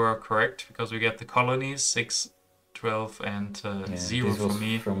they were correct, because we get the colonies 6, 12 and 0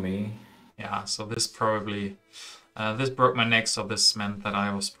 from me. Yeah, so this probably this broke my neck. So this meant that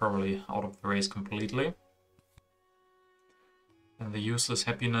I was probably out of the race completely. And the useless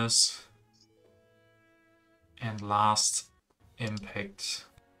happiness, and last impact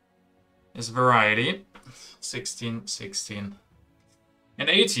is variety, 16, 16 and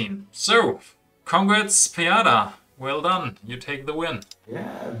 18. So congrats, Pajada, well done, you take the win.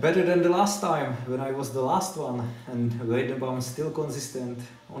 Yeah, better than the last time when I was the last one, and Weidenbaum is still consistent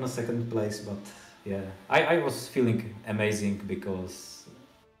on a 2nd place, but yeah, I was feeling amazing because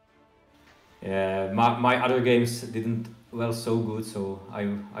My other games didn't well so good, so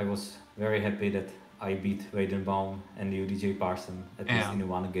I was very happy that I beat Weidenbaum and you DJParson at least in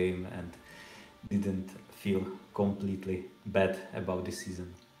one game and didn't feel completely bad about this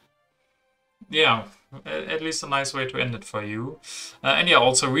season. Yeah, at least a nice way to end it for you. And yeah,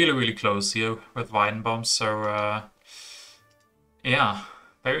 also really close here with Weidenbaum. So yeah,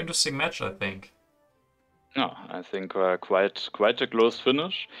 very interesting match, I think. No, I think quite a close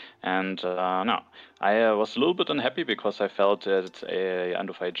finish, and no, I was a little bit unhappy because I felt at the end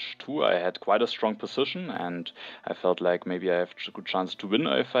of H2 I had quite a strong position, and I felt like maybe I have a good chance to win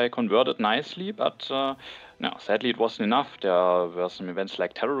if I converted nicely, but no, sadly it wasn't enough. There were some events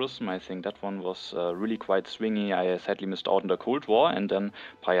like terrorism. I think that one was really quite swingy. I sadly missed out on the Cold War, and then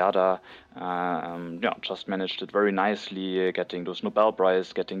Pajada yeah, just managed it very nicely, getting those Nobel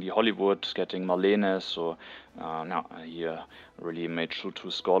Prize, getting the Hollywood, getting Marlene. So no, he really made sure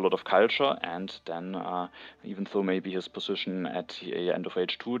to score a lot of culture. And then, even though maybe his position at the end of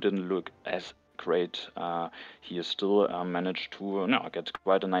H2 didn't look as great, he still managed to get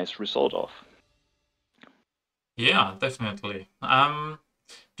quite a nice result off. Yeah, definitely.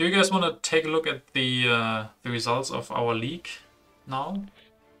 Do you guys want to take a look at the results of our league now?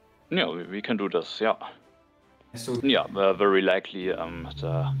 Yeah, we can do this. Yeah. So yeah, very likely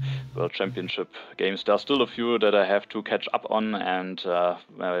the World Championship games. There are still a few that I have to catch up on, and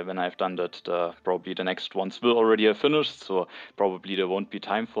when I've done that, probably the next ones will already have finished, so probably there won't be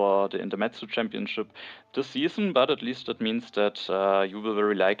time for the Intermezzo Championship this season, but at least that means that you will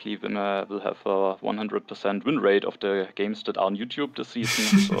very likely will have a 100% win rate of the games that are on YouTube this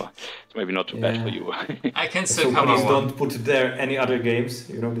season, so it's maybe not too bad for you. I can still so cover please one. don't put there any other games,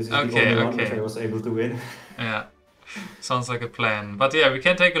 you know, this is the only one which I was able to win. Yeah, sounds like a plan. But yeah, we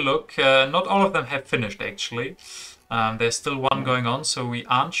can take a look. Not all of them have finished, actually. There's still one going on, so we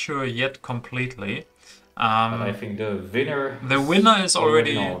aren't sure yet completely. But I think the winner is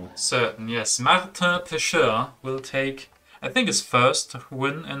already certain, yes. Martin Pêcheur will take, I think, his first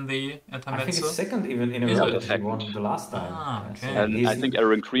win in the Intermezzo. I think it's second even in a row that he won the last time. Okay. And I think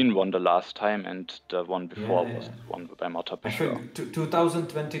Aaron Green won the last time, and the one before was won by Martin Pêcheur. I think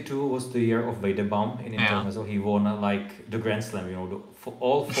 2022 was the year of Weidenbaum in Intermezzo. He won like the Grand Slam, you know,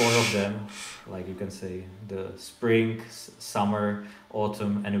 all four of them, like you can say, the spring, summer,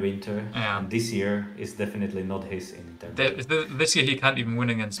 autumn and winter. And this year is definitely not his in Intermezzo. This year he can't even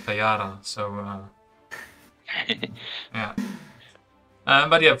win against Pajada, so yeah.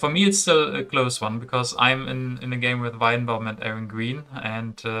 But yeah, for me it's still a close one because I'm in a game with Weidenbaum and Aaron Green,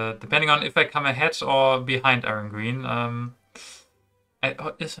 and depending on if I come ahead or behind Aaron Green,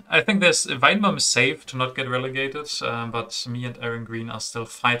 I think Weidenbaum is safe to not get relegated, but me and Aaron Green are still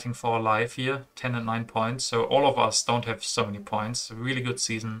fighting for our life here, 10 and 9 points, so all of us don't have so many points. A really good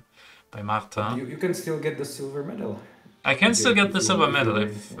season by Marta. You can still get the silver medal. I can still get the silver medal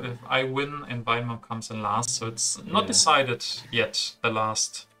if I win and Weidenbaum comes in last, so it's not decided yet, the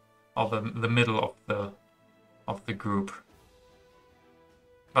last or the middle of the group.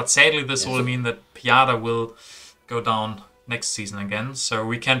 But sadly this will mean that Pajada will go down next season again, so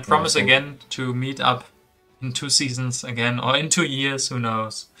we can promise again to meet up in 2 seasons again, or in 2 years, who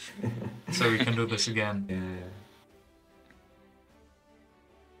knows. So we can do this again.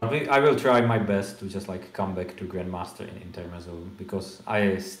 I will try my best to just like come back to Grandmaster in Intermezzo, because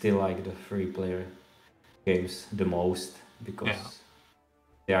I still like the 3-player games the most, because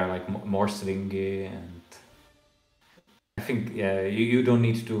they are like more swingy, and I think you don't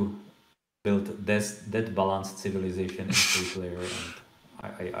need to build that balanced civilization in 3-player,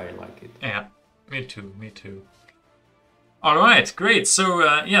 and I like it. Yeah, me too. All right, great. So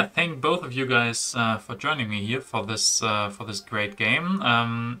yeah, thank both of you guys for joining me here for this great game.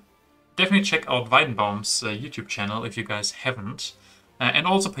 Definitely check out Weidenbaum's YouTube channel if you guys haven't, and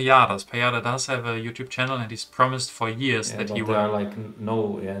also Pajada's. Pajada does have a YouTube channel, and he's promised for years that he will. There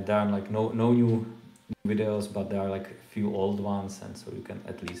are like no new videos, but there are like a few old ones, and so you can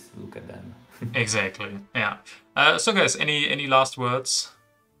at least look at them. Exactly. Yeah. So guys, any last words?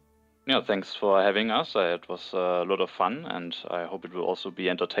 Yeah, thanks for having us. It was a lot of fun, and I hope it will also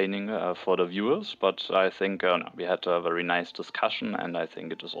be entertaining for the viewers. But I think we had a very nice discussion, and I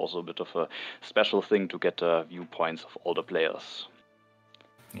think it is also a bit of a special thing to get the viewpoints of all the players.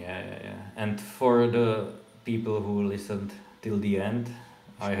 Yeah. And for the people who listened till the end,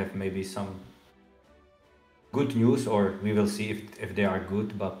 I have maybe some good news, or we will see if they are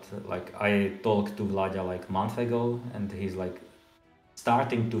good. But like I talked to Vlada like a month ago, and he's like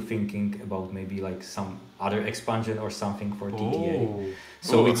starting to thinking about maybe like some other expansion or something for TTA.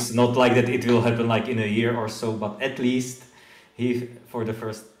 So it's not like that it will happen like in a year or so, but at least he for the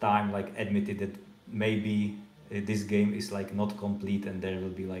first time like admitted that maybe this game is like not complete and there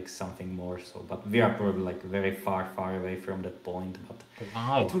will be like something more. So, but we are probably like very far away from that point. But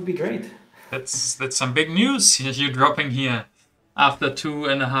Wow, it would be great. that's some big news you're dropping here after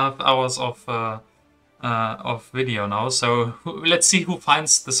 2.5 hours of video now. So let's see who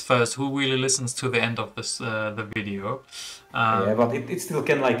finds this first, who really listens to the end of this the video. Yeah, but it still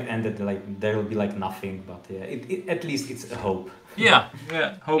can like end it like there will be like nothing. But yeah, it at least it's a hope. Yeah,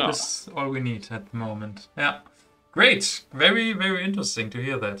 hope No. is all we need at the moment. Yeah, great, very interesting to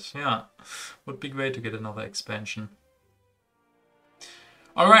hear that. Yeah, would be great to get another expansion.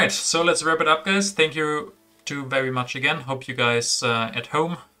 All right, so let's wrap it up, guys. Thank you very much again. Hope you guys at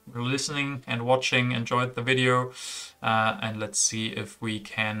home were listening and watching enjoyed the video. And let's see if we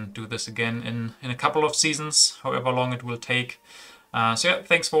can do this again in a couple of seasons, however long it will take. So yeah,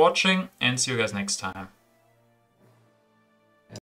 thanks for watching and see you guys next time.